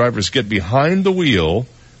frustrated drivers get behind the wheel,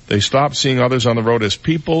 they stop seeing others on the road as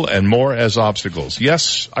people and more as obstacles.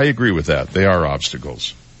 Yes, I agree with that. They are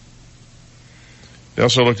obstacles. They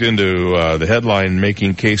also looked into the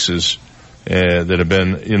headline-making cases that have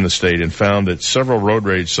been in the state and found that several road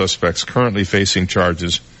rage suspects currently facing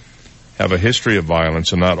charges have a history of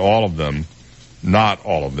violence, and not all of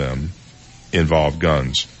them involve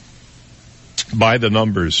guns. By the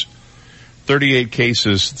numbers, 38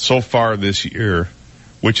 cases so far this year,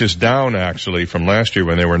 which is down actually from last year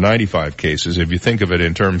when there were 95 cases. If you think of it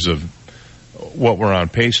in terms of what we're on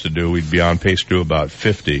pace to do, we'd be on pace to do about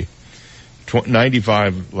 50.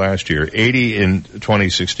 95 last year, 80 in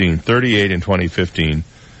 2016, 38 in 2015,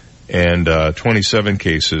 and 27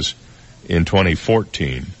 cases in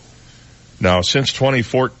 2014. Now, since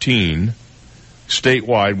 2014,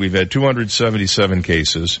 statewide, we've had 277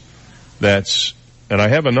 cases. And I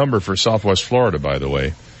have a number for Southwest Florida, by the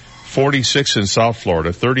way. 46 in South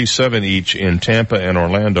Florida, 37 each in Tampa and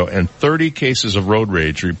Orlando, and 30 cases of road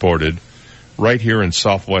rage reported right here in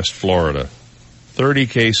Southwest Florida. 30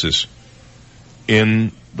 cases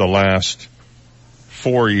in the last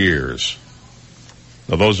 4 years.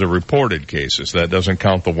 Now, those are reported cases. That doesn't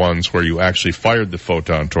count the ones where you actually fired the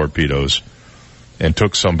photon torpedoes and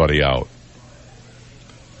took somebody out.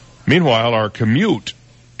 Meanwhile, our commute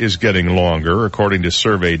is getting longer, according to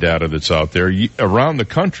survey data that's out there. Around the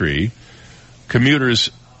country, commuters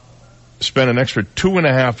spent an extra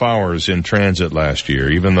 2.5 hours in transit last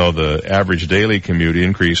year, even though the average daily commute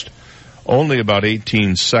increased only about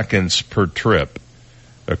 18 seconds per trip,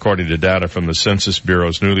 according to data from the Census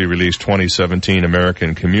Bureau's newly released 2017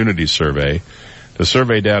 American Community Survey. The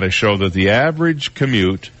survey data show that the average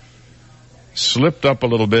commute slipped up a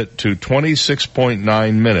little bit to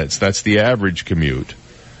 26.9 minutes. That's the average commute,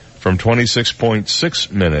 from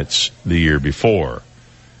 26.6 minutes the year before.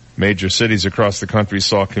 Major cities across the country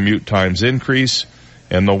saw commute times increase,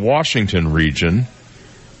 and the Washington region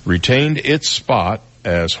retained its spot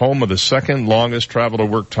as home of the second longest travel to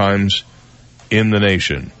work times in the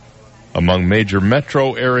nation. Among major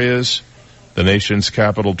metro areas, the nation's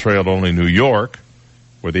capital trailed only New York,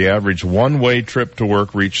 where the average one-way trip to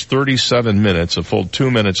work reached 37 minutes, a full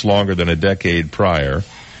 2 minutes longer than a decade prior.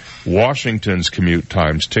 Washington's commute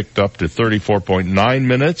times ticked up to 34.9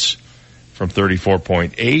 minutes from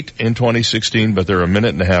 34.8 in 2016, but they're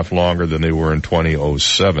 1.5 minutes longer than they were in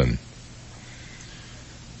 2007.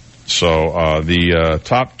 So the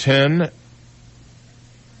top 10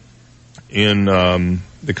 in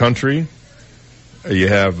the country, you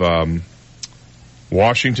have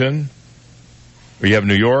Washington, you have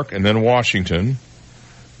New York, and then Washington.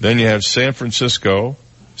 Then you have San Francisco,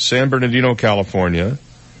 San Bernardino, California,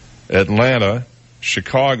 Atlanta,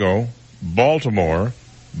 Chicago, Baltimore,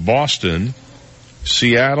 Boston,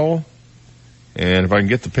 Seattle, and if I can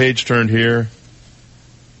get the page turned here,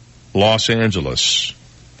 Los Angeles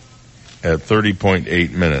at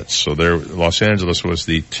 30.8 minutes. So Los Angeles was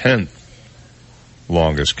the 10th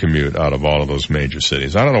longest commute out of all of those major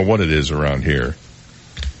cities. I don't know what it is around here.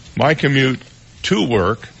 My commute to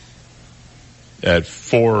work at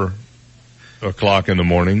 4 o'clock in the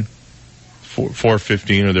morning,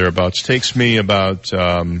 4:15 or thereabouts, takes me about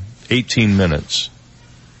 18 minutes.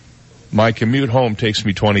 My commute home takes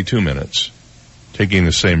me 22 minutes, taking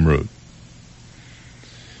the same route.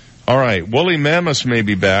 All right, woolly mammoths may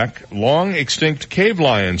be back. Long extinct cave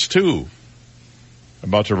lions, too,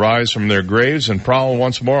 about to rise from their graves and prowl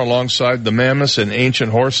once more alongside the mammoths and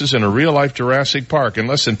ancient horses in a real-life Jurassic Park. In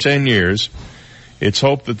less than 10 years, it's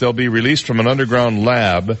hoped that they'll be released from an underground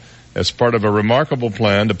lab as part of a remarkable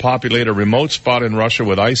plan to populate a remote spot in Russia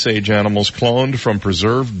with Ice Age animals cloned from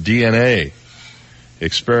preserved DNA.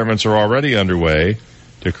 Experiments are already underway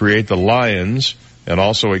to create the lions and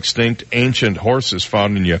also extinct ancient horses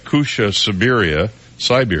found in Yakutia,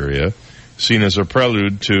 Siberia, seen as a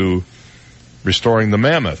prelude to restoring the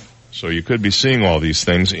mammoth. So you could be seeing all these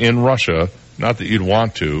things in Russia, not that you'd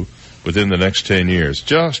want to, within the next 10 years.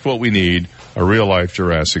 Just what we need, a real-life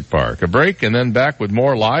Jurassic Park. A break and then back with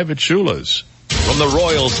more live at Shula's. From the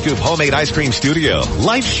Royal Scoop Homemade Ice Cream Studio,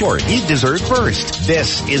 life's short, eat dessert first.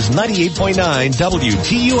 This is 98.9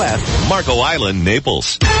 WGUF, Marco Island,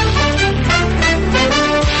 Naples.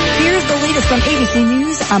 Here's the latest from ABC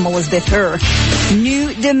News. I'm Elizabeth Herr.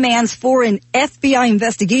 New demands for an FBI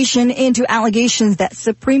investigation into allegations that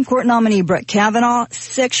Supreme Court nominee Brett Kavanaugh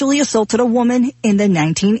sexually assaulted a woman in the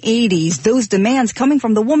 1980s. Those demands coming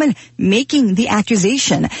from the woman making the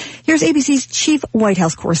accusation. Here's ABC's chief White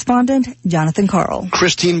House correspondent, Jonathan Karl.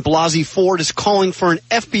 Christine Blasey Ford is calling for an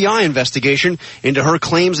FBI investigation into her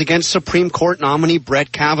claims against Supreme Court nominee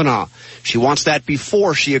Brett Kavanaugh. She wants that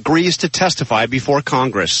before she agrees to testify before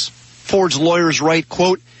Congress. Ford's lawyers write,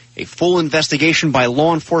 quote, a full investigation by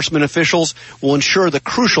law enforcement officials will ensure the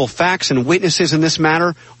crucial facts and witnesses in this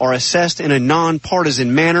matter are assessed in a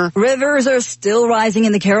nonpartisan manner. Rivers are still rising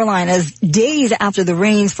in the Carolinas days after the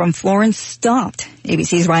rains from Florence stopped.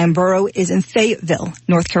 ABC's Ryan Burrow is in Fayetteville,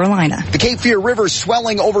 North Carolina. The Cape Fear River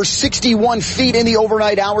swelling over 61 feet in the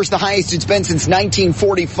overnight hours, the highest it's been since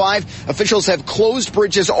 1945. Officials have closed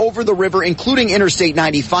bridges over the river, including Interstate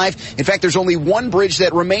 95. In fact, there's only one bridge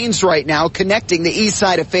that remains right now connecting the east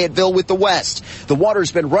side of Fayetteville with the west. The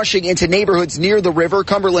water's been rushing into neighborhoods near the river.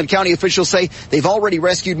 Cumberland County officials say they've already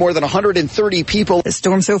rescued more than 130 people. The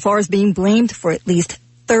storm so far is being blamed for at least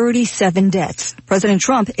 37 deaths. President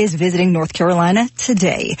Trump is visiting North Carolina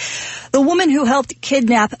today. The woman who helped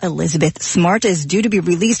kidnap Elizabeth Smart is due to be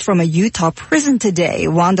released from a Utah prison today.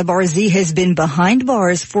 Wanda Barzee has been behind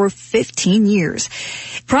bars for 15 years.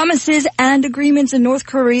 Promises and agreements in North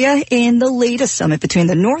Korea in the latest summit between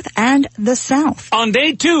the North and the South. On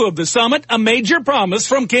day 2 of the summit, a major promise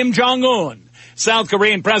from Kim Jong-un. South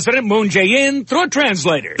Korean President Moon Jae-in through a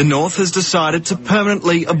translator. The North has decided to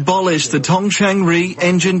permanently abolish the Tongchang-ri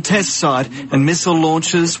engine test site and missile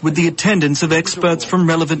launches with the attendance of experts from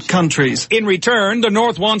relevant countries. In return, the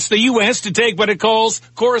North wants the U.S. to take what it calls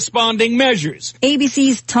corresponding measures.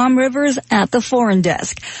 ABC's Tom Rivers at the Foreign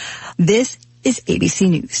Desk. This is ABC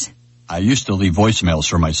News. I used to leave voicemails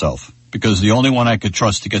for myself because the only one I could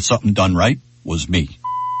trust to get something done right was me.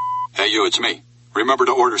 Hey, you, it's me. Remember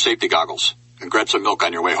to order safety goggles. And grab some milk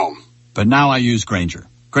on your way home. But now I use Grainger.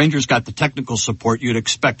 Grainger's got the technical support you'd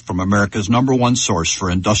expect from America's #1 source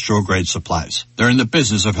for industrial-grade supplies. They're in the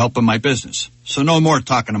business of helping my business, so no more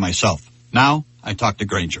talking to myself. Now, I talk to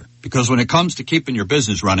Grainger. Because when it comes to keeping your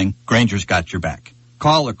business running, Grainger's got your back.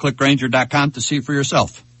 Call or click Grainger.com to see for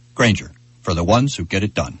yourself. Grainger, for the ones who get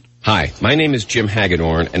it done. Hi, my name is Jim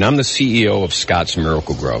Hagedorn, and I'm the CEO of Scott's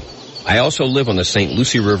Miracle-Gro. I also live on the St.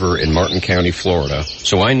 Lucie River in Martin County, Florida,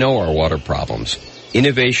 so I know our water problems.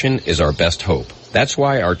 Innovation is our best hope. That's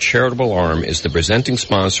why our charitable arm is the presenting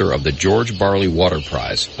sponsor of the George Barley Water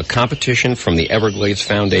Prize, a competition from the Everglades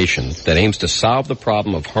Foundation that aims to solve the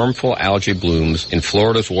problem of harmful algae blooms in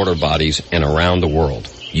Florida's water bodies and around the world.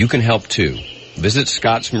 You can help too. Visit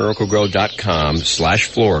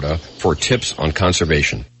scottsmiraclegrow.com/Florida for tips on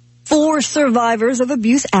conservation. 4 survivors of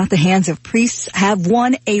abuse at the hands of priests have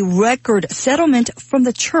won a record settlement from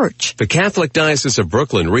the church. The Catholic Diocese of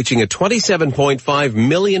Brooklyn reaching a $27.5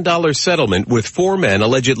 million settlement with 4 men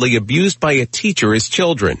allegedly abused by a teacher as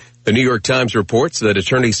children. The New York Times reports that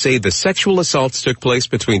attorneys say the sexual assaults took place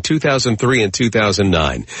between 2003 and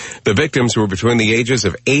 2009. The victims were between the ages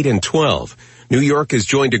of 8 and 12. New York has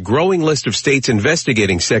joined a growing list of states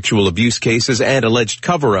investigating sexual abuse cases and alleged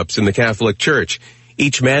cover-ups in the Catholic Church.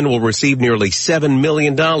 Each man will receive nearly $7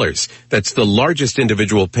 million. That's the largest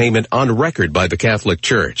individual payment on record by the Catholic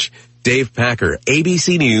Church. Dave Packer,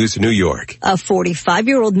 ABC News, New York. A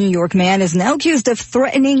 45-year-old New York man is now accused of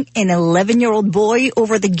threatening an 11-year-old boy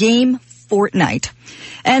over the game Fortnite.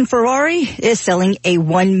 And Ferrari is selling a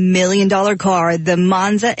 $1 million car. The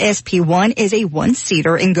Monza SP1 is a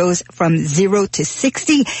 1-seater and goes from 0 to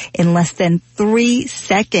 60 in less than 3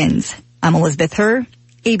 seconds. I'm Elizabeth Herr,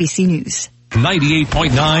 ABC News.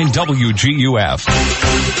 98.9 WGUF.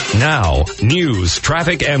 Now, news,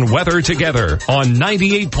 traffic, and weather together on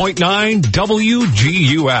 98.9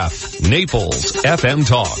 WGUF. Naples FM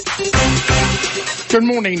Talk. Good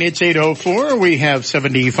morning. It's 8:04. We have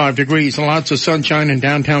 75 degrees and lots of sunshine in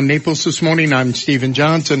downtown Naples this morning. I'm Stephen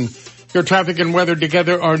Johnson. Your traffic and weather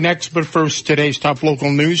together are next, but first, today's top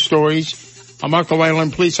local news stories. A Marco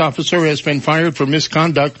Island police officer has been fired for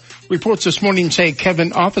misconduct. Reports this morning say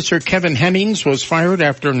Officer Kevin Hennings was fired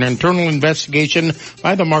after an internal investigation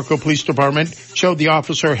by the Marco Police Department showed the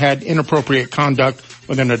officer had inappropriate conduct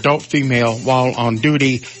with an adult female while on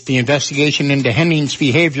duty. The investigation into Hennings'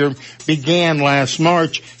 behavior began last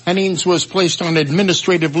March. Hennings was placed on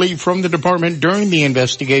administrative leave from the department during the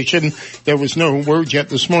investigation. There was no word yet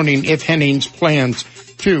this morning if Hennings plans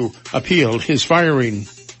to appeal his firing.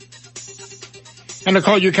 And a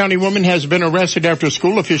Collier County woman has been arrested after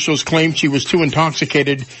school officials claimed she was too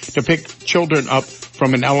intoxicated to pick children up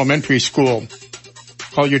from an elementary school.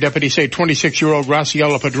 Collier deputies say 26-year-old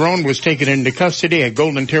Graciela Padron was taken into custody at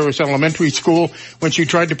Golden Terrace Elementary School when she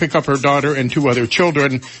tried to pick up her daughter and 2 other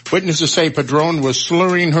children. Witnesses say Padron was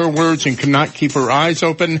slurring her words and could not keep her eyes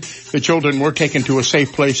open. The children were taken to a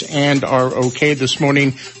safe place and are okay this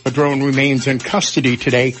morning. Padron remains in custody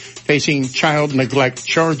today, facing child neglect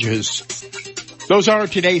charges. Those are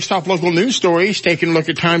today's top local news stories. Taking a look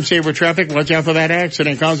at time-saver traffic. Watch out for that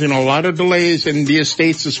accident causing a lot of delays in the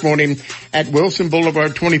estates this morning at Wilson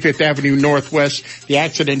Boulevard, 25th Avenue Northwest. The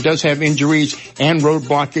accident does have injuries and road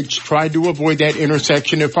blockage. Try to avoid that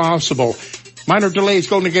intersection if possible. Minor delays,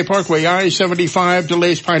 Golden Gate Parkway, I-75,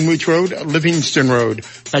 delays Pine Ridge Road, Livingston Road.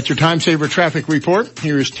 That's your time-saver traffic report.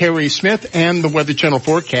 Here's Terry Smith and the Weather Channel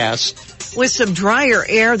forecast. With some drier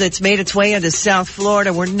air that's made its way into South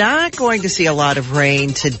Florida, we're not going to see a lot of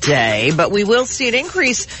rain today, but we will see an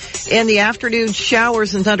increase in the afternoon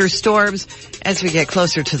showers and thunderstorms as we get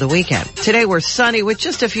closer to the weekend. Today we're sunny with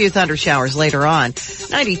just a few thunder showers later on.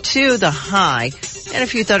 92 the high. and a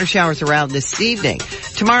few thunder showers around this evening.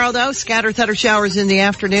 Tomorrow, though, scattered thunder showers in the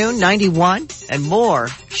afternoon, 91, and more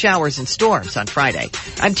showers and storms on Friday.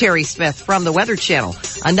 I'm Terry Smith from the Weather Channel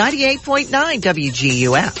on 98.9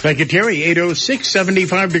 WGUF. Thank you, Terry. 806,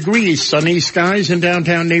 75 degrees, sunny skies in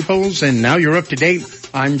downtown Naples, and now you're up to date.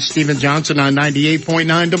 I'm Stephen Johnson on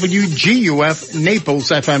 98.9 WGUF, Naples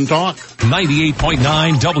FM Talk.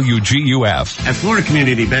 98.9 WGUF. At Florida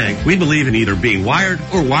Community Bank, we believe in either being wired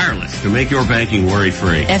or wireless to make your banking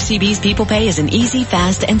worry-free. FCB's People Pay is an easy,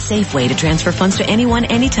 fast, and safe way to transfer funds to anyone,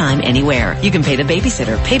 anytime, anywhere. You can pay the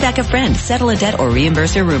babysitter, pay back a friend, settle a debt, or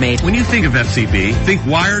reimburse your roommate. When you think of FCB, think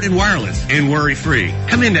wired and wireless and worry-free.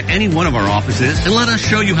 Come into any one of our offices and let us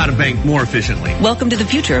show you how to bank more efficiently. Welcome to the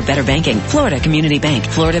future of better banking. Florida Community Bank.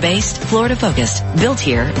 Florida-based, Florida-focused. Built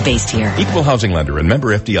here, based here. Equal housing lender and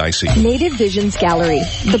member FDIC. Native Visions Gallery,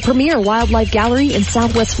 the premier wildlife gallery in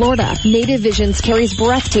Southwest Florida. Native Visions carries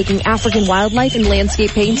breathtaking African wildlife and landscape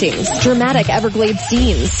paintings, dramatic Everglades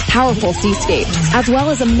scenes, powerful seascapes, as well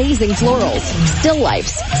as amazing florals, still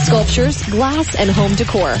lifes, sculptures, glass, and home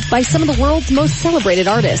decor by some of the world's most celebrated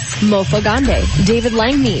artists. Mofo Gande, David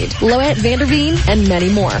Langmead, Loette Vanderveen, and many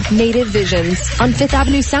more. Native Visions on 5th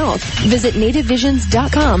Avenue South. Visit nativevisions.com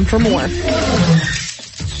for more.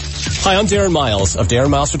 Hi, I'm Darren Miles of Darren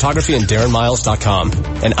Miles Photography and DarrenMiles.com.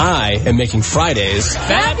 And I am making Fridays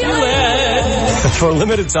fabulous! For a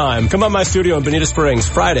limited time, come by my studio in Bonita Springs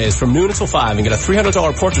Fridays from noon until 5 and get a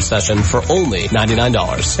 $300 portrait session for only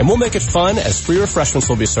 $99. And we'll make it fun as free refreshments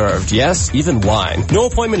will be served. Yes, even wine. No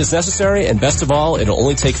appointment is necessary, and best of all, it'll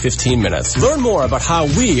only take 15 minutes. Learn more about how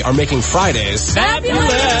we are making Fridays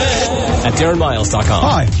fabulous at DarrenMiles.com.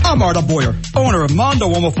 Hi, I'm Arda Boyer, owner of Mondo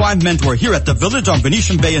Uomo Fine Menswear here at the Village on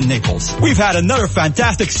Venetian Bay in Naples. We've had another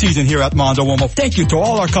fantastic season here at Mondo Uomo. Thank you to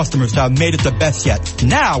all our customers that have made it the best yet.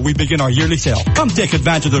 Now we begin our yearly sale. Come take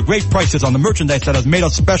advantage of the great prices on the merchandise that has made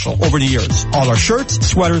us special over the years. All our shirts,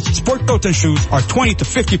 sweaters, sport coats, and shoes are 20 to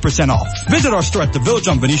 50% off. Visit our store at the Village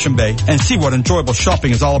on Venetian Bay and see what enjoyable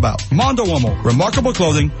shopping is all about. Mondo Uomo, remarkable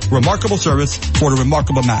clothing, remarkable service for the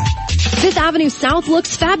remarkable man. 5th Avenue South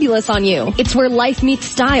looks fabulous on you. It's where life meets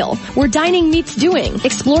style, where dining meets doing.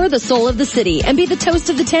 Explore the soul of the city and be the toast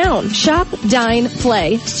of the town. Shop, dine,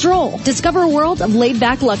 play, stroll. Discover a world of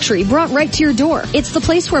laid-back luxury brought right to your door. It's the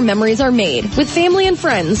place where memories are made. With family and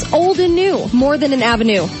friends, old and new. More than an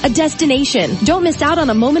avenue, a destination. Don't miss out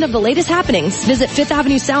on a moment of the latest happenings. Visit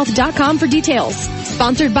 5thavenuesouth.com for details.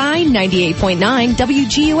 Sponsored by 98.9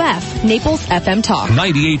 WGUF, Naples FM Talk.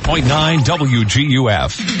 98.9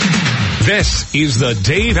 WGUF. This is the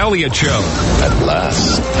Dave Elliott Show. At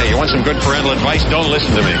last. Hey, you want some good parental advice? Don't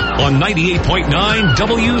listen to me. On 98.9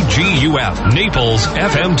 WGUF, Naples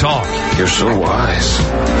FM Talk. You're so wise.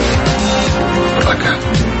 Like a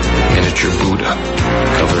miniature Buddha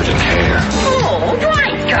covered in hair. Oh, right.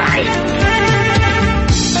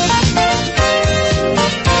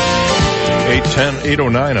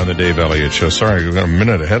 8:09 on the Dave Elliott Show. Sorry, I got a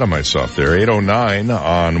minute ahead of myself there. 8:09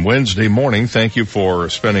 on Wednesday morning. Thank you for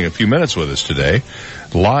spending a few minutes with us today.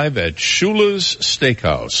 Live at Shula's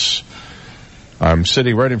Steakhouse. I'm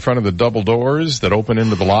sitting right in front of the double doors that open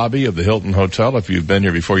into the lobby of the Hilton Hotel. If you've been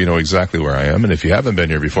here before, you know exactly where I am. And if you haven't been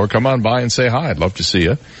here before, come on by and say hi. I'd love to see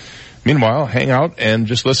you. Meanwhile, hang out and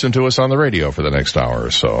just listen to us on the radio for the next hour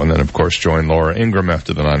or so. And then, of course, join Laura Ingram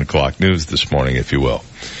after the 9 o'clock news this morning, if you will.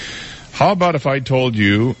 How about if I told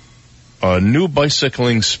you a new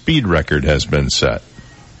bicycling speed record has been set?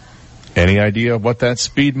 Any idea what that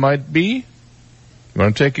speed might be? You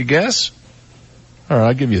want to take a guess? All right,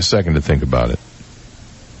 I'll give you a second to think about it.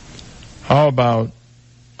 How about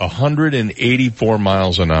 184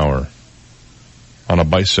 miles an hour on a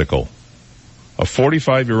bicycle? A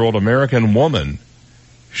 45-year-old American woman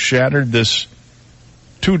shattered this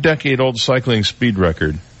 2-decade-old cycling speed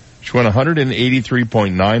record. She went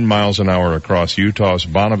 183.9 miles an hour across Utah's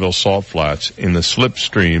Bonneville Salt Flats in the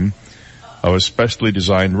slipstream of a specially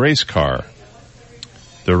designed race car.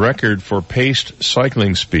 The record for paced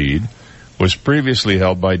cycling speed was previously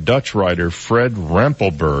held by Dutch rider Fred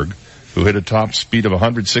Rempelberg, who hit a top speed of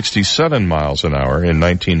 167 miles an hour in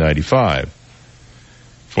 1995.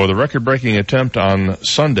 For the record-breaking attempt on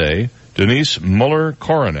Sunday, Denise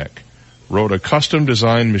Muller-Koronek rode a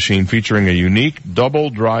custom-designed machine featuring a unique double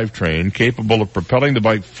drivetrain capable of propelling the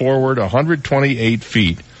bike forward 128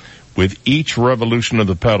 feet with each revolution of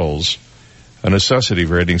the pedals, a necessity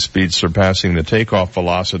for hitting speeds surpassing the takeoff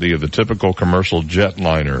velocity of the typical commercial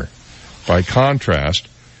jetliner. By contrast,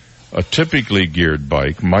 a typically geared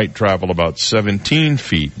bike might travel about 17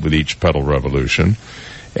 feet with each pedal revolution,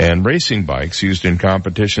 and racing bikes used in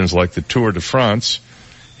competitions like the Tour de France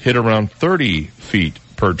hit around 30 feet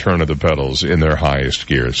per turn of the pedals in their highest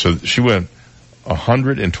gear. So she went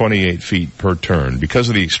 128 feet per turn. Because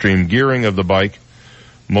of the extreme gearing of the bike,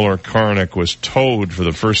 Muller-Karnick was towed for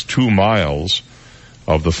the first 2 miles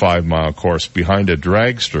of the 5-mile course behind a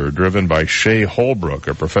dragster driven by Shay Holbrook,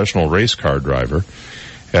 a professional race car driver.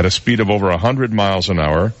 At a speed of over 100 miles an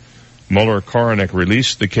hour, Muller-Karnick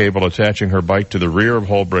released the cable attaching her bike to the rear of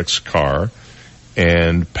Holbrook's car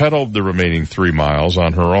and pedaled the remaining 3 miles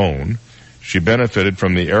on her own. She benefited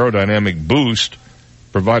from the aerodynamic boost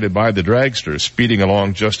provided by the dragster, speeding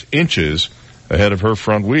along just inches ahead of her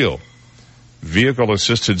front wheel.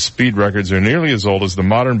 Vehicle-assisted speed records are nearly as old as the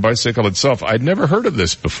modern bicycle itself. I'd never heard of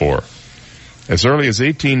this before. As early as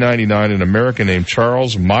 1899, an American named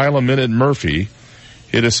Charles Mile-a-Minute Murphy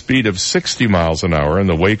hit a speed of 60 miles an hour in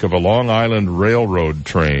the wake of a Long Island Railroad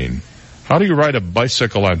train. How do you ride a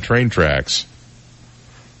bicycle on train tracks?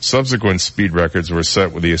 Subsequent speed records were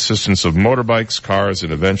set with the assistance of motorbikes, cars,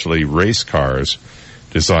 and eventually race cars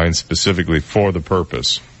designed specifically for the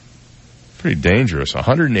purpose. Pretty dangerous.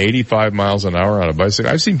 185 miles an hour on a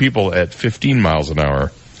bicycle. I've seen people at 15 miles an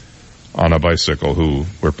hour on a bicycle who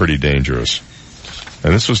were pretty dangerous.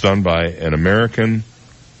 And this was done by an American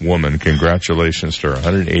woman. Congratulations to her.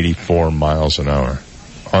 184 miles an hour.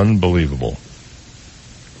 Unbelievable.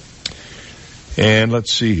 And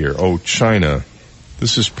let's see here. Oh, China.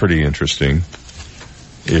 This is pretty interesting.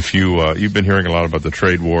 If you've been hearing a lot about the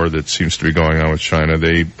trade war that seems to be going on with China.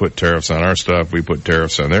 They put tariffs on our stuff, we put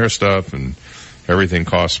tariffs on their stuff, and everything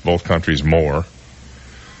costs both countries more.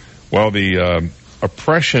 Well, the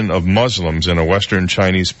oppression of Muslims in a western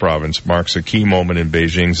Chinese province marks a key moment in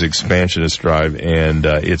Beijing's expansionist drive and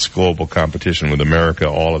its global competition with America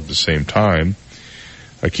all at the same time.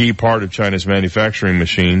 A key part of China's manufacturing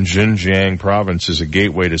machine, Xinjiang province is a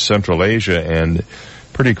gateway to Central Asia and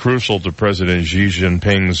pretty crucial to President Xi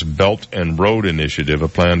Jinping's Belt and Road Initiative, a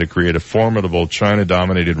plan to create a formidable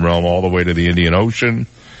China-dominated realm all the way to the Indian Ocean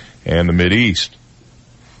and the Mideast.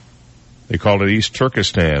 They call it East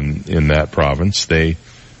Turkestan in that province. They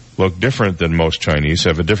look different than most Chinese,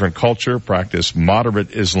 have a different culture, practice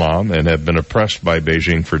moderate Islam, and have been oppressed by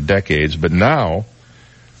Beijing for decades. But now,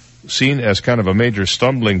 seen as kind of a major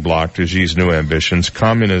stumbling block to Xi's new ambitions,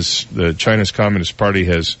 the China's Communist Party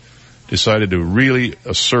has decided to really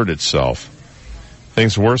assert itself.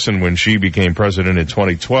 Things worsened when Xi became president in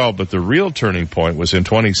 2012, but the real turning point was in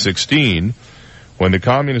 2016 when the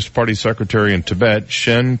Communist Party secretary in Tibet,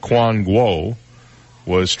 Shen Kuan-guo,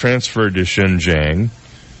 was transferred to Xinjiang,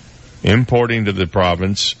 importing to the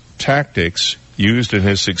province tactics used in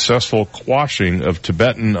his successful quashing of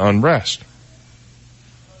Tibetan unrest.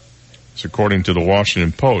 It's according to the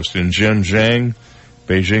Washington Post. In Xinjiang,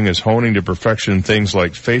 Beijing is honing to perfection things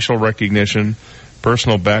like facial recognition,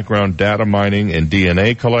 personal background data mining, and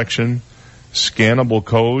DNA collection. Scannable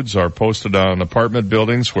codes are posted on apartment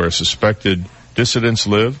buildings where suspected dissidents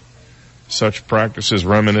live. Such practices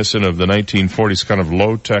reminiscent of the 1940s kind of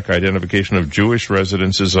low-tech identification of Jewish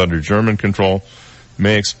residences under German control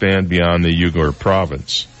may expand beyond the Uyghur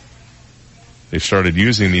province. They've started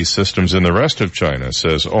using these systems in the rest of China,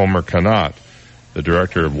 says Omer Kanat, the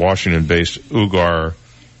director of Washington-based Uyghur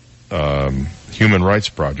Human Rights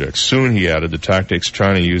Project. Soon, he added, the tactics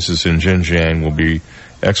China uses in Xinjiang will be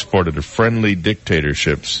exported to friendly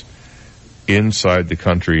dictatorships inside the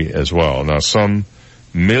country as well. Now, some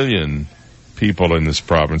million people in this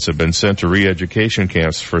province have been sent to re-education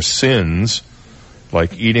camps for sins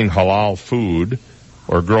like eating halal food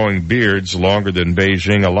or growing beards longer than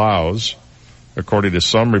Beijing allows. According to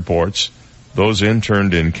some reports, those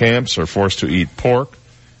interned in camps are forced to eat pork,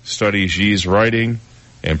 study Xi's writing,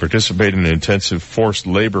 and participate in intensive forced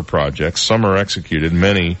labor projects. Some are executed.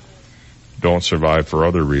 Many don't survive for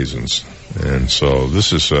other reasons. And so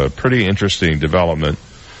this is a pretty interesting development.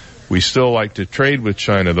 We still like to trade with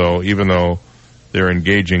China, though, even though they're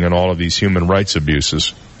engaging in all of these human rights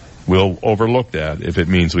abuses. We'll overlook that if it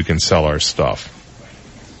means we can sell our stuff.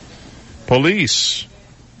 Police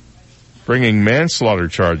bringing manslaughter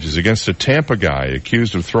charges against a Tampa guy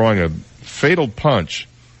accused of throwing a fatal punch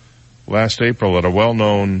last April at a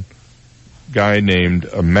well-known guy named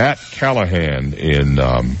Matt Callahan in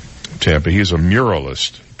Tampa. He's a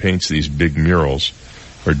muralist. He paints these big murals,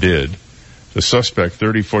 or did. The suspect,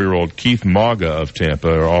 34-year-old Keith Maga of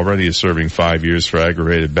Tampa, already is serving 5 years for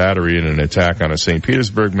aggravated battery in an attack on a St.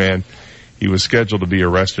 Petersburg man. He was scheduled to be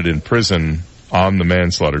arrested in prison on the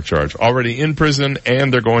manslaughter charge. Already in prison,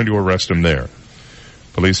 and they're going to arrest him there.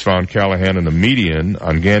 Police found Callahan in a median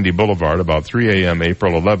on Gandy Boulevard about 3 a.m.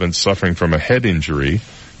 April 11th, suffering from a head injury.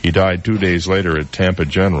 He died 2 days later at Tampa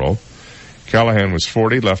General. Callahan was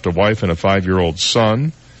 40, left a wife and a 5-year-old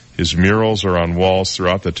son. His murals are on walls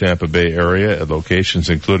throughout the Tampa Bay area at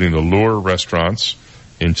locations including the Lure restaurants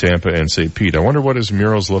in Tampa and St. Pete. I wonder what his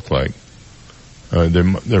murals look like.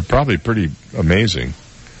 They're probably pretty amazing.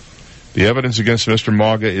 The evidence against Mr.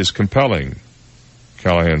 Mauga is compelling.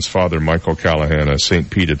 Callahan's father, Michael Callahan, a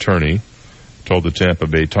St. Pete attorney, told the Tampa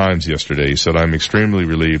Bay Times yesterday. He said, "I'm extremely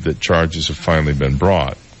relieved that charges have finally been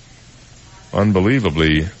brought."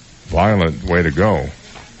 Unbelievably violent way to go.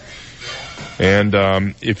 And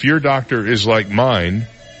if your doctor is like mine,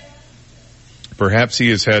 perhaps he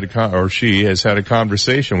has had or she has had a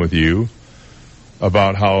conversation with you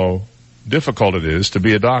about how difficult it is to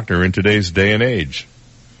be a doctor in today's day and age.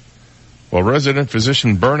 Well, resident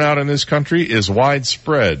physician burnout in this country is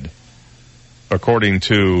widespread, according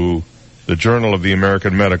to the Journal of the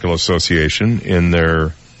American Medical Association in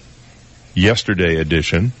their yesterday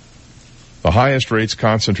edition. The highest rates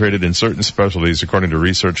concentrated in certain specialties, according to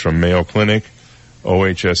research from Mayo Clinic,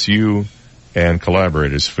 OHSU, and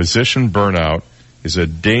collaborators. Physician burnout is a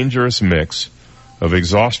dangerous mix of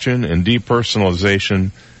exhaustion and depersonalization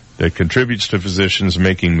that contributes to physicians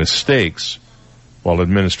making mistakes while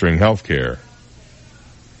administering health care.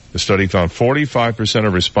 The study found 45%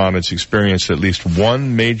 of respondents experienced at least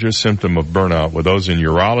one major symptom of burnout, with those in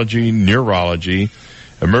urology, neurology,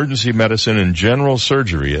 emergency medicine, and general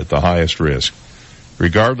surgery at the highest risk.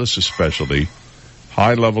 Regardless of specialty,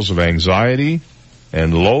 high levels of anxiety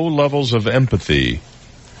and low levels of empathy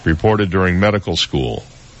reported during medical school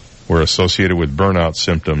were associated with burnout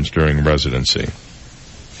symptoms during residency.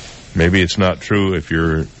 Maybe it's not true if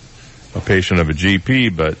you're a patient of a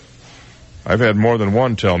GP, but I've had more than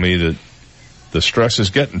one tell me that the stress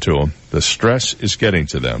is getting to them. The stress is getting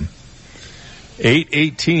to them.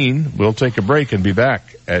 8:18, we'll take a break and be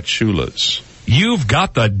back at Shula's. You've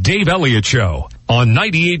got the Dave Elliott Show on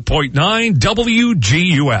 98.9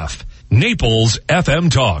 WGUF, Naples FM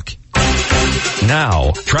Talk.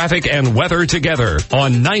 Now, traffic and weather together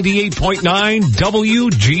on 98.9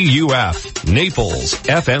 WGUF, Naples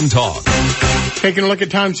FM Talk. Taking a look at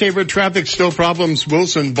time-saver traffic, still problems.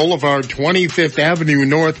 Wilson Boulevard, 25th Avenue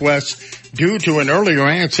Northwest, due to an earlier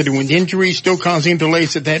accident with injuries still causing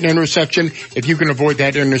delays at that intersection. If you can avoid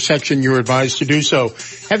that intersection, you're advised to do so.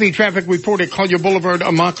 Heavy traffic report at Collier Boulevard,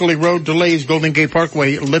 Immokalee Road, delays, Golden Gate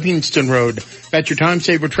Parkway, Livingston Road. That's your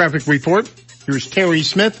time-saver traffic report. Here's Terry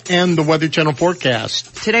Smith and the Weather Channel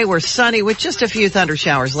forecast. Today we're sunny with just a few thunder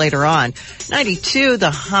showers later on. 92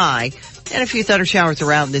 the high, and a few thunder showers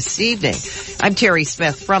around this evening. I'm Terry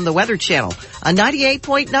Smith from the Weather Channel on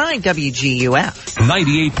 98.9 WGUF.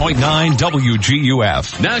 98.9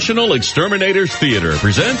 WGUF. National Exterminators Theater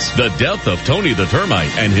presents The Death of Tony the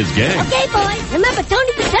Termite and his gang. Okay, boys, remember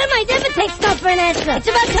Tony the Termite never takes no for an answer. It's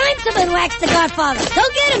about time someone whacks the Godfather. Go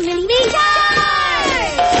get him, Mini-Me.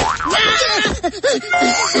 What's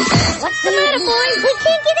the matter, boys? We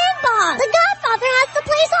can't get in, boss. The Godfather has the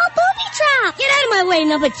place all booby-trapped. Get out of my way,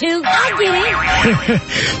 number 2. I'll get in.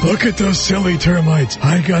 Look at those silly termites.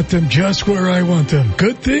 I got them just where I want them.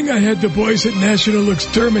 Good thing I had the boys at National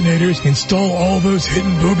Exterminators install all those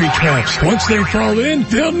hidden booby traps. Once they fall in,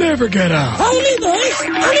 they'll never get out. Only, boys.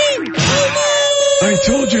 I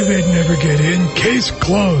told you they'd never get in. Case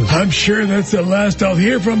closed. I'm sure that's the last I'll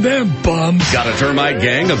hear from them, bums. Got a termite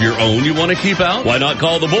gang of your own you want to keep out? Why not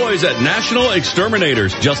call the boys at National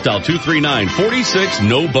Exterminators? Just dial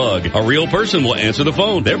 239-46-NO-BUG. A real person will answer the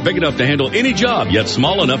phone. They're big enough to handle any job, yet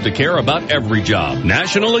small enough to care about every job.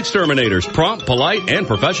 National Exterminators. Prompt, polite, and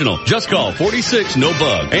professional. Just call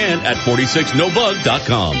 46-NO-BUG and at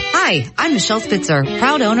 46nobug.com. Hi, I'm Michelle Spitzer,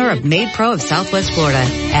 proud owner of Made Pro of Southwest Florida.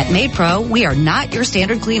 At Made Pro, we are not your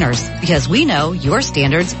standard cleaners because we know your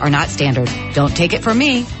standards are not standard. Don't take it from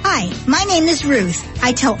me. Hi, my name is Ruth.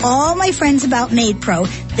 I tell all my friends about Made Pro.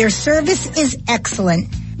 Their service is excellent.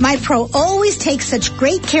 My pro always takes such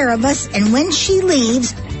great care of us, and when she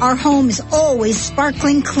leaves, our home is always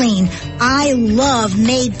sparkling clean. I love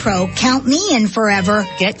Made Pro. Count me in forever.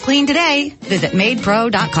 Get clean today. Visit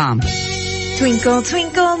madepro.com. Twinkle,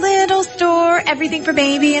 twinkle, little store, everything for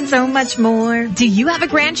baby and so much more. Do you have a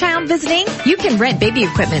grandchild visiting? You can rent baby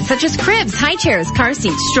equipment such as cribs, high chairs, car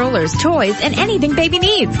seats, strollers, toys, and anything baby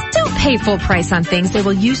needs. Don't pay full price on things they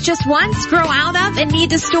will use just once, grow out of, and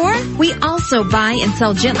need to store. We also buy and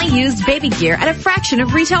sell gently used baby gear at a fraction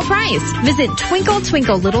of retail price. Visit Twinkle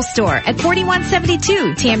Twinkle Little Store at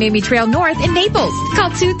 4172 Tamiami Trail North in Naples.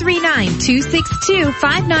 Call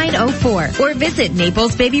 239-262-5904 or visit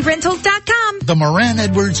naplesbabyrentals.com. Tom. The Moran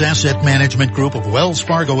Edwards Asset Management Group of Wells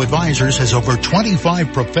Fargo Advisors has over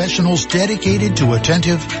 25 professionals dedicated to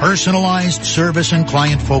attentive, personalized service and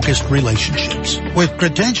client-focused relationships. With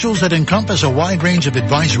credentials that encompass a wide range of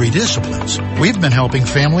advisory disciplines, we've been helping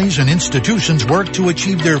families and institutions work to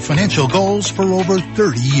achieve their financial goals for over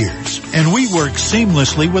 30 years. And we work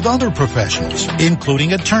seamlessly with other professionals,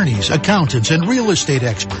 including attorneys, accountants, and real estate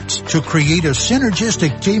experts, to create a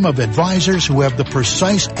synergistic team of advisors who have the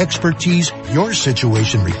precise expertise your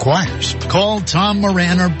situation requires. Call Tom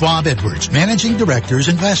Moran or Bob Edwards, Managing Directors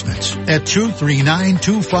Investments, at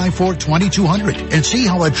 239-254-2200 and see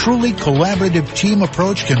how a truly collaborative team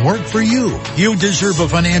approach can work for you. You deserve a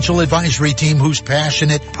financial advisory team who's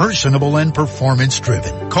passionate, personable, and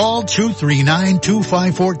performance-driven. Call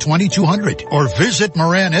 239-254-2200 or visit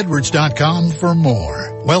MoranEdwards.com for more.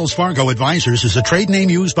 Wells Fargo Advisors is a trade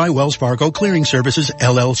name used by Wells Fargo Clearing Services,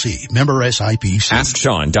 LLC. Member SIPC.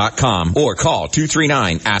 AskSean.com or call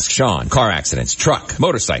 239-ASK-SEAN. Car accidents, truck,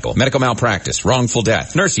 motorcycle, medical malpractice, wrongful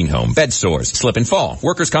death, nursing home, bed sores, slip and fall,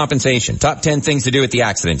 workers' compensation. Top 10 things to do at the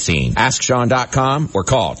accident scene. AskSean.com or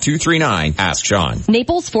call 239-ASK-SEAN.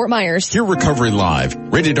 Naples, Fort Myers. Hear Recovery Live.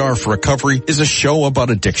 Rated R for Recovery is a show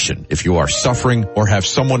about addiction. If you are suffering or have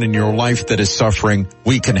someone in your life that is suffering,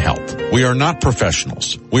 we can help. We are not professionals.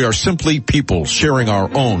 We are simply people sharing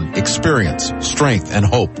our own experience, strength, and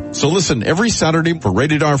hope. So listen every Saturday for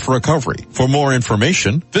Rated R for Recovery. For more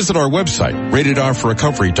information, visit our website,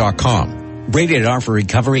 ratedrforrecovery.com. Rated R for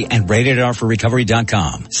Recovery and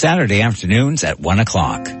ratedrforrecovery.com. Saturday afternoons at 1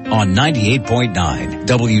 o'clock on 98.9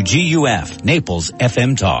 WGUF, Naples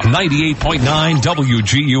FM Talk. 98.9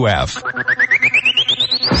 WGUF.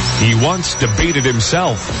 He once debated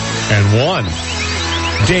himself and won.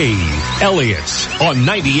 Dave Elliott's on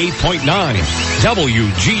 98.9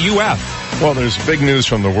 WGUF. Well, there's big news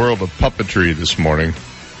from the world of puppetry this morning.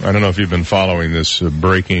 I don't know if you've been following this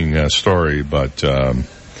breaking story, but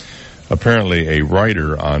apparently a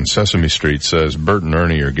writer on Sesame Street says Bert and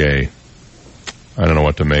Ernie are gay. I don't know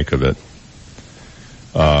what to make of it.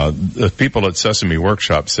 The people at Sesame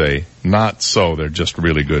Workshop say not so. They're just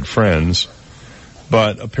really good friends.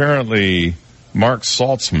 But apparently Mark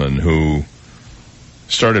Saltzman, who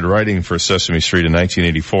started writing for Sesame Street in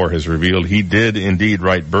 1984, has revealed he did indeed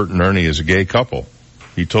write Bert and Ernie as a gay couple.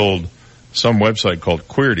 He told some website called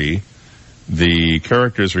Queerty the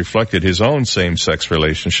characters reflected his own same-sex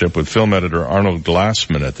relationship with film editor Arnold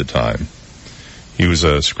Glassman at the time. He was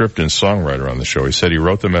a script and songwriter on the show. He said he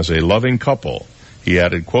wrote them as a loving couple. He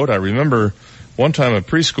added, quote, I remember one time a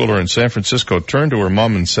preschooler in San Francisco turned to her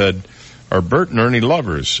mom and said, are Bert and Ernie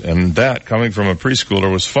lovers? And that, coming from a preschooler,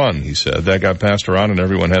 was fun, he said. That got passed around and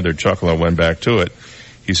everyone had their chuckle and went back to it.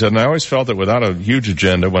 He said, and I always felt that without a huge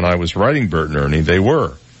agenda when I was writing Bert and Ernie, they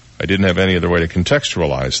were. I didn't have any other way to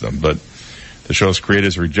contextualize them. But the show's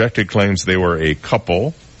creators rejected claims they were a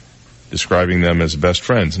couple, describing them as best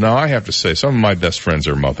friends. Now, I have to say, some of my best friends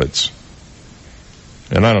are Muppets.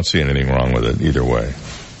 And I don't see anything wrong with it either way.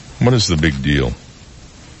 What is the big deal?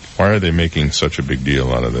 Why are they making such a big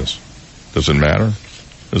deal out of this? Does it matter?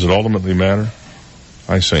 Does it ultimately matter?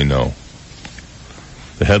 I say no.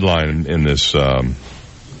 The headline in this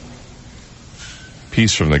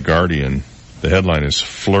piece from The Guardian, the headline is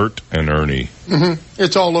Flirt and Ernie. Mm-hmm.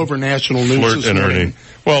 It's all over national news. Flirt and Ernie.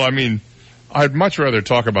 Well, I mean, I'd much rather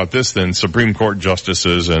talk about this than Supreme Court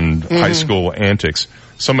justices and high school antics.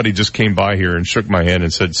 Somebody just came by here and shook my hand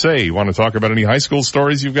and said, say, you want to talk about any high school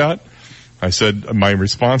stories you've got? I said, my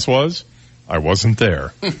response was, I wasn't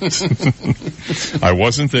there. I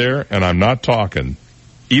wasn't there, and I'm not talking.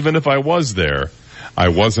 Even if I was there, I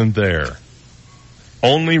wasn't there.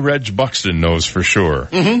 Only Reg Buxton knows for sure.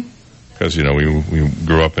 Because, you know, we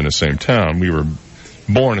grew up in the same town. We were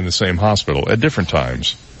born in the same hospital at different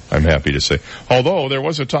times, I'm happy to say. Although there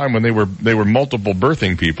was a time when they were multiple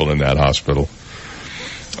birthing people in that hospital.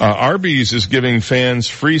 Arby's is giving fans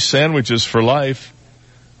free sandwiches for life,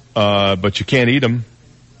 but you can't eat them.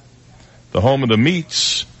 The home of the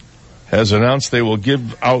meats has announced they will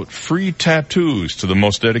give out free tattoos to the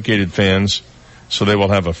most dedicated fans, so they will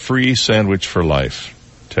have a free sandwich for life,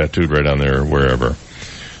 tattooed right on there wherever.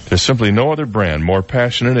 There's simply no other brand more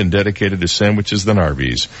passionate and dedicated to sandwiches than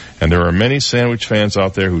Arby's, and there are many sandwich fans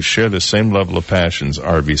out there who share the same level of passions,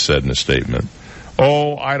 Arby's said in a statement.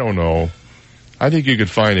 Oh, I don't know. I think you could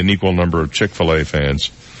find an equal number of Chick-fil-A fans.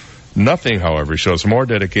 Nothing, however, shows more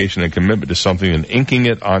dedication and commitment to something than inking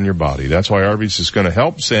it on your body. That's why Arby's is going to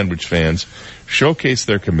help sandwich fans showcase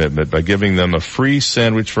their commitment by giving them a free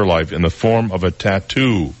sandwich for life in the form of a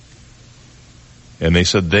tattoo. And they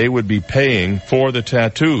said they would be paying for the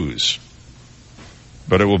tattoos,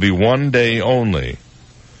 but it will be one day only.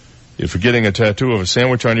 If getting a tattoo of a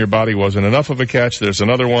sandwich on your body wasn't enough of a catch, there's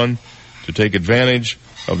another one. To take advantage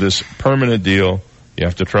of this permanent deal, you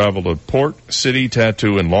have to travel to Port City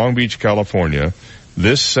Tattoo in Long Beach, California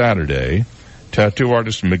this Saturday. Tattoo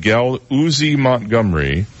artist Miguel Uzi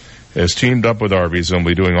Montgomery has teamed up with Arby's and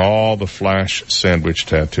will be doing all the flash sandwich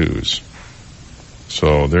tattoos.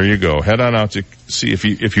 So there you go. Head on out to see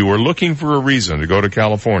if you were looking for a reason to go to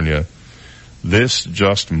California, this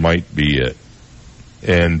just might be it.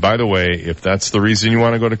 And by the way, if that's the reason you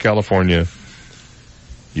want to go to California,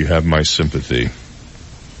 you have my sympathy.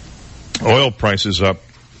 Oil prices up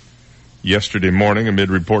yesterday morning amid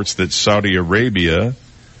reports that Saudi Arabia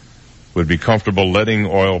would be comfortable letting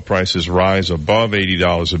oil prices rise above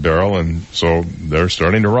 $80 a barrel, and so they're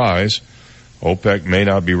starting to rise. OPEC may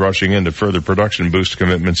not be rushing into further production boost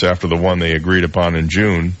commitments after the one they agreed upon in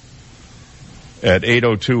June. At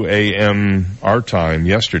 8:02 a.m. our time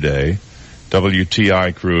yesterday,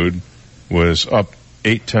 WTI crude was up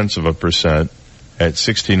 0.8% at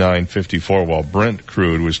 69.54, while Brent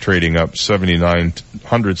crude was trading up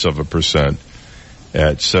 0.79%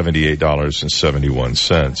 at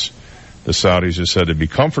 $78.71. The Saudis are said to be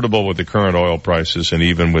comfortable with the current oil prices, and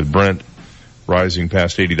even with Brent rising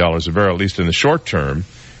past $80 a barrel, at least in the short term,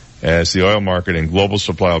 as the oil market and global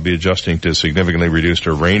supply will be adjusting to significantly reduced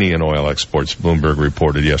Iranian oil exports, Bloomberg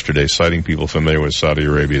reported yesterday, citing people familiar with Saudi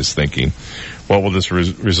Arabia's thinking. What will this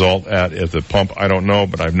result at the pump? I don't know,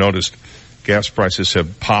 but I've noticed gas prices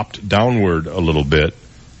have popped downward a little bit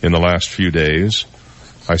in the last few days.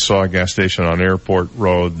 I saw a gas station on Airport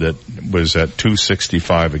Road that was at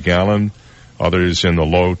 $2.65 a gallon, others in the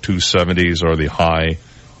low 270s or the high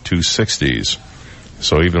 260s.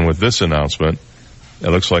 So even with this announcement, it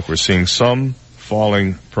looks like we're seeing some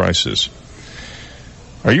falling prices.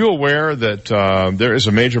 Are you aware that there is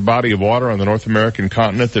a major body of water on the North American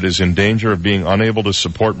continent that is in danger of being unable to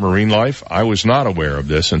support marine life? I was not aware of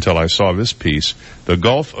this until I saw this piece. The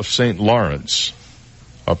Gulf of St. Lawrence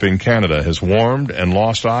up in Canada has warmed and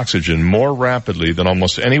lost oxygen more rapidly than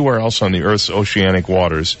almost anywhere else on the Earth's oceanic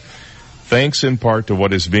waters, thanks in part to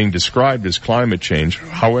what is being described as climate change,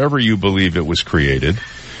 however you believe it was created,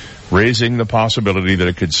 raising the possibility that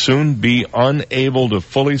it could soon be unable to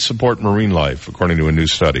fully support marine life, according to a new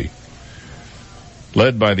study.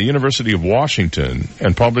 Led by the University of Washington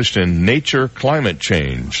and published in Nature Climate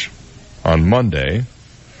Change on Monday,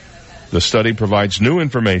 the study provides new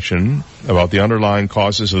information about the underlying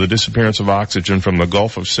causes of the disappearance of oxygen from the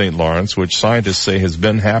Gulf of St. Lawrence, which scientists say has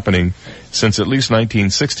been happening since at least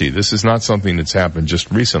 1960. This is not something that's happened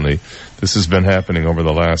just recently. This has been happening over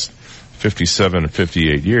the last 57 and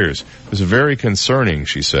 58 years. It's very concerning,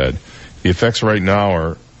 she said. The effects right now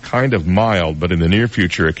are kind of mild, but in the near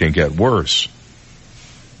future it can get worse.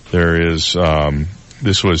 There is,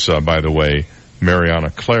 this was, by the way, Mariana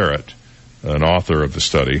Claret, an author of the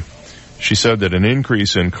study. She said that an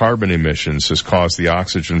increase in carbon emissions has caused the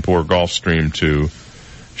oxygen-poor Gulf Stream to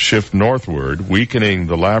shift northward, weakening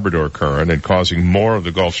the Labrador Current and causing more of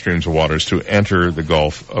the Gulf Stream's waters to enter the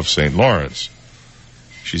Gulf of St. Lawrence.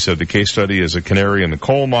 She said the case study is a canary in the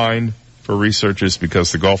coal mine for researchers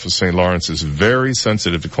because the Gulf of St. Lawrence is very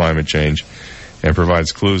sensitive to climate change and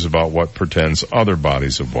provides clues about what portends other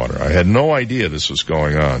bodies of water. I had no idea this was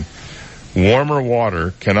going on. Warmer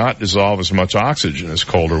water cannot dissolve as much oxygen as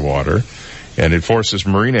colder water, and it forces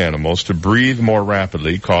marine animals to breathe more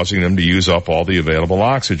rapidly, causing them to use up all the available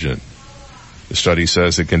oxygen. The study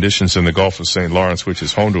says the conditions in the Gulf of St. Lawrence, which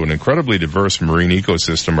is home to an incredibly diverse marine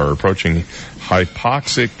ecosystem, are approaching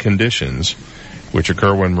hypoxic conditions, which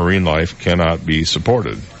occur when marine life cannot be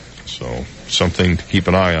supported. So, something to keep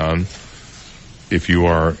an eye on if you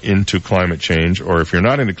are into climate change, or if you're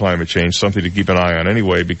not into climate change, something to keep an eye on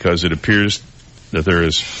anyway, because it appears that there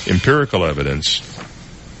is empirical evidence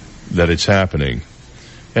that it's happening.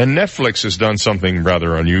 And Netflix has done something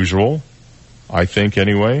rather unusual, I think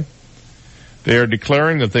anyway. They are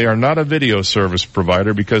declaring that they are not a video service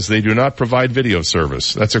provider because they do not provide video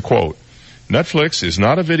service. That's a quote. Netflix is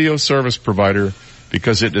not a video service provider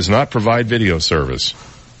because it does not provide video service.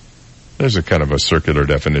 There's a kind of a circular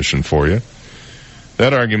definition for you.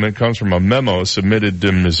 That argument comes from a memo submitted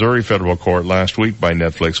to Missouri federal court last week by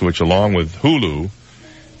Netflix, which, along with Hulu,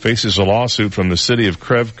 faces a lawsuit from the city of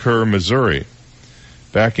Creve Coeur, Missouri.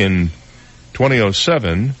 Back in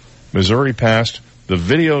 2007, Missouri passed the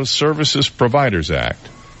Video Services Providers Act,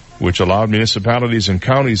 which allowed municipalities and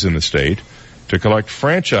counties in the state to collect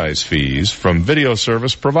franchise fees from video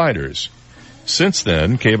service providers. Since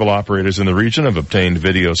then, cable operators in the region have obtained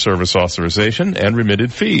video service authorization and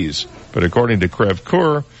remitted fees. But according to Creve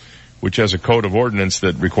Coeur, which has a code of ordinance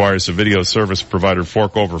that requires the video service provider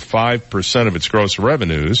fork over 5% of its gross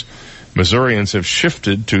revenues, Missourians have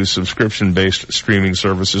shifted to subscription-based streaming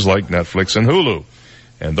services like Netflix and Hulu.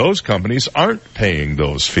 And those companies aren't paying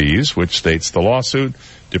those fees, which, states the lawsuit,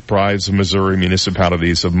 deprives the Missouri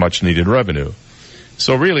municipalities of much-needed revenue.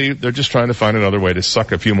 So really, they're just trying to find another way to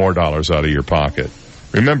suck a few more dollars out of your pocket.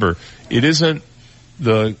 Remember, it isn't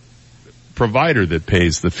the provider that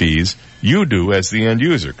pays the fees. You do as the end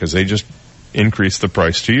user, because they just increase the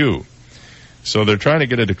price to you. So they're trying to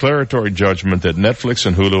get a declaratory judgment that Netflix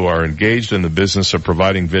and Hulu are engaged in the business of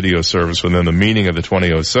providing video service within the meaning of the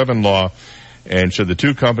 2007 law, and should the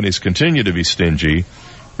two companies continue to be stingy,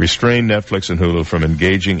 restrain Netflix and Hulu from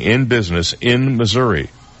engaging in business in Missouri.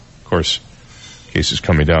 Of course, the case is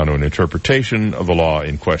coming down to an interpretation of the law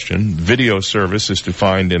in question. Video service is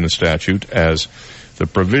defined in the statute as the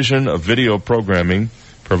provision of video programming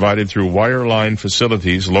provided through wireline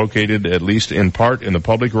facilities located at least in part in the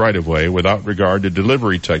public right-of-way without regard to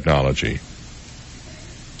delivery technology.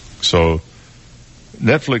 So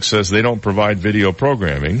Netflix says they don't provide video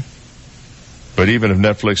programming, but even if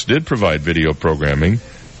Netflix did provide video programming,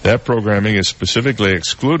 that programming is specifically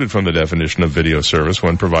excluded from the definition of video service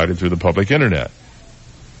when provided through the public internet.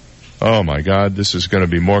 Oh my God, this is going to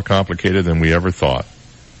be more complicated than we ever thought.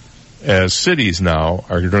 As cities now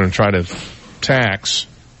are going to try to tax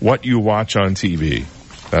what you watch on TV.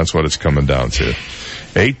 That's what it's coming down to.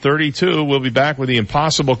 8:32, we'll be back with the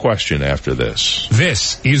impossible question after this.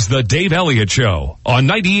 This is the Dave Elliott Show on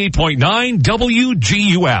 98.9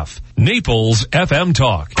 WGUF, Naples FM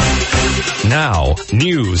Talk. Now,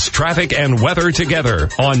 news, traffic, and weather together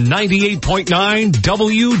on 98.9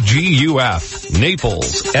 WGUF,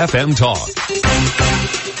 Naples FM Talk.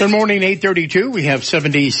 Good morning, 8:32. We have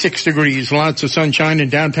 76 degrees, lots of sunshine in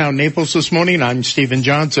downtown Naples this morning. I'm Stephen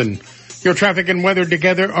Johnson. Your traffic and weather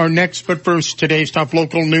together are next, but first, today's top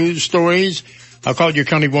local news stories. A Collier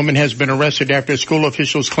County woman has been arrested after school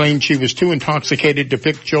officials claimed she was too intoxicated to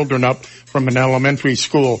pick children up from an elementary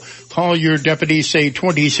school. Collier deputies say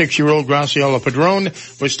 26-year-old Graciela Padron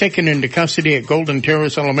was taken into custody at Golden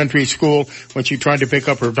Terrace Elementary School when she tried to pick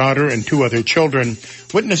up her daughter and two other children.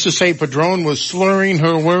 Witnesses say Padron was slurring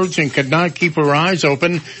her words and could not keep her eyes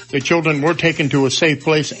open. The children were taken to a safe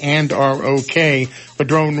place and are okay.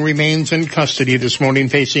 Padron remains in custody this morning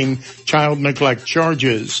facing child neglect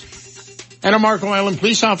charges. And a Marco Island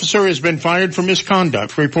police officer has been fired for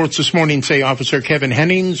misconduct. Reports this morning say Officer Kevin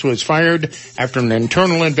Hennings was fired after an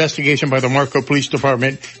internal investigation by the Marco Police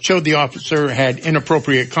Department showed the officer had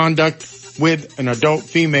inappropriate conduct with an adult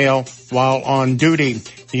female while on duty.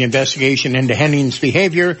 The investigation into Hennings'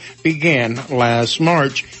 behavior began last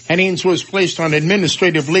March. Hennings was placed on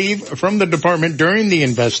administrative leave from the department during the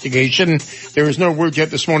investigation. There is no word yet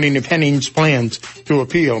this morning if Hennings plans to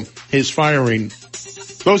appeal his firing.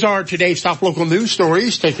 Those are today's top local news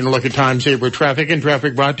stories. Taking a look at time-saver traffic, and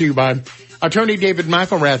traffic brought to you by Attorney David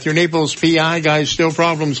McElrath, your Naples PI. Guys, still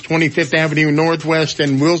problems 25th Avenue Northwest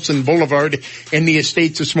and Wilson Boulevard in the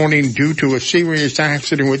Estates this morning due to a serious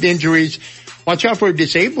accident with injuries. Watch out for a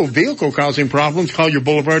disabled vehicle causing problems. Collier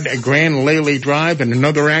Boulevard at Grand Lely Drive, and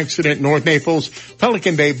another accident North Naples,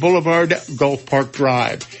 Pelican Bay Boulevard, Gulf Park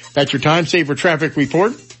Drive. That's your time-saver traffic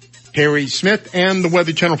report. Terry Smith and the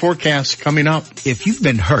Weather Channel forecast coming up. If you've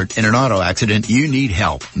been hurt in an auto accident, you need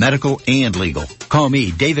help, medical and legal. Call me,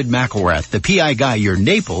 David McElrath, the PI guy, your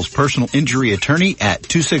Naples personal injury attorney at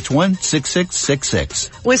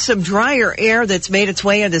 261-6666. With some drier air that's made its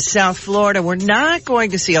way into South Florida, we're not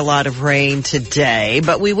going to see a lot of rain today,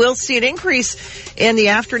 but we will see an increase in the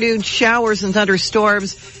afternoon showers and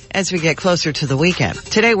thunderstorms as we get closer to the weekend.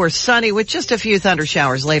 Today we're sunny with just a few thunder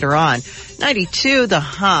showers later on. 92 the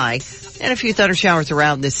high, and a few thunder showers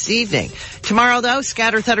around this evening. Tomorrow though,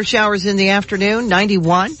 scattered thunder showers in the afternoon,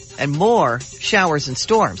 91, and more showers and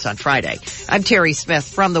storms on Friday. I'm Terry Smith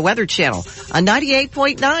from the Weather Channel on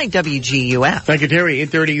 98.9 WGUF. Thank you, Terry.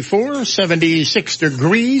 8:34, 76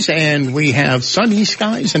 degrees, and we have sunny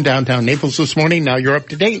skies in downtown Naples this morning. Now you're up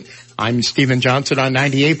to date. I'm Stephen Johnson on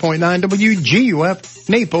 98.9 WGUF,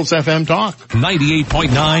 Naples FM Talk.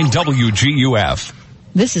 98.9 WGUF.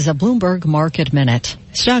 This is a Bloomberg Market Minute.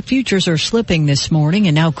 Stock futures are slipping this morning,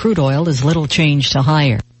 and now crude oil is little change to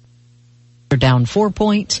higher. They're down 4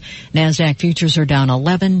 points. NASDAQ futures are down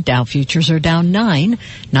 11. Dow futures are down 9.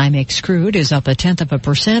 NYMEX crude is up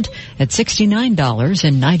 0.1% at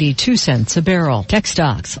 $69.92 a barrel. Tech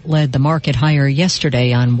stocks led the market higher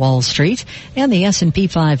yesterday on Wall Street, and the S&P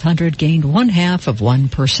 500 gained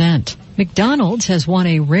 0.5%. McDonald's has won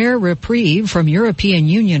a rare reprieve from European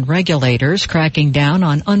Union regulators cracking down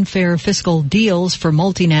on unfair fiscal deals for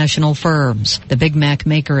multinational firms. The Big Mac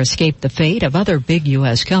maker escaped the fate of other big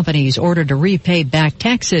U.S. companies ordered to repay back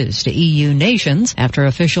taxes to EU nations after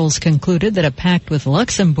officials concluded that a pact with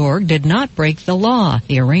Luxembourg did not break the law.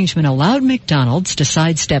 The arrangement allowed McDonald's to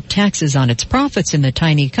sidestep taxes on its profits in the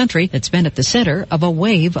tiny country that's been at the center of a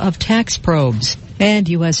wave of tax probes. And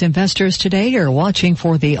U.S. investors today are watching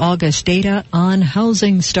for the August data on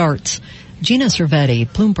housing starts. Gina Cervetti,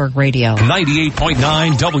 Bloomberg Radio.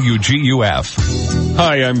 98.9 WGUF.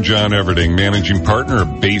 Hi, I'm John Everding, managing partner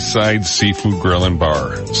of Bayside Seafood Grill and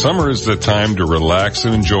Bar. Summer is the time to relax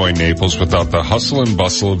and enjoy Naples without the hustle and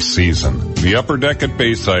bustle of season. The Upper Deck at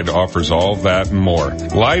Bayside offers all that and more.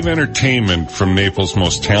 Live entertainment from Naples'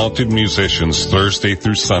 most talented musicians Thursday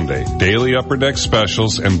through Sunday. Daily Upper Deck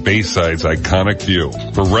specials and Bayside's iconic view.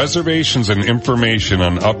 For reservations and information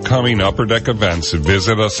on upcoming Upper Deck events,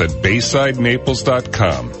 visit us at BaysideNaples.com.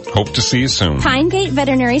 Hope to see you soon. Pinegate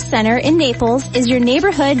Veterinary Center in Naples is your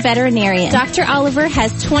neighborhood veterinarian. Dr. Oliver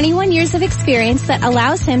has 21 years of experience that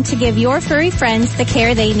allows him to give your furry friends the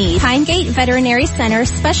care they need. Pinegate Veterinary Center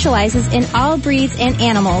specializes in all breeds and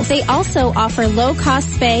animals. They also offer low-cost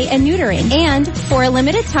spay and neutering. And for a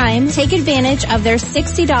limited time, take advantage of their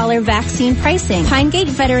 $60 vaccine pricing. Pinegate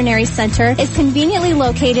Veterinary Center is conveniently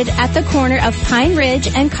located at the corner of Pine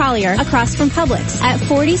Ridge and Collier across from Publix at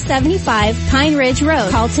 4075 Pine Ridge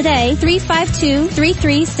Road. Call today,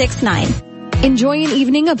 352-3369. Enjoy an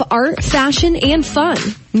evening of art, fashion, and fun.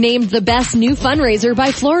 Named the best new fundraiser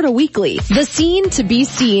by Florida Weekly, the Scene to Be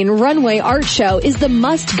Seen Runway Art Show is the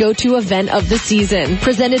must-go-to event of the season.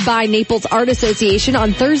 Presented by Naples Art Association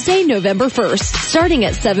on Thursday, November 1st, starting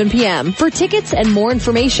at 7 p.m. For tickets and more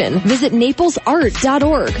information, visit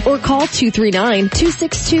naplesart.org or call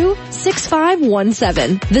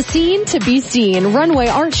 239-262-6517. The Scene to Be Seen Runway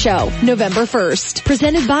Art Show, November 1st.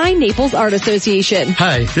 Presented by Naples Art Association.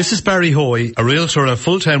 Hi, this is Barry Hoy, a realtor and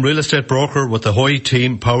full-time real estate broker with the Hoy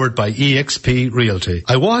team, powered by eXp Realty.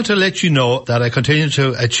 I want to let you know that I continue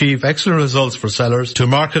to achieve excellent results for sellers to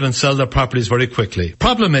market and sell their properties very quickly.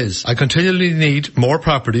 Problem is, I continually need more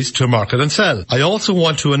properties to market and sell. I also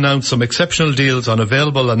want to announce some exceptional deals on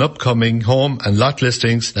available and upcoming home and lot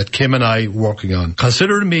listings that Kim and I are working on.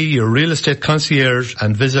 Consider me your real estate concierge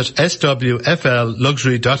and visit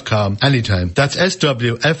swflluxury.com anytime. That's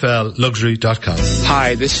swflluxury.com.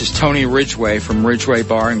 Hi, this is Tony Ridgway from Ridgway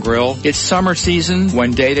Bar and Grill. It's summer season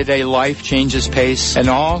when day-to-day life changes pace, and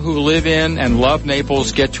all who live in and love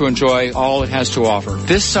Naples get to enjoy all it has to offer.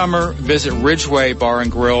 This summer, visit Ridgway Bar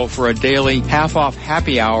and Grill for a daily half-off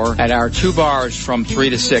happy hour at our 2 bars from 3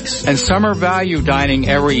 to 6, and summer value dining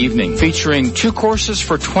every evening, featuring 2 courses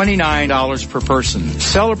for $29 per person.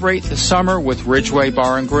 Celebrate the summer with Ridgway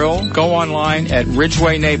Bar and Grill. Go online at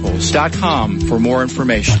ridgewaynaples.com for more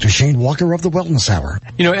information. Dr. Shane Walker of the Wellness Hour.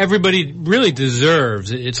 You know, everybody really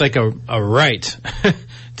deserves, it's like a right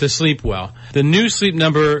to sleep well. The new Sleep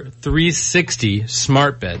Number 360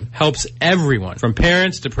 smart bed helps everyone, from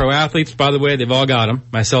parents to pro athletes. By the way, they've all got them,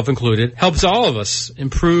 myself included. Helps all of us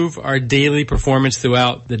improve our daily performance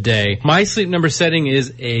throughout the day. My Sleep Number setting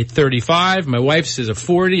is a 35. My wife's is a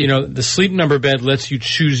 40. You know, the Sleep Number bed lets you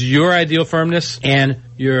choose your ideal firmness and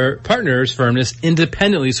your partner's firmness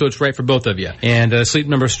independently, so it's right for both of you. And Sleep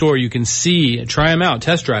Number store, you can see, try them out,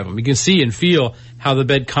 test drive them. You can see and feel how the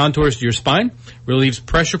bed contours to your spine, relieves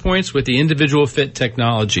pressure points with the individual fit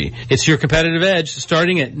technology. It's your competitive edge,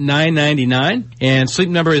 starting at $9.99. And Sleep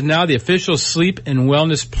Number is now the official sleep and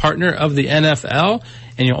wellness partner of the NFL.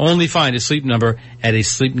 And you'll only find a Sleep Number at a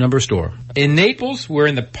Sleep Number store. In Naples, we're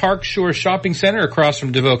in the Park Shore Shopping Center across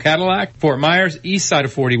from DeVoe Cadillac. Fort Myers, east side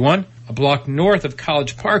of 41, a block north of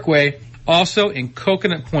College Parkway. Also in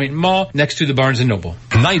Coconut Point Mall, next to the Barnes & Noble.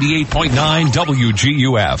 98.9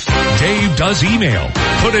 WGUF. Dave does email.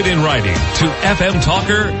 Put it in writing to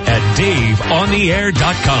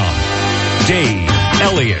fmtalker@daveontheair.com. Dave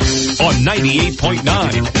Elliott on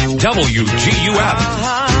 98.9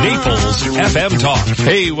 WGUF. Naples FM Talk.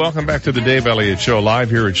 Hey, welcome back to the Dave Elliott Show,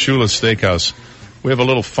 live here at Shula Steakhouse. We have a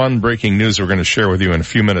little fun breaking news we're going to share with you in a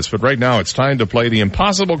few minutes, but right now it's time to play the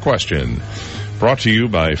impossible question. Brought to you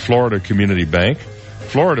by Florida Community Bank,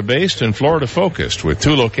 Florida-based and Florida-focused, with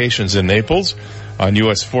 2 locations in Naples, on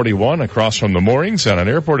US 41 across from the moorings, and on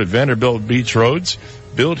airport at Vanderbilt Beach Roads.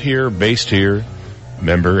 Built here, based here,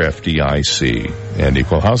 member FDIC, and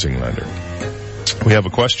equal housing lender. We have a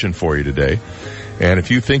question for you today, and if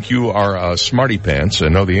you think you are a smarty pants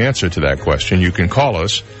and know the answer to that question, you can call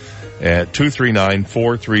us at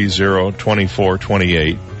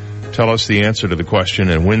 239-430-2428. Tell us the answer to the question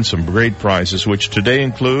and win some great prizes, which today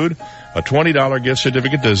include a $20 gift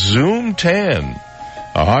certificate to Zoom Tan,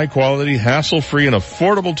 a high-quality, hassle-free, and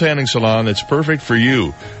affordable tanning salon that's perfect for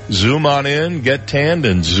you. Zoom on in, get tanned,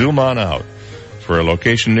 and zoom on out. For a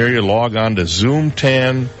location near you, log on to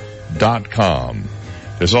zoomtan.com.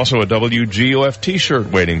 There's also a WGUF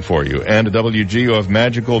t-shirt waiting for you and a WGUF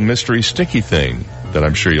magical mystery sticky thing that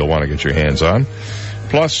I'm sure you'll want to get your hands on.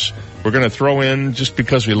 Plus, we're going to throw in, just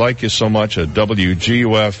because we like you so much, a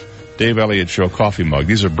WGUF Dave Elliott Show coffee mug.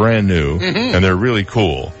 These are brand new, and they're really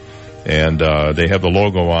cool. And they have the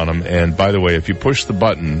logo on them. And by the way, if you push the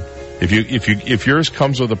button, if yours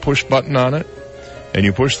comes with a push button on it, and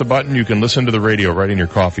you push the button, you can listen to the radio right in your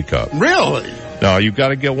coffee cup. Really? Now, you've got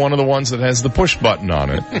to get one of the ones that has the push button on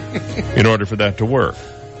it in order for that to work.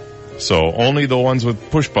 So only the ones with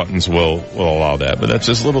push buttons will allow that. But that's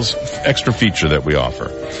just a little extra feature that we offer.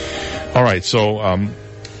 All right, so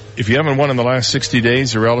if you haven't won in the last 60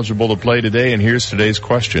 days, you're eligible to play today. And here's today's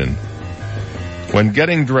question. When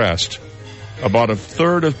getting dressed, about a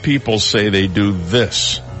third of people say they do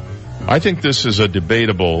this. I think this is a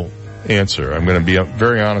debatable answer. I'm going to be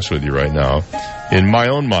very honest with you right now. In my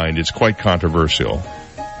own mind, it's quite controversial.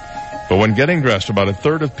 But when getting dressed, about a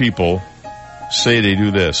third of people say they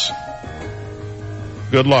do this.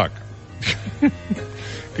 Good luck.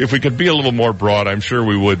 If we could be a little more broad, I'm sure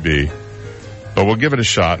we would be. But we'll give it a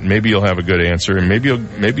shot. Maybe you'll have a good answer, and maybe you'll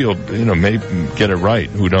get it right.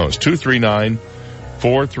 Who knows?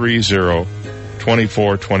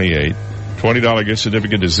 239-430-2428. $20 gift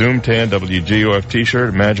certificate to Zoom Tan, WGUF t-shirt,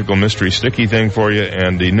 a magical mystery sticky thing for you,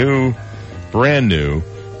 and the brand new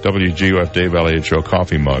WGUF Dave Elliott Show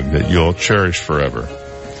coffee mug that you'll cherish forever.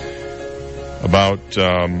 About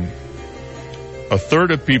a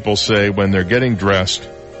third of people say when they're getting dressed,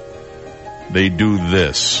 they do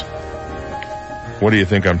this. What do you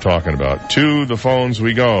think I'm talking about? To the phones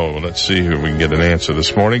we go. Let's see who we can get an answer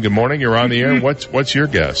this morning. Good morning. You're on the air. What's your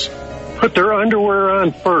guess? Put their underwear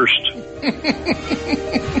on first.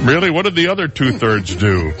 Really? What did the other 2/3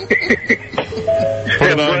 do?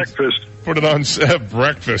 Breakfast. Put it on, have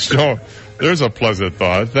breakfast. Oh, there's a pleasant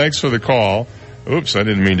thought. Thanks for the call. Oops, I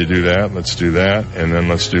didn't mean to do that. Let's do that, and then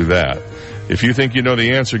let's do that. If you think you know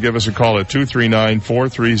the answer, give us a call at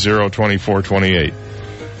 239-430-2428.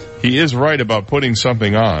 He is right about putting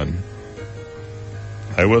something on.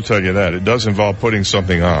 I will tell you that. It does involve putting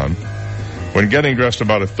something on. When getting dressed,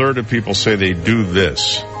 about a third of people say they do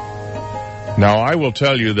this. Now, I will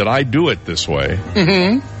tell you that I do it this way.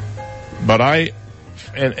 But I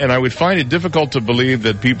would find it difficult to believe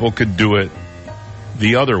that people could do it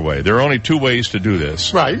the other way. There are only two ways to do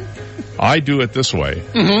this. Right. I do it this way.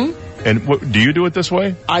 And do you do it this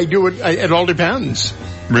way? I do it. It all depends.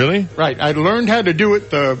 Really? Right. I learned how to do it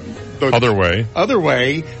the other way.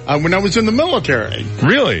 When I was in the military.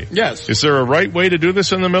 Really? Yes. Is there a right way to do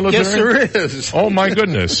this in the military? Yes, there is. Oh my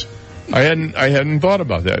goodness. I hadn't thought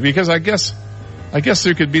about that, because I guess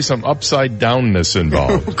there could be some upside downness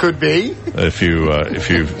involved. Could be. If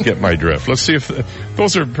you get my drift. Let's see if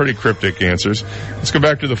those are pretty cryptic answers. Let's go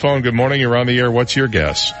back to the phone. Good morning. You're on the air. What's your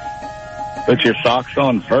guess? Put your socks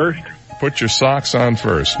on first. Put your socks on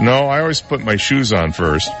first. No, I always put my shoes on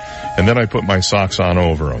first, and then I put my socks on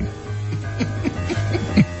over them.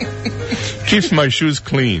 Keeps my shoes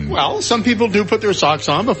clean. Well, some people do put their socks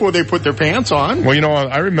on before they put their pants on. Well,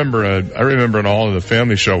 I remember an All in the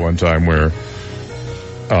Family show one time where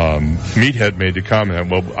Meathead made the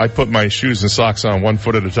comment, well, I put my shoes and socks on one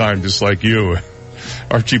foot at a time, just like you.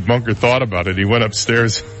 Archie Bunker thought about it. He went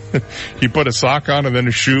upstairs. He put a sock on and then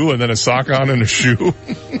a shoe and then a sock on and a shoe.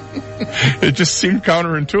 It just seemed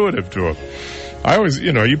counterintuitive to him. I always,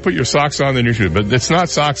 you put your socks on then your shoes, but it's not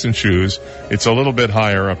socks and shoes. It's a little bit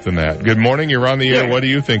higher up than that. Good morning. You're on the air. What do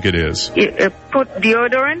you think it is? Put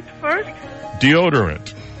deodorant first?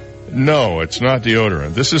 Deodorant. No, it's not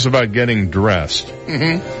deodorant. This is about getting dressed.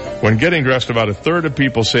 When getting dressed, about a third of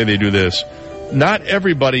people say they do this. Not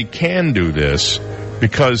everybody can do this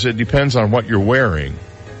because it depends on what you're wearing.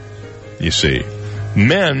 You see,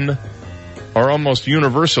 men are almost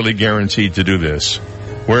universally guaranteed to do this,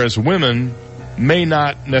 whereas women may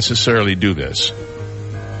not necessarily do this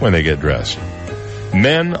when they get dressed.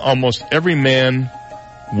 Almost every man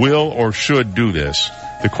will or should do this.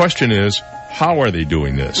 The question is, how are they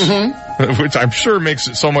doing this? Which I'm sure makes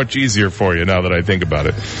it so much easier for you now that I think about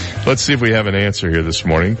it. Let's see if we have an answer here this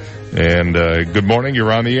morning. And good morning,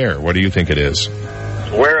 you're on the air. What do you think it is?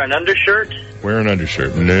 Wear an undershirt? Wear an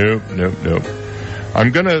undershirt. Nope.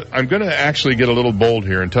 I'm gonna actually get a little bold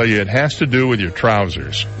here and tell you it has to do with your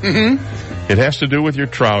trousers. It has to do with your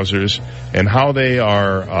trousers and how they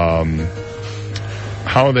are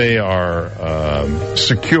how they are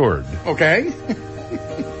secured. Okay.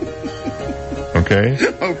 Okay?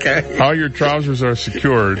 Okay. How your trousers are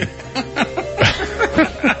secured.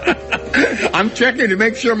 I'm checking to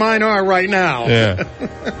make sure mine are right now. Yeah.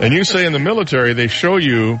 And you say in the military they show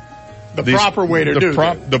you the proper way to do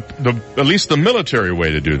it. At least the military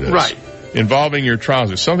way to do this. Right. Involving your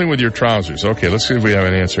trousers. Something with your trousers. Okay, let's see if we have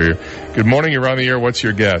an answer here. Good morning, you're on the air. What's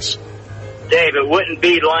your guess? Dave, it wouldn't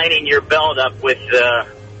be lining your belt up with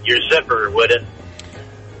your zipper, would it?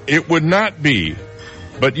 It would not be.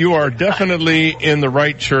 But you are definitely in the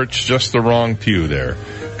right church, just the wrong pew there.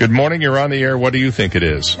 Good morning, you're on the air. What do you think it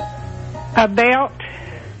is? A belt.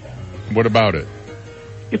 What about it?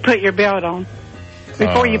 You put your belt on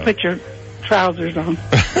before you put your trousers on.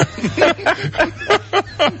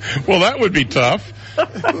 Well, that would be tough.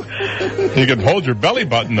 You could hold your belly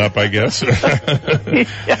button up, I guess.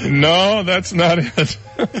 No, that's not it.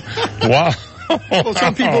 Wow. Well,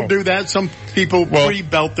 some people do that. Some people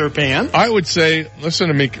pre-belt their pants. I would say, listen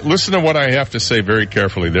to me. Listen to what I have to say very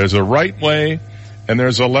carefully. There's a right way and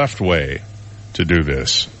there's a left way to do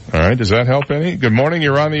this. All right. Does that help any? Good morning.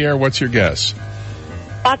 You're on the air. What's your guess?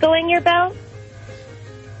 Buckling your belt?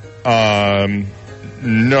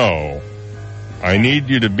 No. I need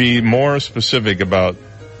you to be more specific about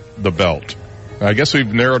the belt. I guess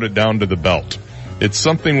we've narrowed it down to the belt. It's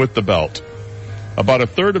something with the belt. About a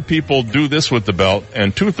third of people do this with the belt,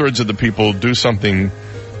 and 2/3 of the people do something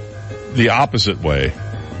the opposite way.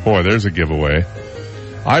 Boy, there's a giveaway.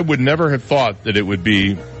 I would never have thought that it would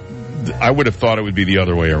be, I would have thought it would be the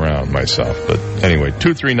other way around myself. But anyway,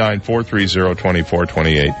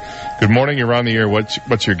 239-430-2428. Good morning, you're on the air.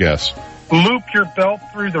 What's your guess? Loop your belt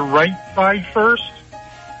through the right side first?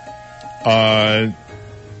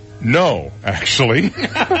 No, actually.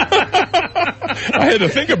 I had to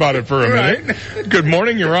think about it for a minute. Good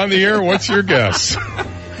morning, you're on the air. What's your guess?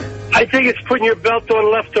 I think it's putting your belt on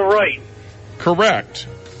left to right. Correct.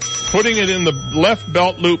 Putting it in the left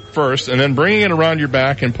belt loop first and then bringing it around your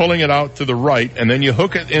back and pulling it out to the right, and then you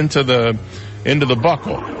hook it into the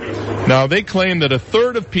buckle. Now, they claim that a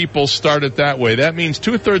third of people start it that way. That means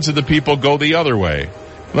 2/3 of the people go the other way.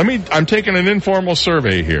 I'm taking an informal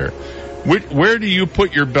survey here. Where do you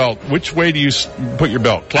put your belt? Which way do you put your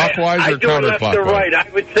belt? Clockwise or counterclockwise? I do left to right. I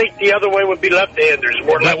would think the other way would be left-handers.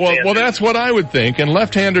 Well, that's what I would think, and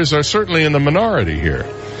left-handers are certainly in the minority here.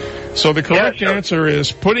 So the correct answer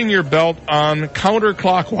is putting your belt on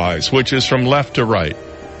counterclockwise, which is from left to right.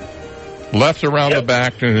 Left around the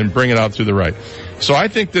back and then bring it out through the right. So I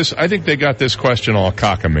think they got this question all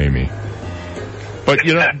cockamamie. But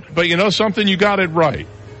you know something, you got it right.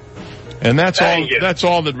 And that's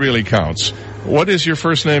all that really counts. What is your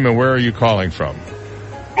first name and where are you calling from?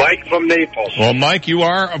 Mike from Naples. Well, Mike, you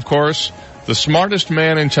are, of course, the smartest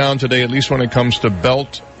man in town today, at least when it comes to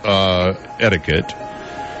belt etiquette.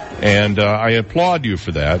 And I applaud you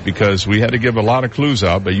for that because we had to give a lot of clues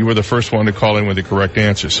out, but you were the first one to call in with the correct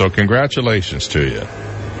answer. So congratulations to you.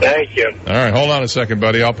 Thank you. All right, hold on a second,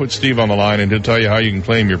 buddy. I'll put Steve on the line and he'll tell you how you can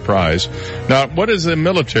claim your prize. Now, what does the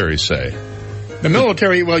military say? The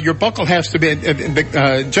military, well, your buckle has to be,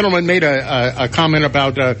 the gentleman made a comment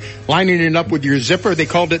about lining it up with your zipper. They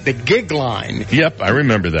called it the gig line. Yep, I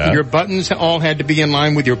remember that. Your buttons all had to be in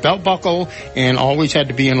line with your belt buckle and always had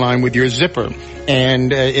to be in line with your zipper.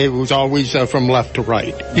 And it was always from left to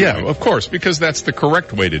right. Yeah, of course, because that's the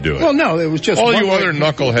correct way to do it. Well, no, it was just all you other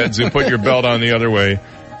knuckleheads who put your belt on the other way,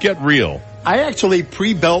 get real. I actually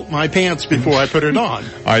pre-belt my pants before I put it on.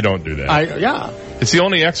 I don't do that. Yeah. It's the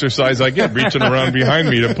only exercise I get, reaching around behind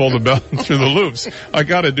me to pull the belt through the loops. I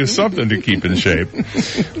gotta do something to keep in shape.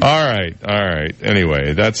 All right.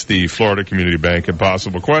 Anyway, that's the Florida Community Bank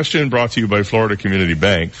Impossible Question, brought to you by Florida Community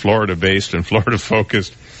Bank, Florida-based and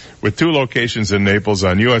Florida-focused, with 2 locations in Naples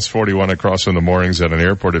on US 41 across from the moorings at an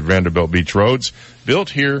airport at Vanderbilt Beach Roads.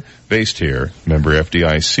 Built here, based here, member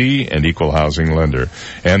FDIC and equal housing lender.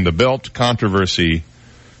 And the belt controversy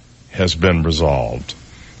has been resolved.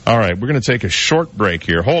 All right, we're going to take a short break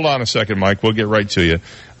here. Hold on a second, Mike. We'll get right to you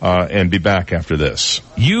and be back after this.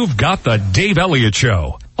 You've got the Dave Elliott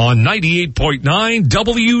Show on 98.9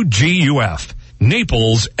 WGUF,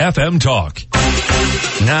 Naples FM Talk.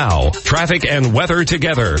 Now, traffic and weather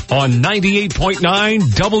together on 98.9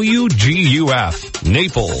 WGUF,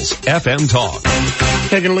 Naples FM Talk.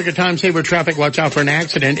 Taking a look at time saver traffic. Watch out for an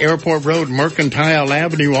accident. Airport Road, Mercantile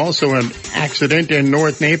Avenue. Also an accident in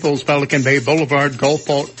North Naples, Pelican Bay Boulevard, Gulf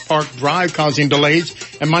Park Drive causing delays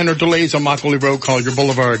and minor delays on Mockley Road, Collier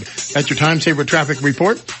Boulevard. That's your time saver traffic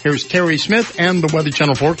report. Here's Terry Smith and the Weather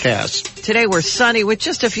Channel forecast. Today we're sunny with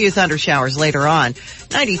just a few thunder showers later on.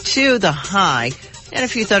 92 the high. and a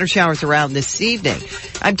few thunder showers around this evening.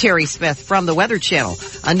 I'm Terry Smith from the Weather Channel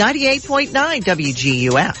on 98.9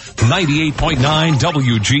 WGUF. 98.9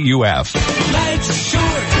 WGUF. Life's short.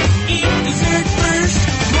 Eat dessert first.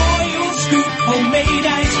 Royal Scoop homemade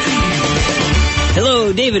ice cream.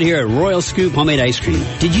 Hello, David here at Royal Scoop Homemade Ice Cream.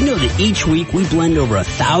 Did you know that each week we blend over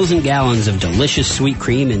 1,000 gallons of delicious sweet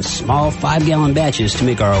cream in small 5-gallon batches to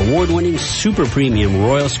make our award-winning super premium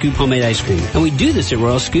Royal Scoop Homemade Ice Cream? And we do this at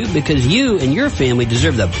Royal Scoop because you and your family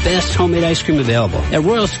deserve the best homemade ice cream available. At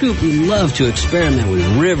Royal Scoop, we love to experiment with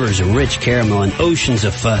rivers of rich caramel and oceans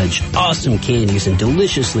of fudge, awesome candies, and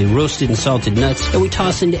deliciously roasted and salted nuts that we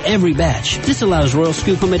toss into every batch. This allows Royal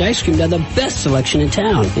Scoop Homemade Ice Cream to have the best selection in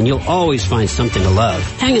town, and you'll always find something to love.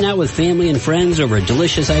 Hanging out with family and friends over a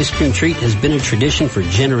delicious ice cream treat has been a tradition for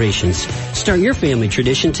generations. Start your family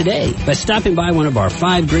tradition today by stopping by one of our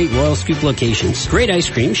 5 great Royal Scoop locations. Great ice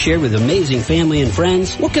cream shared with amazing family and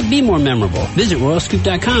friends. What could be more memorable? Visit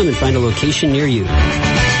royalscoop.com and find a location near you. Life's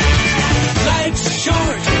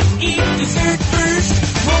short. Eat dessert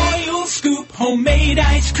first. Royal Scoop homemade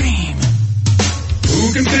ice cream.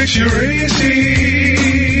 Who can fix your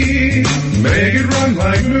AC? Make it run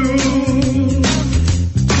like new.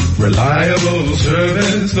 Reliable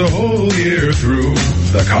service the whole year through.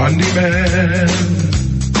 The Condi Man.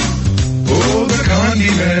 Oh, the Condi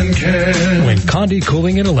Man can. When Condi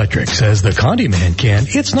Cooling and Electric says the Condi Man can,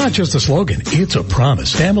 it's not just a slogan, it's a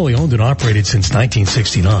promise. Family owned and operated since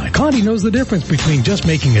 1969. Condi knows the difference between just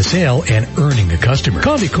making a sale and earning a customer.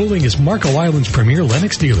 Condi Cooling is Marco Island's premier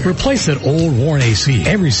Lennox dealer. Replace that old worn AC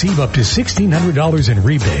and receive up to $1,600 in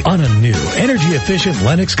rebate on a new energy efficient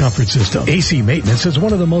Lennox comfort system. AC maintenance is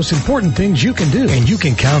one of the most important things you can do, and you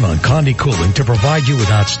can count on Condi Cooling to provide you with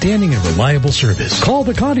outstanding and reliable service. Call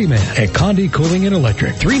the Condi Man at Condi Cooling and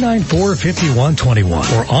Electric, 394-5121,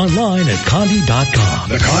 or online at Condi.com.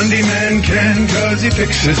 The Condi Man can, 'cause he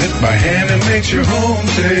fixes it by hand and makes your home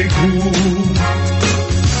stay cool.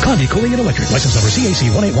 Condi Cooling and Electric, license number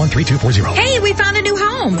CAC 1813240. Hey, we found a new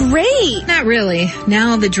home. Great. Not really.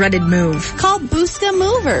 Now the dreaded move. Called Buska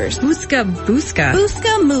Movers. Buska.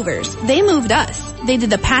 Buska Movers. They moved us. They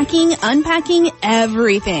did the packing, unpacking,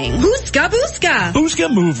 everything. Buska.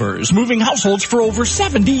 Buska Movers. Moving households for over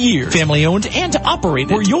 70 years. Family owned and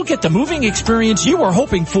operated. Where you'll get the moving experience you are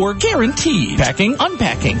hoping for, guaranteed. Packing,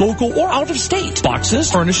 unpacking, local or out of state.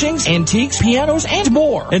 Boxes, furnishings, antiques, pianos, and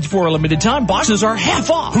more. And for a limited time, boxes are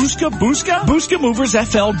half off. Buska.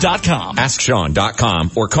 BuskaMoversFL.com.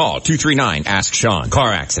 AskSean.com or call 239-ASK-SEAN.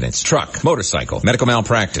 Car accidents, truck, motorcycle, medical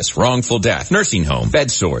malpractice, wrongful death, nursing home,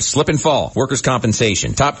 bed sores, slip and fall, workers' compensation.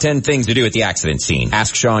 Top 10 things to do at the accident scene.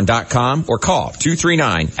 AskSean.com or call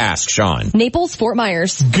 239-ASK-SEAN. Naples, Fort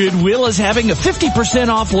Myers. Goodwill is having a 50%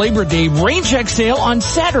 off Labor Day rain check sale on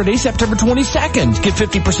Saturday, September 22nd. Get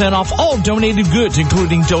 50% off all donated goods,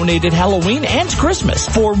 including donated Halloween and Christmas.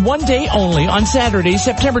 For one day only on Saturday,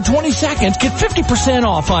 September 22nd, get 50%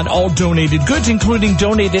 off on all donated goods, including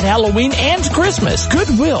donated Halloween and Christmas.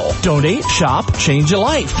 Goodwill. Donate, shop, change a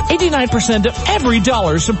life. 89% of every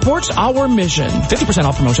dollar supports our mission. 50%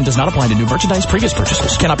 off promotion does not apply to new merchandise, previous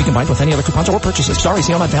purchases. Cannot be combined with any other coupons or purchases. Sorry,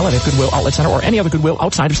 sale not valid at Goodwill Outlet Center or any other Goodwill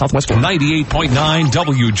outside of Southwest Florida. 98.9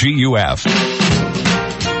 WGUF.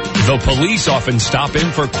 The police often stop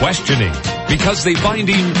in for questioning because they find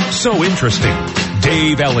him so interesting.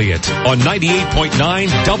 Dave Elliott on 98.9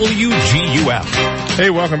 WGUF.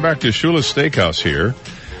 Hey, welcome back to Shula's Steakhouse here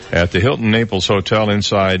at the Hilton Naples Hotel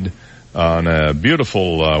inside on a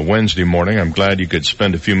beautiful Wednesday morning. I'm glad you could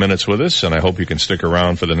spend a few minutes with us, and I hope you can stick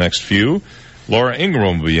around for the next few. Laura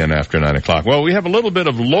Ingram will be in after 9 o'clock. Well, we have a little bit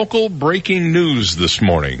of local breaking news this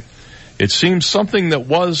morning. It seems something that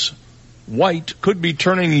was white could be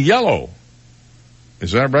turning yellow.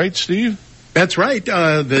 Is that right, Steve? That's right.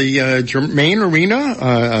 The Germain Arena,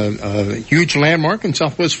 a huge landmark in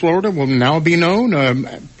Southwest Florida, will now be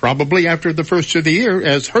known, probably after the first of the year,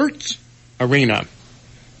 as Hertz Arena.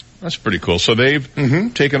 That's pretty cool. So they've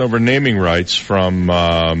taken over naming rights from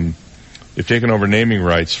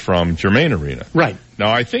Germain Arena. Right.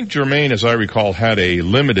 Now, I think Germain, as I recall, had a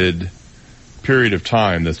limited period of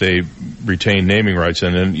time that they retained naming rights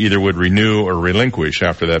and then either would renew or relinquish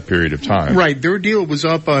after that period of time. Right. Their deal was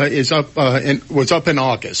up in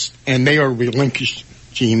August, and they are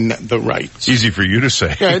relinquishing the rights. Easy for you to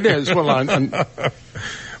say. Yeah, it is. Well,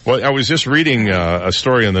 well, I was just reading a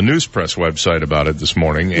story on the News Press website about it this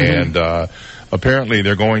morning, and apparently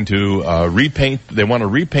they're going to repaint. They want to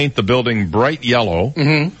repaint the building bright yellow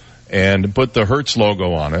and put the Hertz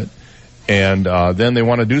logo on it. And then they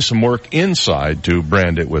want to do some work inside to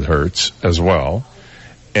brand it with Hertz as well.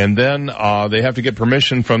 And then they have to get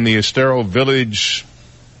permission from the Estero Village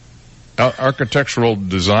Architectural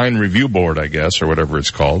Design Review Board, I guess, or whatever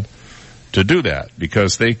it's called, to do that,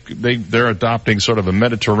 because they're adopting sort of a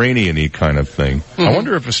Mediterranean-y kind of thing. Mm-hmm. I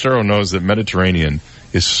wonder if Estero knows that Mediterranean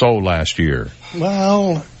is so last year.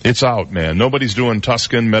 Well, it's out, man. Nobody's doing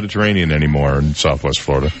Tuscan Mediterranean anymore in Southwest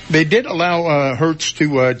Florida. They did allow Hertz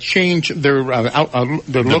to change their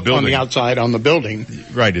the look on the outside on the building.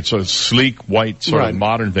 Right. It's a sleek, white, sort of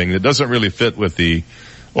modern thing that doesn't really fit with the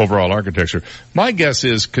overall architecture. My guess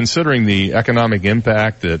is, considering the economic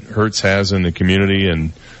impact that Hertz has in the community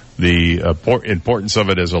and the importance of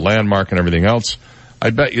it as a landmark and everything else,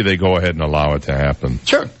 I bet you they go ahead and allow it to happen.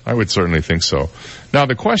 Sure. I would certainly think so. Now,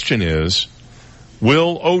 the question is,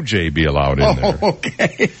 will OJ be allowed in there?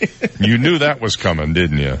 Okay. You knew that was coming,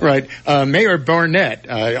 didn't you? Right. Mayor Barnett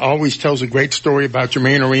always tells a great story about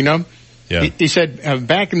Germain Arena. Yeah. He said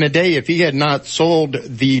back in the day, if he had not sold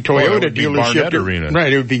the Toyota dealership, Arena.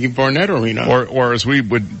 Right, it would be Barnett Arena. Or as we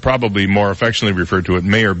would probably more affectionately refer to it,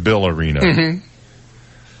 Mayor Bill Arena. Mm-hmm.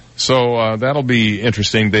 So that'll be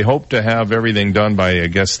interesting. They hope to have everything done by, I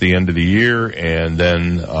guess, the end of the year, and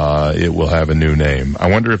then it will have a new name.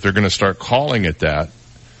 I wonder if they're going to start calling it that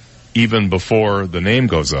even before the name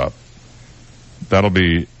goes up. That'll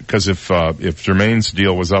be, because if Germain's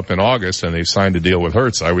deal was up in August and they signed a deal with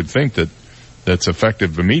Hertz, I would think that's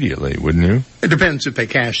effective immediately, wouldn't you? It depends if they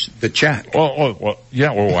cash the check. Well,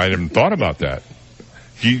 yeah. Well, I hadn't thought about that.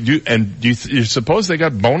 Do you suppose they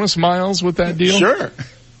got bonus miles with that deal? Sure.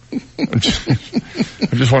 I'm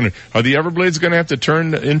just wondering, are the Everblades going to have to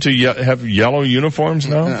turn into have yellow uniforms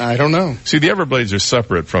now? I don't know. See, the Everblades are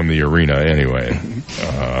separate from the arena anyway.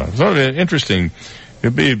 So interesting.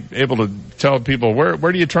 You'll be able to tell people, where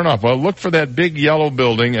do you turn off? Well, look for that big yellow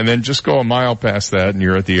building and then just go a mile past that and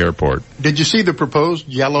you're at the airport. Did you see the proposed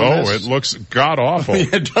yellowness? Oh, it looks god-awful.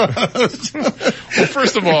 It does. Well,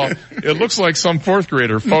 first of all, it looks like some fourth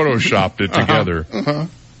grader photoshopped it together. Uh-huh.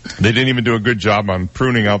 They didn't even do a good job on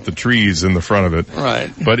pruning out the trees in the front of it.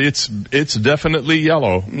 Right. But it's definitely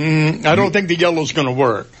yellow. I don't think the yellow's going to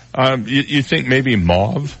work. You think maybe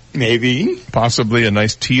mauve? Maybe. Possibly a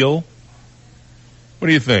nice teal? What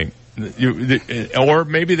do you think? Or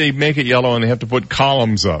maybe they make it yellow and they have to put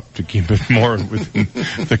columns up to keep it more within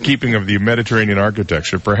the keeping of the Mediterranean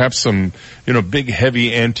architecture. Perhaps some, big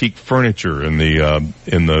heavy antique furniture in the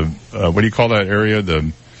what do you call that area?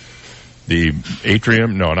 The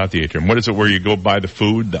atrium? No, not the atrium. What is it where you go buy the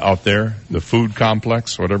food out there? The food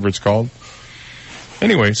complex, whatever it's called.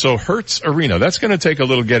 Anyway, so Hertz Arena, that's going to take a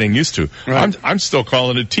little getting used to. Right. I'm still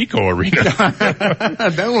calling it Tico Arena.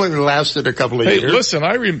 That only lasted a couple of years. Hey, listen,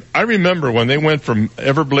 I remember when they went from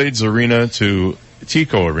Everblades Arena to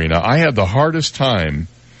Tico Arena, I had the hardest time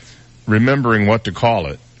remembering what to call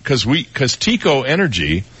it. Because Tico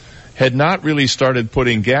Energy had not really started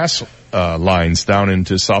putting gas lines down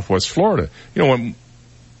into Southwest Florida. It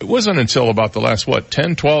wasn't until about the last,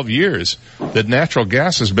 10, 12 years that natural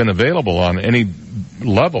gas has been available on any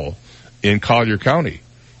level in Collier County.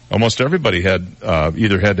 Almost everybody had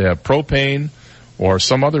either had to have propane or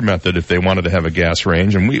some other method if they wanted to have a gas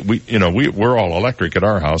range. And we're all electric at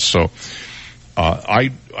our house. So I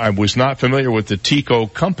was not familiar with the Tico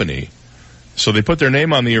company. So they put their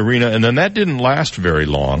name on the arena, and then that didn't last very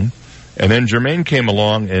long. And then Germain came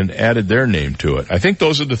along and added their name to it. I think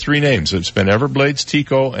those are the three names. It's been Everblades,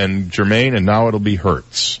 Tico, and Germain, and now it'll be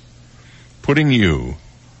Hertz. Putting you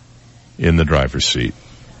in the driver's seat.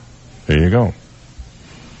 There you go.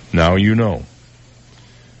 Now you know.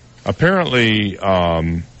 Apparently,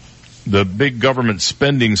 the big government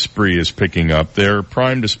spending spree is picking up. They're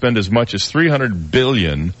primed to spend as much as $300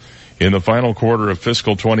 billion in the final quarter of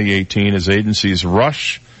fiscal 2018 as agencies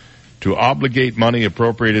rush to obligate money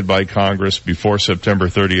appropriated by Congress before September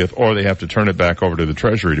 30th, or they have to turn it back over to the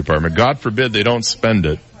Treasury Department. God forbid they don't spend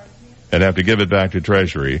it and have to give it back to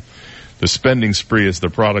Treasury. The spending spree is the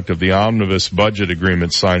product of the omnibus budget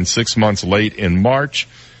agreement signed 6 months late in March,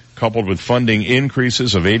 coupled with funding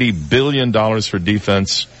increases of $80 billion for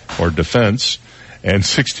defense and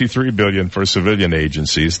 $63 billion for civilian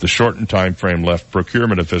agencies. The shortened time frame left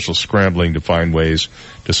procurement officials scrambling to find ways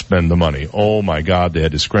to spend the money. Oh my God, they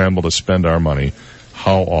had to scramble to spend our money.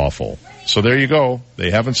 How awful. So there you go.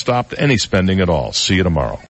 They haven't stopped any spending at all. See you tomorrow.